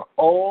over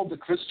all the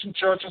Christian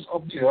churches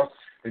of the earth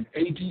in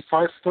AD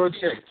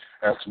 538,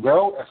 as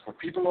well as the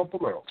people of the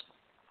world.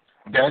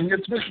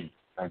 Daniel's vision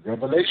and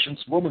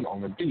Revelation's woman on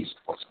the beast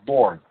was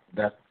born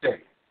that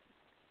day.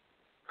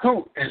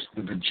 Who is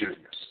the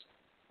Vigilius?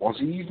 Was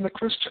he even a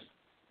Christian?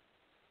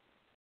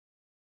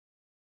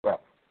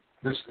 Well,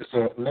 this is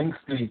a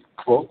lengthy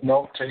quote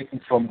now taken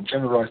from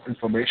generalized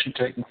information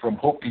taken from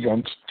Hope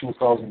Beyond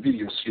 2000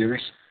 video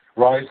series,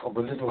 Rise of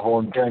the Little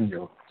Horn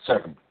Daniel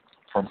 7,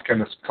 from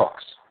Kenneth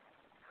Cox.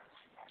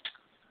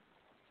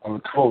 I will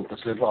quote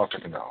this little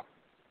article now.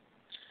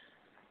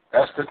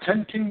 As the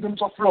 10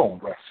 kingdoms of Rome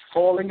were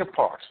falling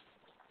apart,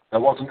 there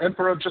was an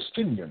Emperor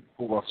Justinian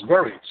who was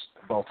worried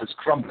about his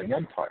crumbling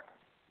empire.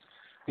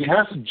 He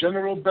has a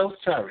General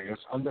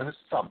Belisarius under his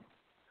thumb,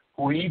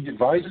 who he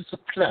devises a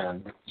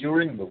plan with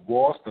during the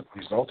wars that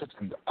resulted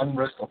in the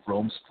unrest of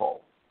Rome's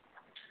fall.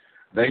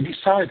 They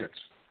decided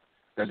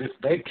that if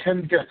they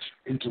can get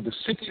into the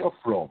city of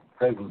Rome,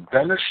 they will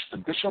banish the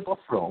Bishop of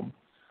Rome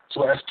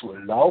so as to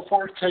allow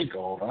for a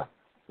takeover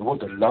that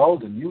would allow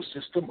the new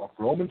system of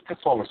Roman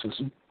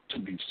Catholicism to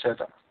be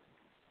set up.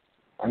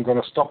 I'm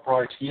going to stop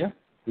right here.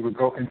 We will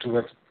go into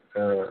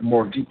that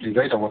more deeply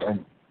later, what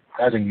I'm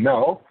adding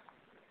now.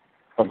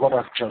 But what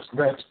I've just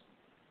read,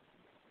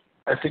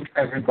 I think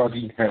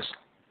everybody has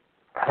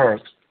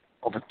heard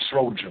of a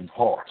Trojan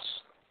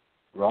horse,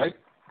 right?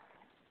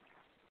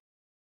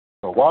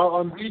 So while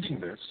I'm reading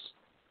this,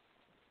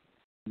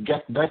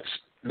 get that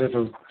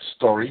little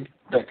story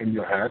back in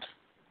your head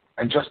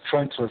and just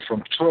transfer it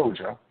from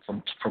Troja,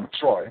 from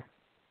Troy,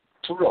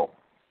 to Rome.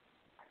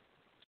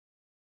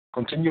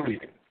 Continue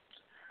reading.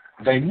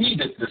 They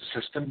needed this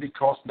system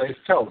because they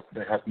felt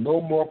they had no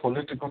more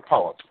political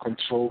power to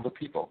control the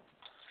people.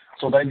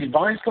 So they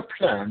devised a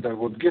plan that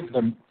would give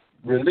them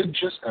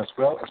religious as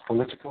well as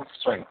political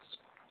strengths.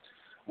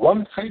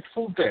 One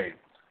fateful day,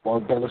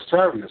 while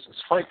Belisarius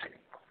is fighting,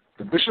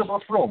 the Bishop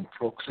of Rome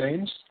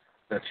proclaims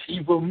that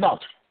he will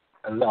not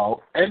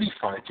allow any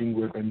fighting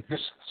within his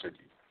city.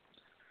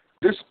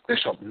 This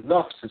bishop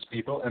loves his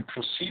people and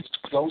proceeds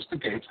to close the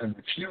gates and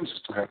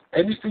refuses to have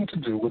anything to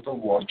do with the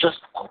war just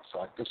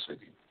outside the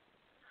city.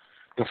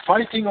 The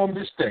fighting on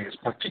this day is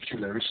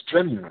particularly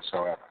strenuous,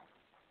 however.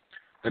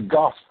 The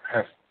Goths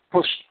have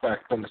pushed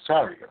back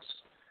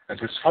Belisarius and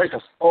his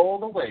fighters all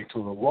the way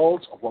to the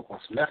walls of what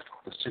was left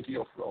of the city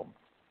of Rome.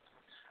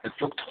 It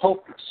looked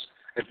hopeless.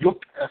 It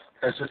looked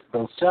as if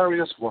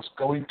Belisarius was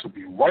going to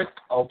be wiped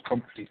out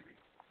completely.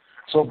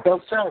 So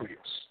Belisarius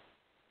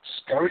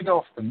scurried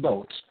off the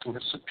note to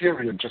his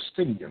superior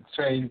Justinian,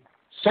 saying,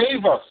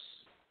 "Save us!"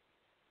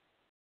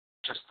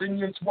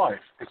 Justinian's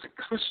wife is a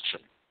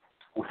Christian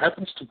who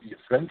happens to be a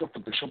friend of the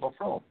Bishop of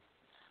Rome.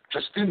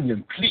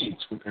 Justinian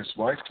pleads with his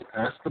wife to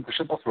ask the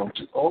Bishop of Rome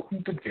to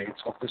open the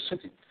gates of the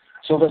city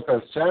so that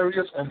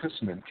Belisarius and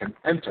his men can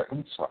enter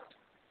inside,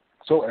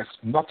 so as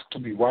not to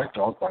be wiped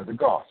out by the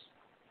Goths.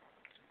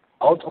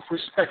 Out of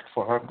respect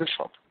for her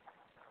bishop,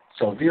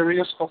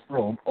 Salverius of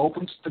Rome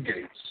opens the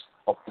gates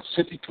of the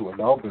city to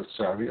allow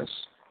Belisarius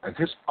and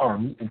his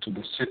army into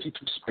the city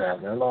to spare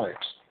their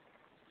lives.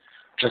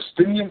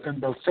 Justinian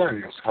and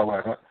Belisarius,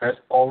 however, had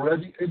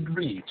already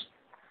agreed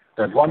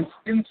that once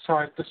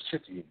inside the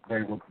city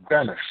they would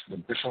banish the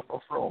Bishop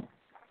of Rome.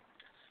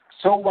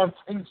 So once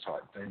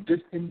inside, they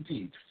did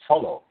indeed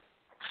follow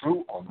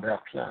through on their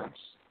plans.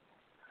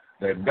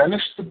 They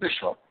banished the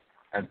bishop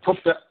and put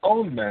their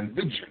own man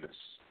Vigilus,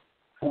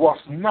 who was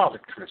not a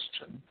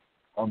Christian,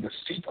 on the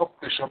seat of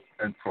bishop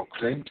and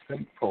proclaimed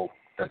him pope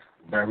that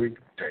very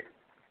day.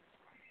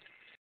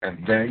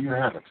 And there you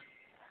have it.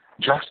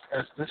 Just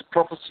as this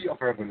prophecy of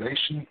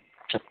Revelation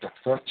chapter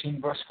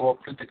 13 verse 4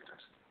 predicted.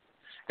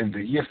 In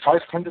the year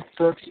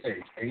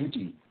 538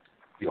 AD,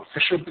 the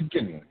official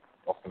beginning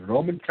of the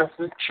Roman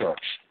Catholic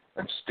Church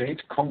and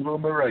state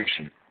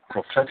conglomeration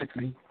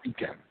prophetically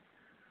began.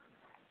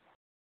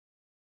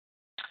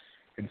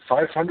 In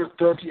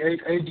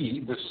 538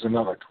 AD, this is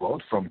another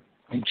quote from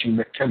E.G.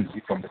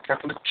 Mackenzie from the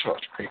Catholic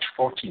Church, page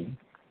 14,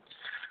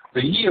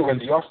 the year when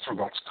the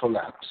Ostrogoths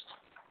collapsed.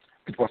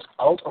 It was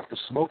out of the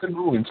smoke and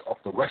ruins of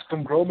the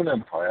Western Roman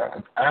Empire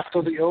and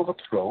after the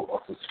overthrow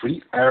of the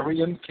three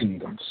Arian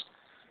kingdoms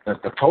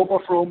that the Pope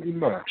of Rome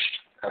emerged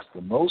as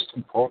the most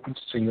important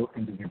single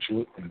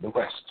individual in the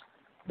West,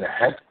 the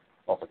head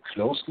of a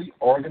closely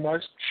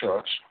organized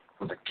church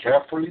with a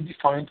carefully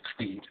defined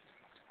creed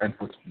and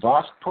with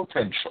vast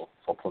potential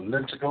for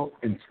political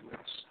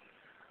influence.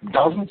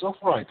 Dozens of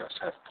writers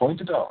have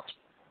pointed out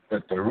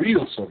that the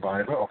real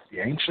survivor of the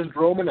ancient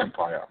Roman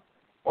Empire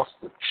was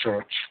the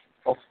Church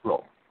of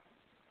Rome.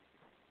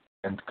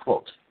 End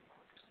quote.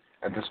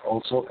 And this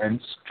also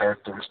ends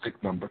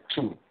characteristic number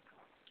 2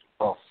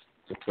 of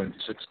the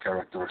 26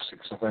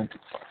 characteristics of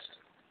Antichrist.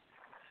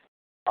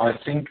 I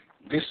think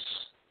this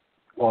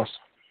was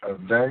a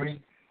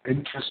very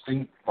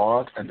interesting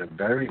part and a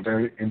very,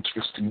 very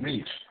interesting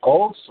read.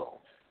 Also,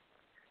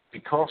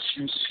 because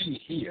you see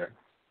here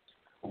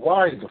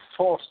why the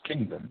fourth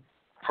kingdom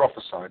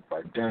prophesied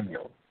by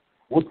Daniel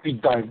would be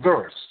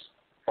diverse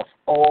of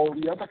all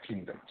the other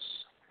kingdoms.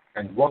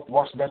 And what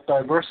was that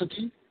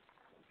diversity?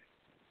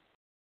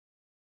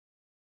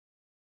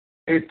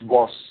 It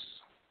was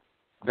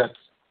that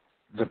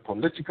the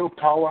political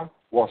power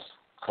was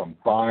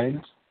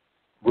combined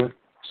with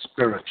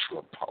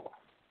spiritual power.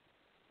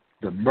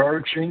 The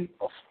merging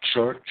of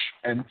church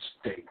and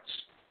state.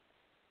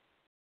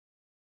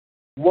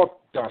 What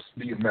does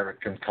the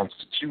American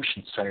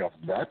Constitution say of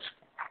that?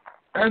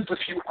 And a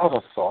few other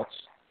thoughts.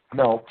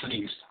 Now,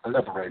 please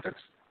elaborate it,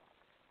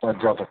 my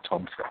brother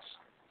Tom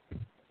Fress.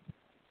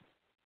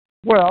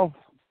 Well,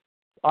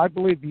 I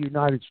believe the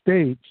United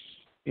States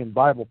in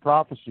Bible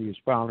prophecy is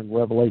found in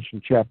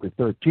Revelation chapter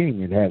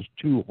 13. It has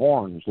two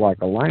horns like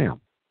a lamb,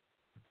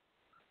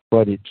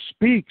 but it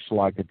speaks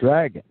like a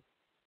dragon.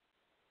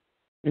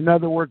 In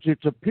other words,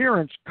 its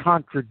appearance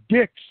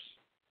contradicts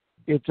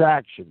its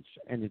actions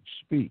and its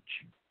speech.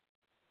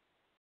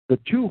 The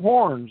two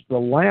horns, the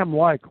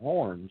lamb-like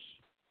horns,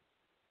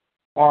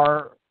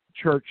 are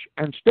church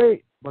and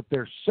state, but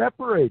they're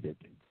separated.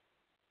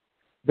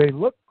 They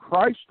look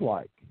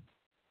Christ-like.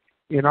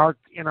 In our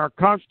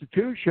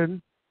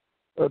Constitution,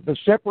 the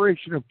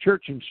separation of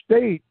church and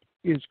state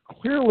is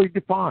clearly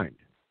defined.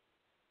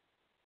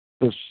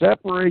 The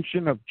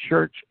separation of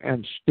church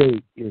and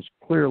state is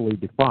clearly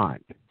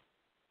defined.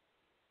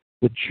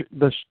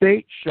 The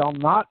state shall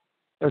not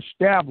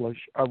establish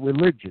a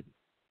religion,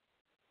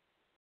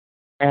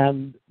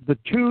 and the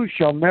two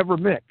shall never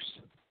mix.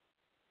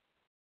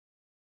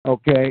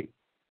 Okay?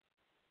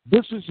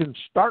 This is in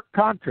stark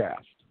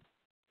contrast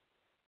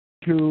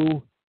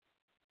to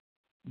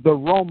the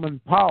Roman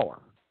power,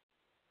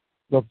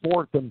 the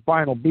fourth and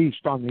final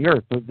beast on the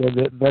earth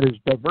that is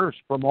diverse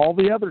from all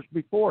the others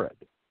before it.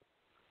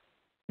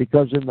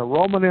 Because in the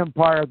Roman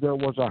Empire there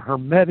was a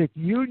hermetic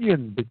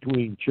union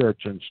between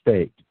church and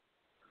state.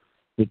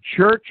 The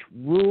church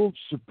ruled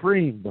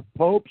supreme. The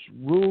popes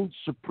ruled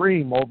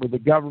supreme over the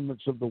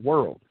governments of the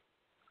world.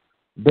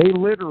 They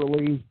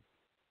literally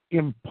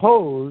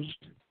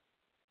imposed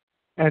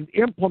and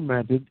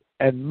implemented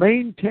and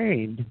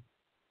maintained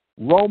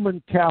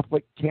Roman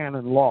Catholic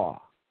canon law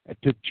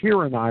to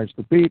tyrannize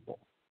the people.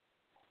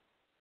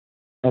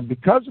 And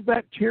because of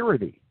that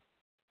tyranny,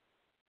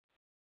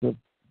 the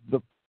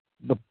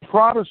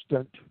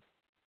Protestant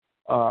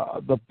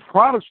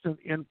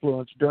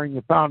influence during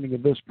the founding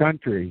of this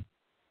country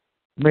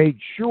made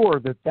sure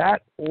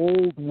that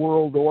old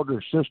world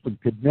order system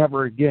could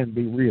never again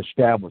be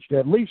reestablished,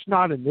 at least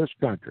not in this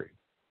country.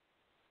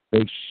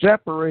 They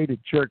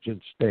separated church and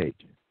state.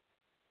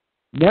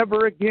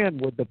 Never again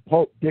would the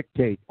Pope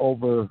dictate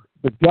over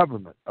the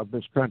government of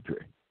this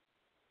country.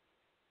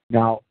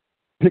 Now,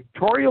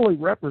 pictorially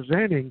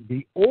representing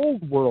the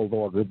old world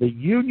order, the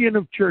union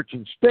of church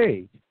and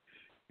state,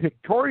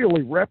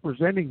 pictorially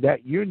representing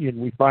that union,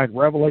 we find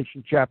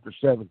Revelation chapter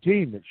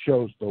 17 that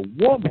shows the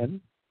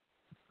woman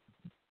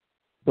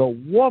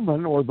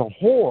or the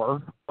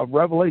whore of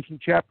Revelation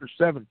chapter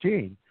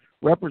 17,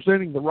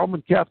 representing the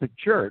Roman Catholic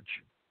Church,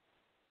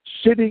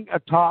 sitting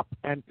atop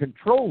and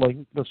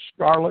controlling the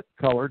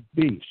scarlet-colored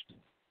beast,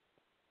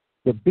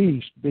 the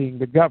beast being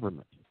the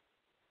government.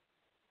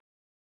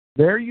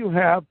 There you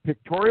have,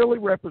 pictorially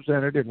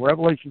represented in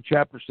Revelation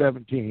chapter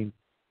 17,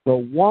 the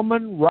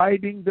woman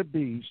riding the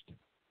beast,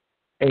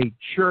 a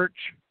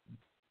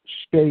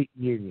church-state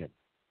union.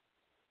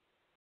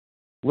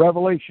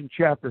 Revelation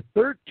chapter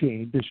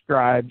 13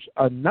 describes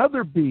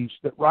another beast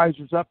that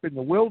rises up in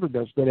the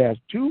wilderness that has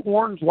two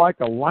horns like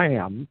a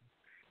lamb.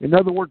 In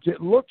other words,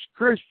 it looks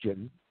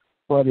Christian,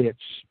 but it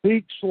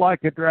speaks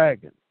like a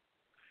dragon,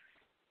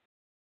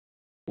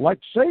 like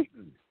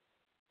Satan.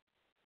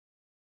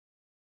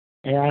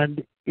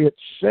 And it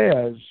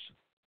says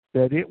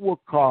that it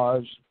will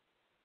cause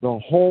the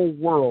whole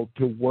world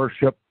to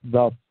worship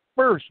the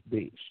first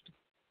beast,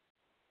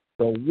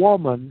 the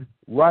woman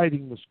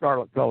riding the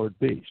scarlet-colored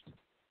beast.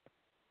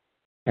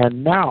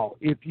 And now,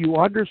 if you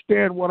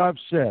understand what I've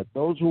said,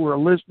 those who are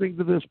listening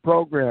to this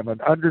program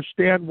and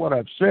understand what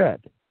I've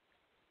said,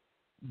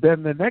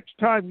 then the next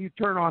time you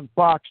turn on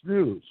Fox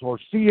News or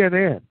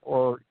CNN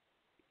or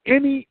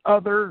any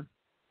other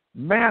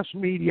mass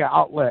media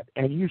outlet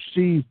and you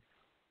see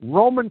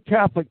Roman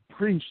Catholic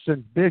priests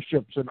and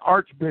bishops and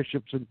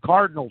archbishops and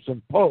cardinals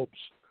and popes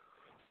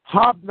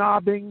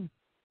hobnobbing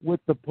with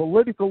the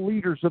political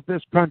leaders of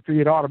this country,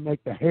 it ought to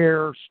make the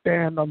hair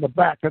stand on the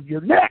back of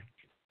your neck.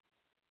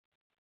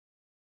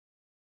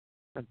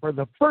 And for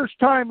the first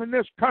time in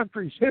this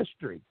country's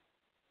history,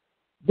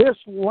 this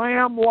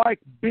lamb-like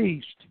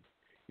beast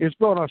is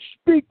going to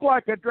speak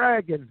like a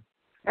dragon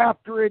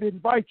after it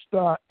invites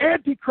the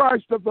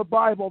Antichrist of the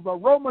Bible, the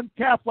Roman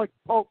Catholic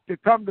Pope, to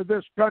come to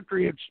this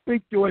country and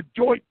speak to a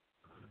joint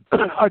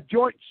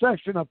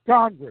session of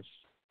Congress.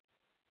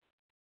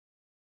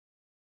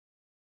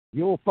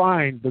 You'll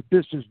find that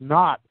this is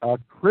not a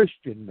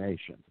Christian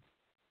nation.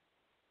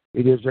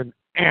 It is an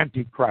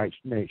Antichrist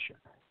nation,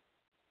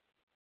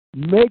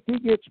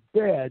 making its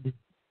bed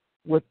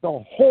with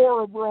the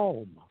whore of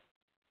Rome.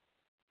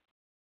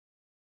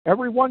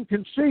 Everyone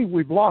can see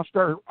we've lost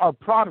our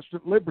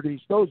Protestant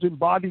liberties, those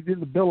embodied in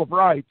the Bill of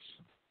Rights.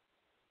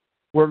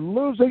 We're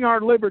losing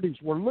our liberties.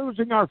 We're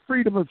losing our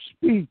freedom of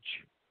speech.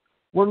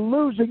 We're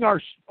losing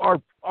our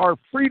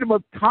freedom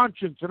of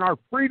conscience and our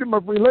freedom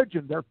of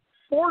religion. They're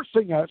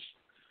forcing us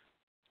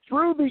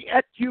through the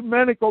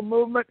ecumenical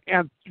movement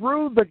and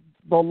through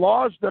the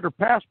laws that are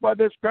passed by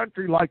this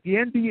country, like the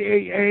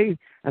NDAA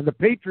and the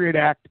Patriot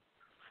Act.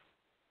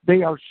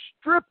 They are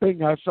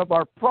stripping us of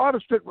our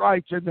Protestant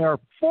rights, and they're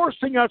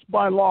forcing us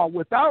by law,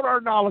 without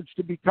our knowledge,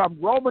 to become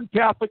Roman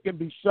Catholic and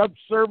be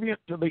subservient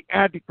to the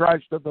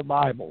Antichrist of the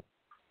Bible.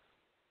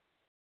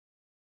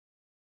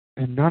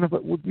 And none of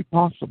it would be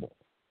possible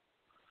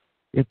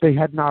if they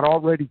had not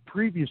already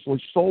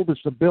previously sold us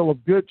a bill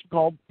of goods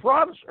called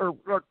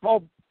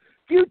called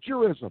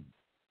futurism.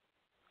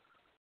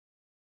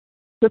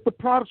 That the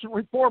Protestant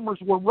reformers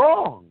were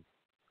wrong.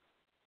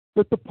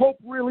 That the Pope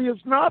really is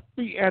not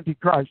the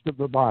Antichrist of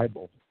the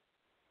Bible,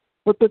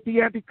 but that the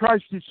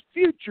Antichrist is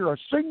future, a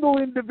single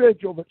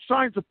individual that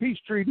signs a peace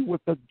treaty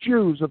with the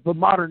Jews of the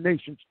modern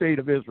nation state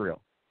of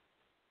Israel.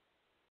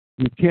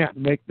 You can't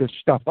make this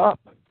stuff up.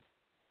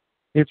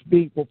 It's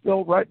being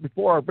fulfilled right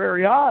before our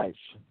very eyes.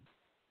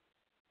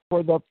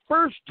 For the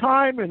first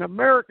time in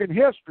American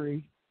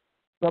history,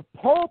 the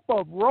Pope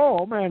of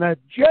Rome, and a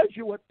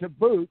Jesuit to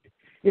boot,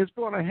 is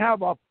going to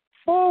have a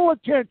full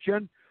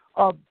attention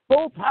of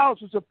both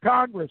houses of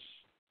Congress.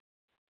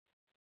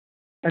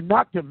 And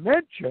not to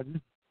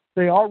mention,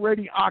 they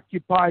already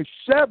occupy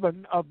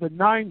 7 of the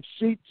 9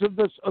 seats of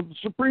the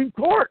Supreme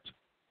Court.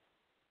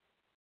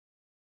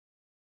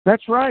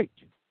 That's right.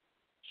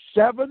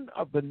 7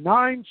 of the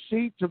 9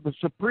 seats of the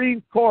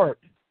Supreme Court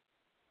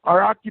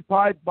are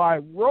occupied by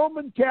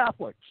Roman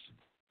Catholics.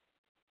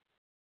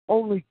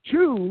 Only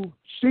 2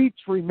 seats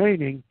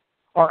remaining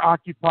are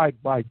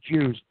occupied by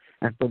Jews.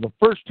 And for the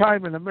first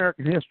time in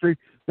American history,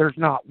 there's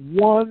not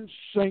one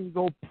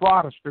single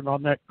Protestant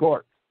on that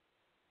court.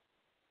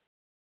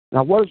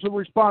 Now, what is the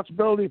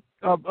responsibility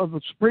of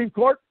the Supreme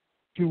Court?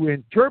 To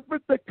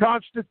interpret the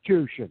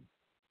Constitution.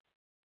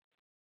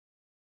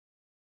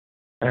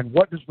 And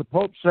what does the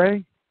Pope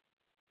say?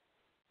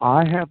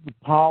 I have the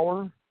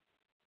power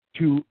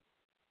to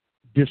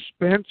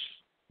dispense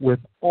with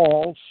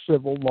all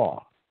civil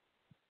law.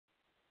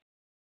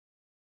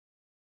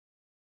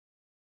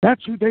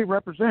 That's who they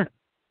represent.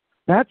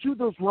 That's who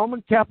those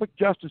Roman Catholic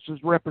justices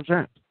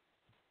represent.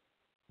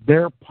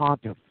 Their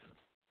pontiff,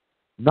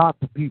 not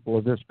the people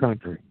of this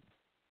country.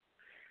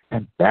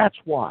 And that's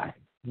why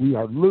we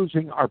are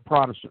losing our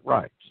Protestant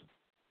rights.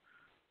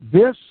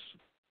 This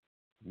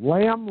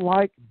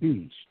lamb-like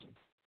beast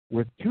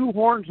with two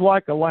horns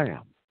like a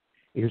lamb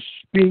is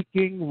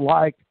speaking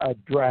like a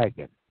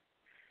dragon.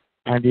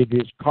 And it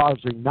is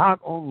causing not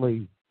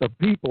only the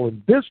people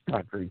in this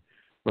country,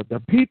 but the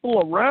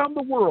people around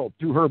the world,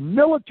 through her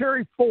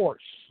military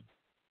force,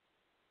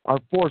 are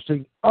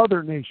forcing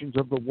other nations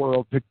of the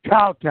world to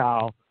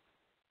kowtow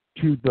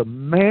to the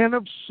man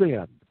of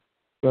sin,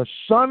 the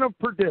son of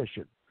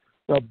perdition,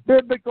 the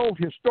biblical,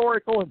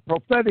 historical, and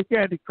prophetic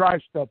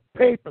Antichrist, the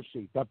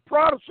papacy. The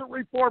Protestant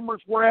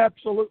reformers were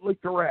absolutely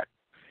correct.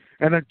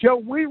 And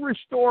until we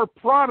restore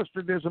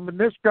Protestantism in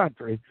this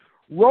country,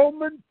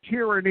 Roman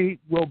tyranny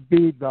will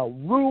be the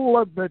rule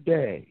of the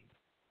day.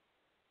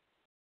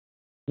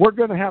 We're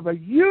going to have a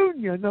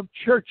union of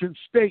church and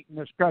state in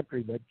this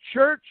country. The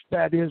church,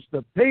 that is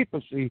the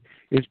papacy,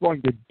 is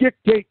going to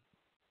dictate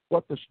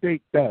what the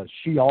state does.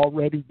 She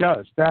already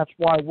does. That's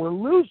why we're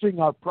losing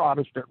our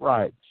Protestant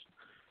rights.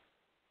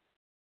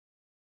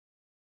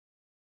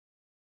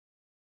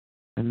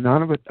 And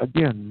none of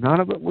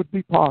it would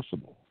be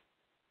possible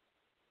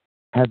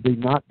had they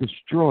not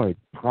destroyed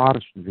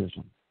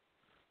Protestantism.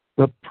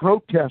 The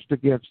protest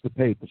against the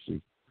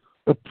papacy,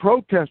 the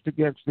protest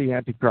against the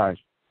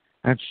Antichrist,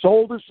 and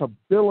sold us a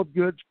bill of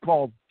goods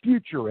called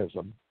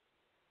futurism,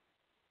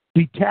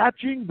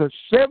 detaching the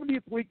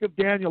 70th week of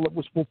Daniel that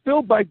was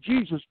fulfilled by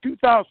Jesus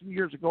 2,000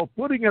 years ago,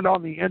 putting it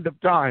on the end of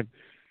time,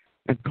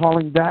 and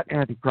calling that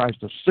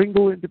Antichrist a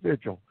single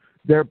individual,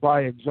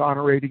 thereby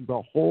exonerating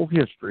the whole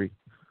history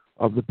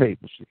of the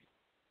papacy.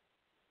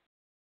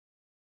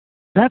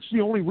 That's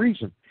the only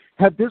reason.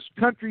 Had this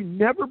country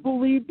never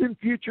believed in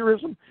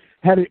futurism,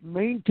 had it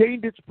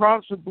maintained its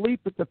Protestant belief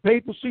that the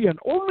papacy, and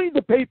only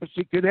the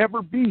papacy, could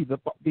ever be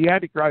the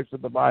Antichrist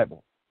of the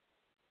Bible,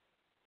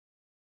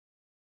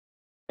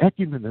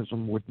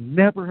 ecumenism would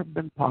never have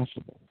been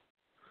possible.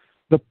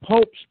 The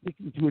Pope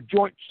speaking to a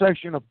joint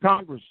session of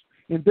Congress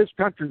in this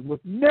country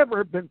would never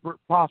have been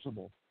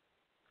possible.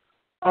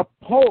 A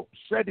Pope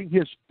setting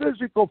his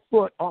physical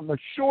foot on the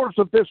shores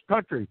of this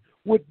country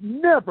would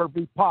never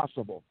be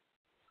possible.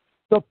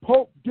 The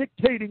Pope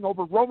dictating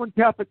over Roman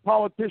Catholic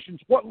politicians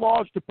what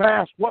laws to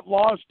pass, what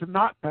laws to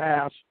not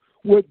pass,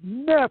 would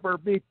never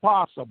be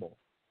possible.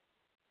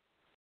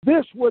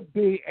 This would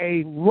be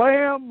a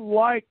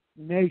lamb-like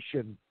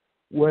nation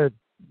which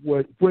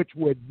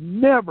would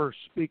never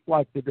speak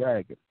like the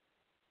dragon.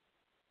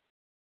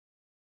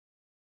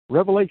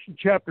 Revelation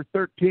chapter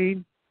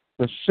 13,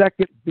 the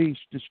second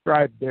beast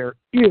described there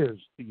is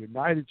the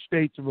United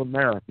States of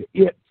America.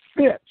 It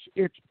fits.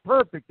 It's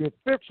perfect. It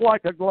fits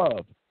like a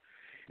glove.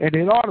 And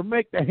it ought to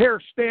make the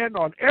hair stand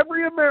on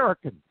every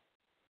American.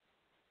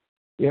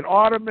 It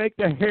ought to make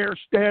the hair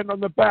stand on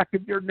the back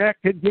of your neck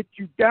and get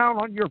you down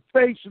on your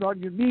face and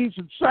on your knees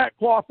in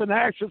sackcloth and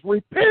ashes,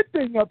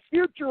 repenting of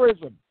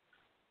futurism,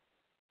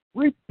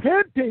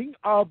 repenting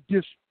of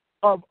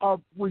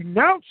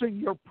renouncing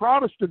your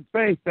Protestant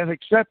faith and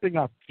accepting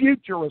a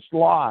futurist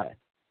lie.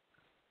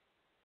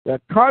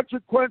 The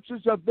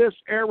consequences of this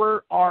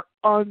error are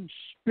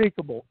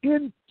unspeakable,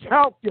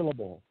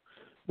 incalculable.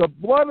 The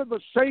blood of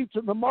the saints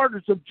and the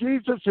martyrs of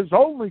Jesus has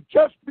only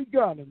just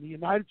begun in the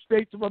United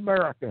States of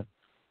America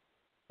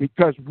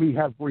because we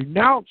have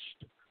renounced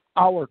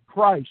our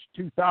Christ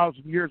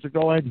 2,000 years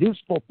ago and his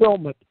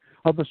fulfillment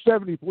of the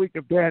 70th week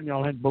of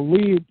Daniel and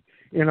believed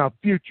in a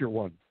future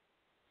one.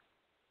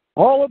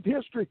 All of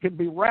history can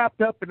be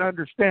wrapped up in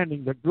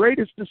understanding the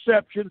greatest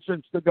deception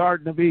since the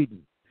Garden of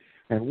Eden.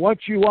 And once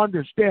you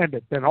understand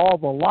it, then all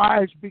the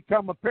lies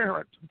become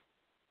apparent.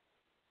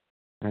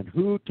 And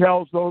who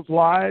tells those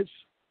lies?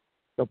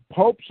 The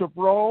popes of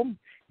Rome,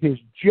 his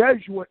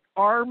Jesuit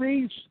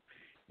armies,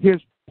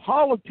 his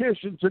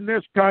politicians in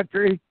this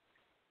country.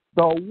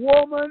 The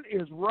woman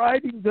is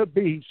riding the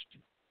beast,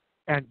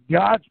 and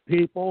God's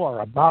people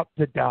are about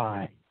to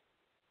die.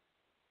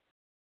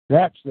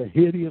 That's the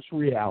hideous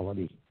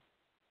reality.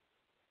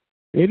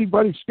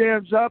 Anybody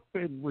stands up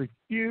and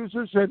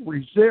refuses and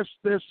resists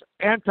this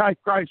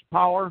Antichrist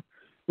power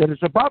that is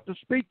about to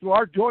speak to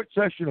our joint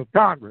session of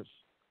Congress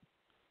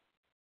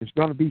is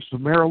going to be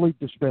summarily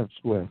dispensed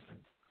with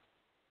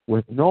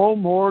no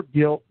more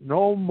guilt,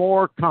 no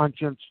more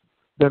conscience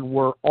than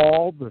were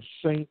all the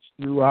saints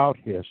throughout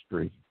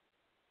history,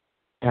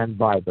 and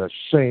by the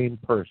same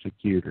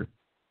persecutor,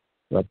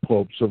 the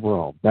popes of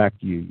Rome. Back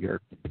to you,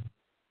 Yerk.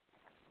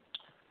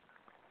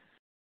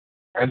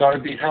 And I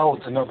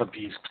beheld another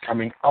beast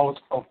coming out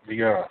of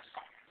the earth,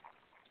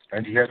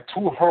 and he had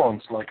 2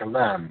 horns like a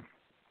lamb,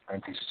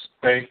 and he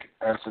spake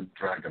as a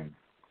dragon.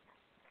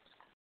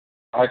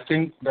 I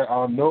think there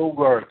are no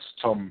words,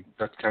 Tom,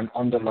 that can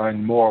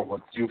underline more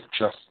what you've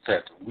just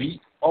said.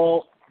 We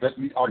all that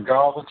we are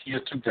gathered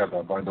here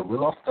together by the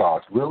will of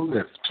God will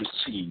live to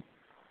see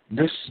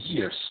this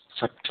year's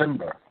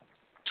September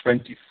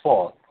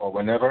 24th, or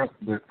whenever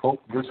the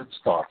Pope visit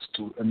starts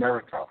to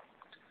America.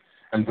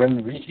 And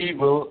when he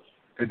will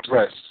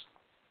address,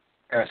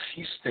 as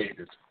he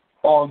stated,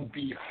 on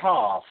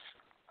behalf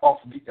of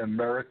the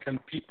American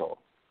people,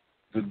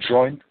 the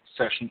joint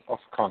session of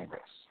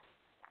Congress.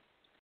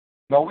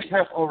 Now, we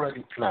have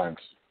already planned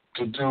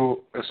to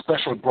do a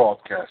special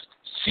broadcast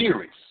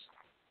series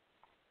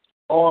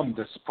on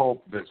this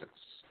Pope visits,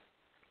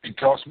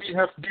 because we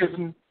have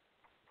given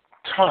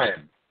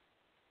time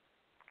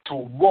to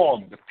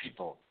warn the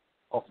people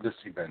of this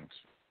event,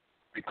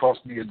 because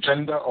the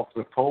agenda of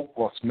the Pope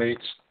was made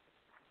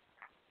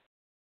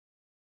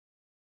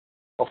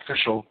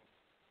official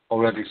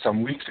already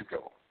some weeks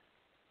ago.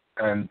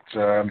 And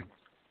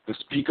the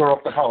Speaker of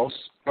the House,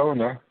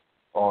 Boehner,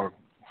 or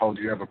how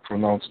do you ever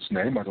pronounce his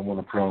name? I don't want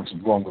to pronounce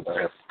it wrong, but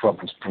I have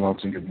problems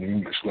pronouncing it in the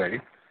English way.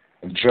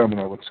 In German,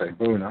 I would say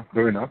Boehner.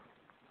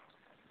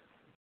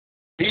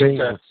 He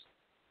says,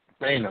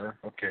 Boehner,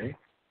 okay.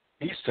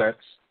 He says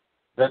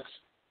that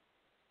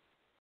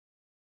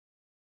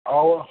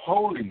our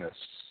holiness,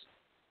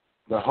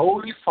 the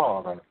Holy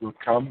Father, will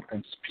come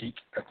and speak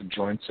at the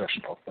joint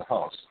session of the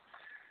House.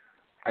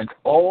 And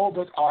all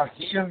that are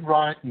here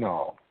right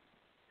now,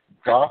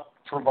 God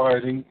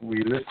providing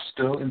we live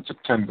still in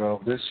September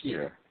of this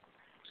year,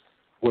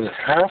 will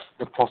have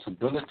the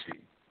possibility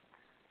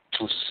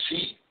to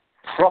see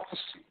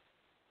prophecy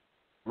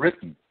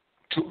written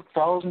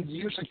 2,000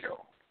 years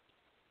ago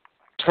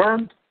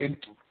turned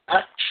into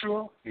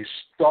actual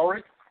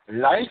historic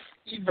life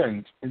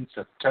event in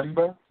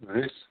September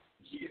this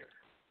year.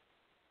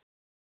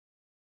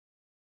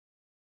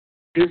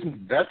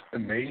 Isn't that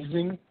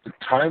amazing, the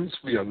times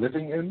we are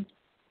living in,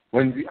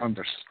 when we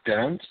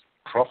understand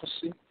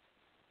prophecy?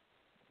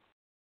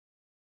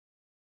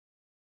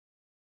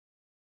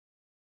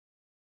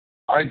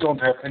 I don't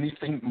have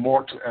anything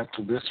more to add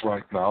to this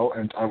right now,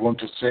 and I want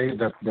to say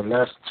that the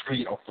last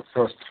 3 of the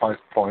first 5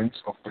 points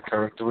of the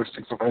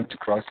characteristics of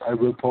Antichrist I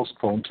will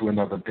postpone to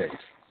another day.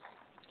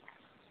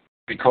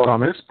 Because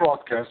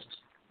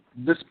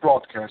this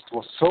broadcast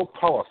was so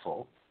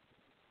powerful,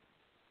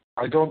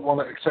 I don't want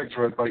to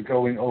exaggerate by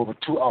going over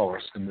 2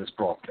 hours in this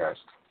broadcast.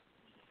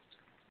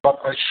 But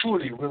I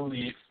surely will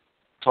leave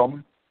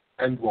Tom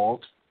and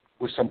Walt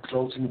with some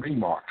closing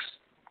remarks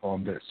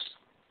on this.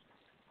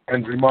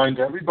 And remind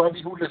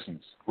everybody who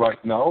listens right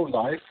now,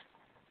 live,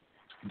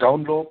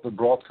 download the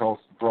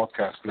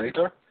broadcast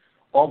later,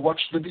 or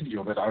watch the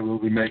video that I will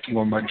be making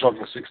on my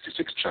Juggler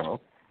 66 channel,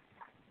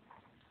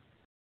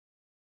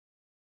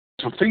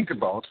 to think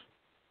about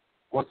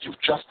what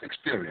you've just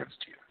experienced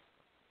here.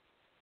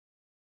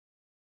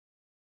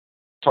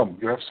 Tom,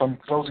 you have some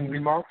closing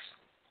remarks?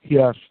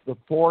 Yes, the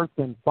 4th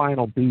and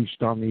final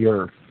beast on the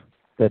earth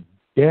that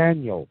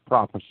Daniel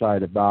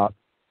prophesied about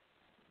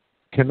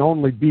can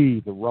only be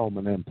the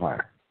Roman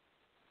Empire.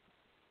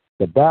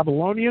 The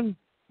Babylonian,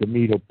 the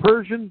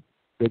Medo-Persian,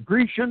 the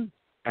Grecian,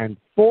 and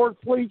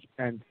fourthly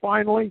and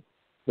finally,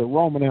 the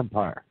Roman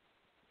Empire.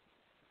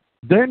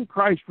 Then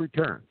Christ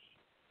returns.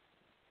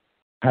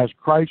 Has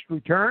Christ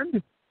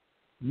returned?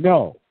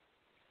 No.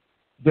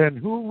 Then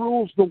who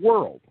rules the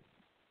world?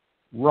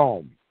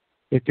 Rome.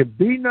 It can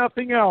be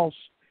nothing else.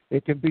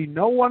 It can be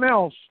no one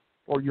else,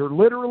 or you're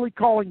literally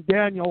calling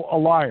Daniel a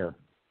liar.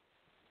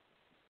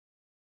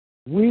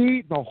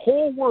 The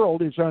whole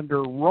world is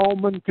under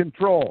Roman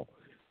control.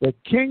 The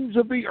kings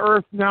of the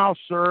earth now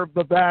serve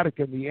the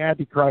Vatican, the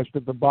Antichrist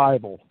of the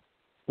Bible,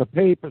 the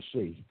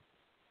papacy.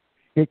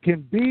 It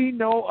can be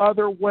no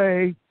other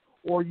way,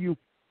 or you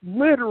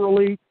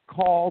literally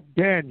call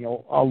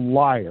Daniel a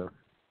liar.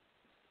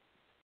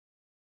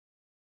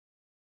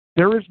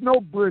 There is no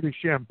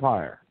British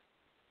Empire.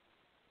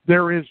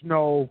 There is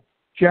no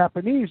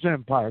Japanese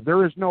Empire.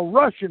 There is no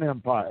Russian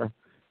Empire.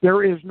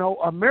 There is no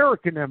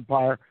American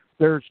Empire.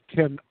 There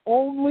can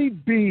only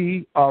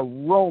be a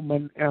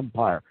Roman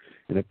Empire.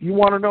 And if you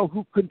want to know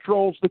who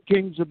controls the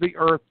kings of the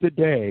earth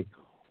today,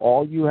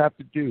 all you have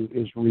to do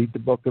is read the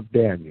book of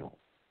Daniel.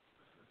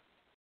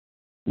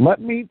 Let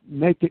me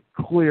make it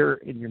clear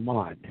in your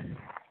mind.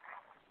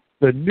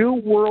 The New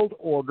World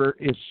Order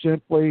is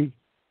simply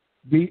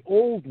the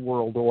old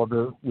world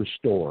order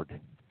restored.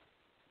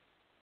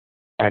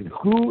 And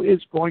who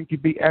is going to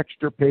be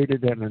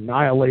extirpated and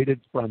annihilated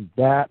from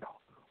that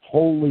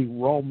Holy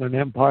Roman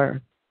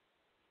Empire?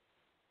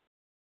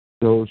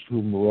 Those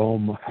whom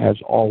Rome has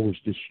always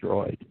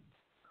destroyed,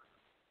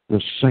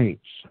 the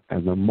saints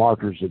and the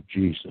martyrs of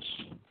Jesus.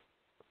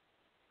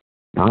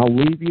 Now I'll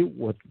leave you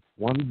with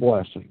one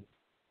blessing.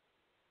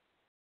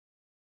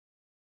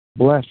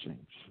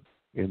 Blessings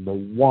in the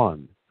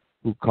one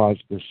who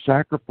caused the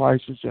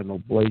sacrifices and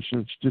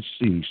oblations to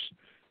cease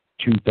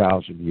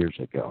 2,000 years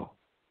ago.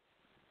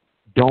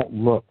 Don't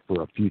look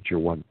for a future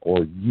one,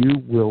 or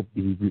you will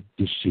be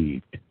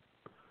deceived.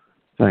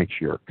 Thanks,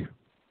 Jörg.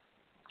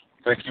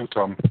 Thank you,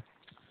 Tom.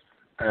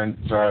 And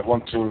I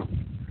want to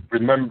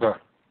remember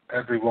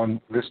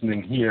everyone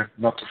listening here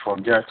not to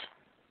forget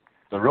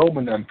the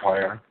Roman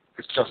Empire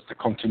is just the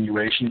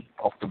continuation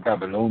of the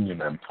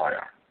Babylonian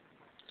Empire.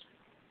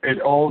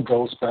 It all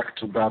goes back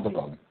to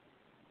Babylon.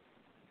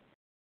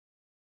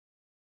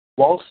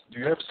 Walt, do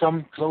you have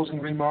some closing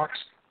remarks?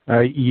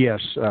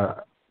 Yes.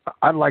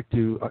 I'd like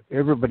to,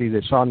 everybody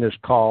that's on this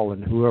call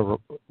and whoever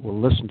will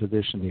listen to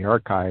this in the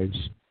archives,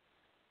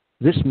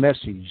 this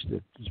message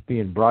that is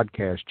being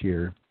broadcast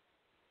here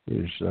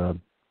is the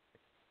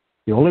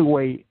only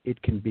way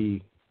it can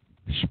be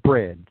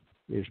spread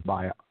is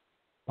by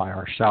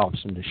ourselves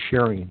and the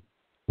sharing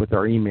with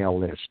our email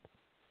list.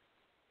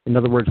 In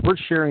other words, we're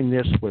sharing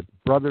this with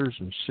brothers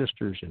and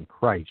sisters in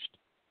Christ.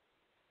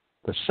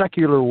 The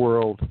secular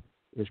world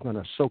is going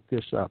to soak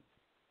this up,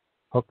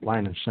 hook,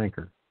 line, and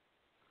sinker.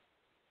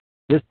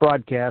 This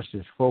broadcast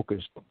is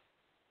focused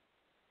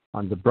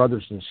on the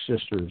brothers and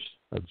sisters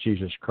of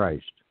Jesus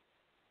Christ.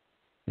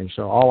 And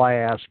so all I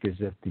ask is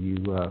that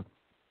you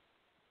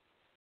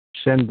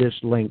send this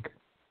link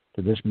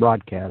to this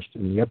broadcast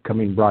and the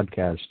upcoming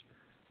broadcast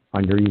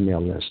on your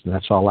email list. And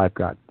that's all I've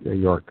got,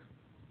 Jörg.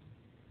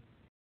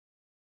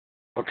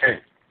 Okay.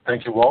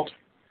 Thank you, Walt.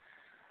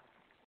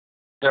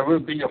 There will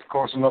be, of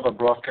course, another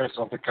broadcast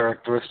of the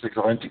characteristics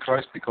of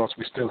Antichrist because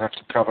we still have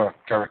to cover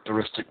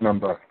characteristic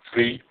number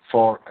 3,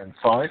 4, and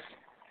 5.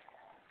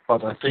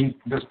 But I think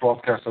this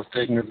broadcast has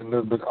taken it a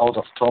little bit out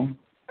of Tom,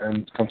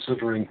 and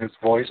considering his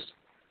voice,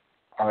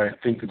 I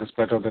think it is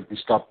better that we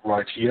stop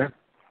right here,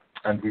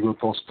 and we will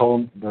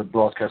postpone the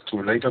broadcast to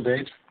a later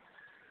date.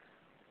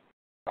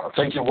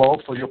 Thank you,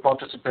 Walt, for your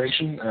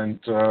participation, and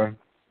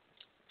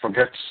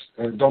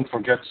don't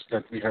forget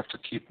that we have to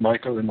keep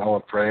Michael in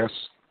our prayers,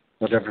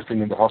 that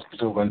everything in the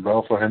hospital went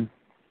well for him.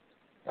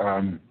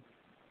 I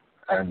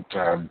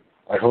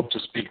hope to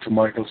speak to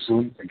Michael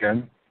soon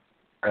again,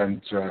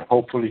 and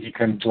hopefully he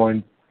can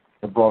join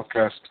the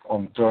broadcast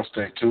on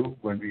Thursday too,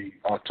 when we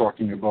are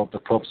talking about the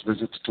Pope's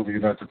visit to the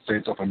United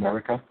States of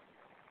America,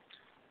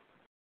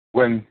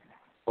 when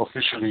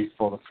officially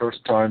for the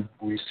first time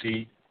we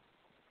see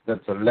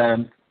that the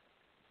Lamb,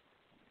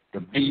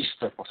 the beast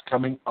that was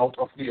coming out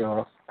of the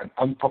earth, an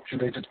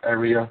unpopulated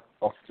area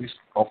of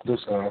this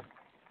earth,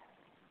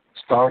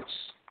 starts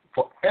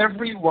for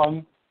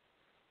everyone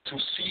to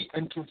see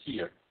and to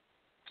hear,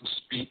 to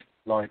speak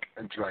like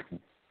a dragon.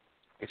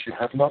 If you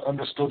have not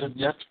understood it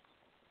yet,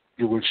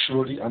 you will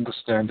surely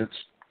understand it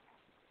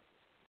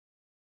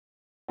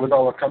with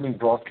our coming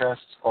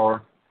broadcasts,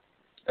 or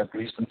at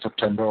least in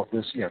September of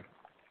this year.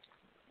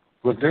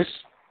 With this,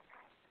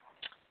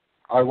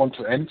 I want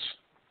to end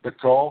the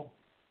call.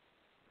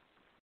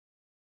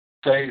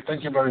 Say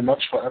thank you very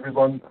much for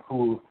everyone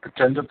who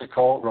attended the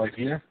call right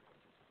here.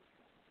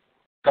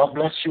 God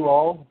bless you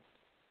all,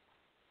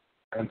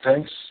 and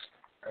thanks,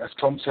 as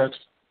Tom said,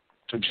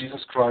 to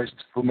Jesus Christ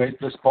who made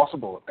this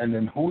possible, and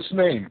in whose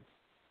name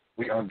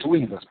we are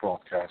doing this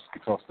broadcast,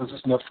 because this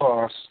is not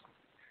for us,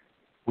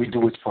 we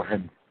do it for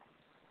him.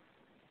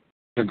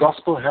 The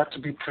gospel had to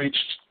be preached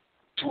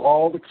to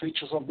all the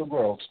creatures of the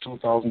world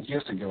 2,000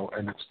 years ago,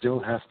 and it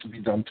still has to be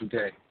done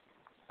today,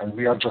 and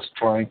we are just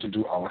trying to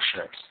do our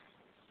shares.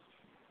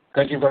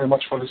 Thank you very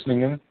much for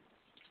listening in.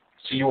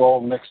 See you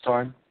all next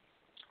time.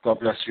 God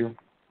bless you.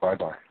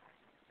 Bye-bye.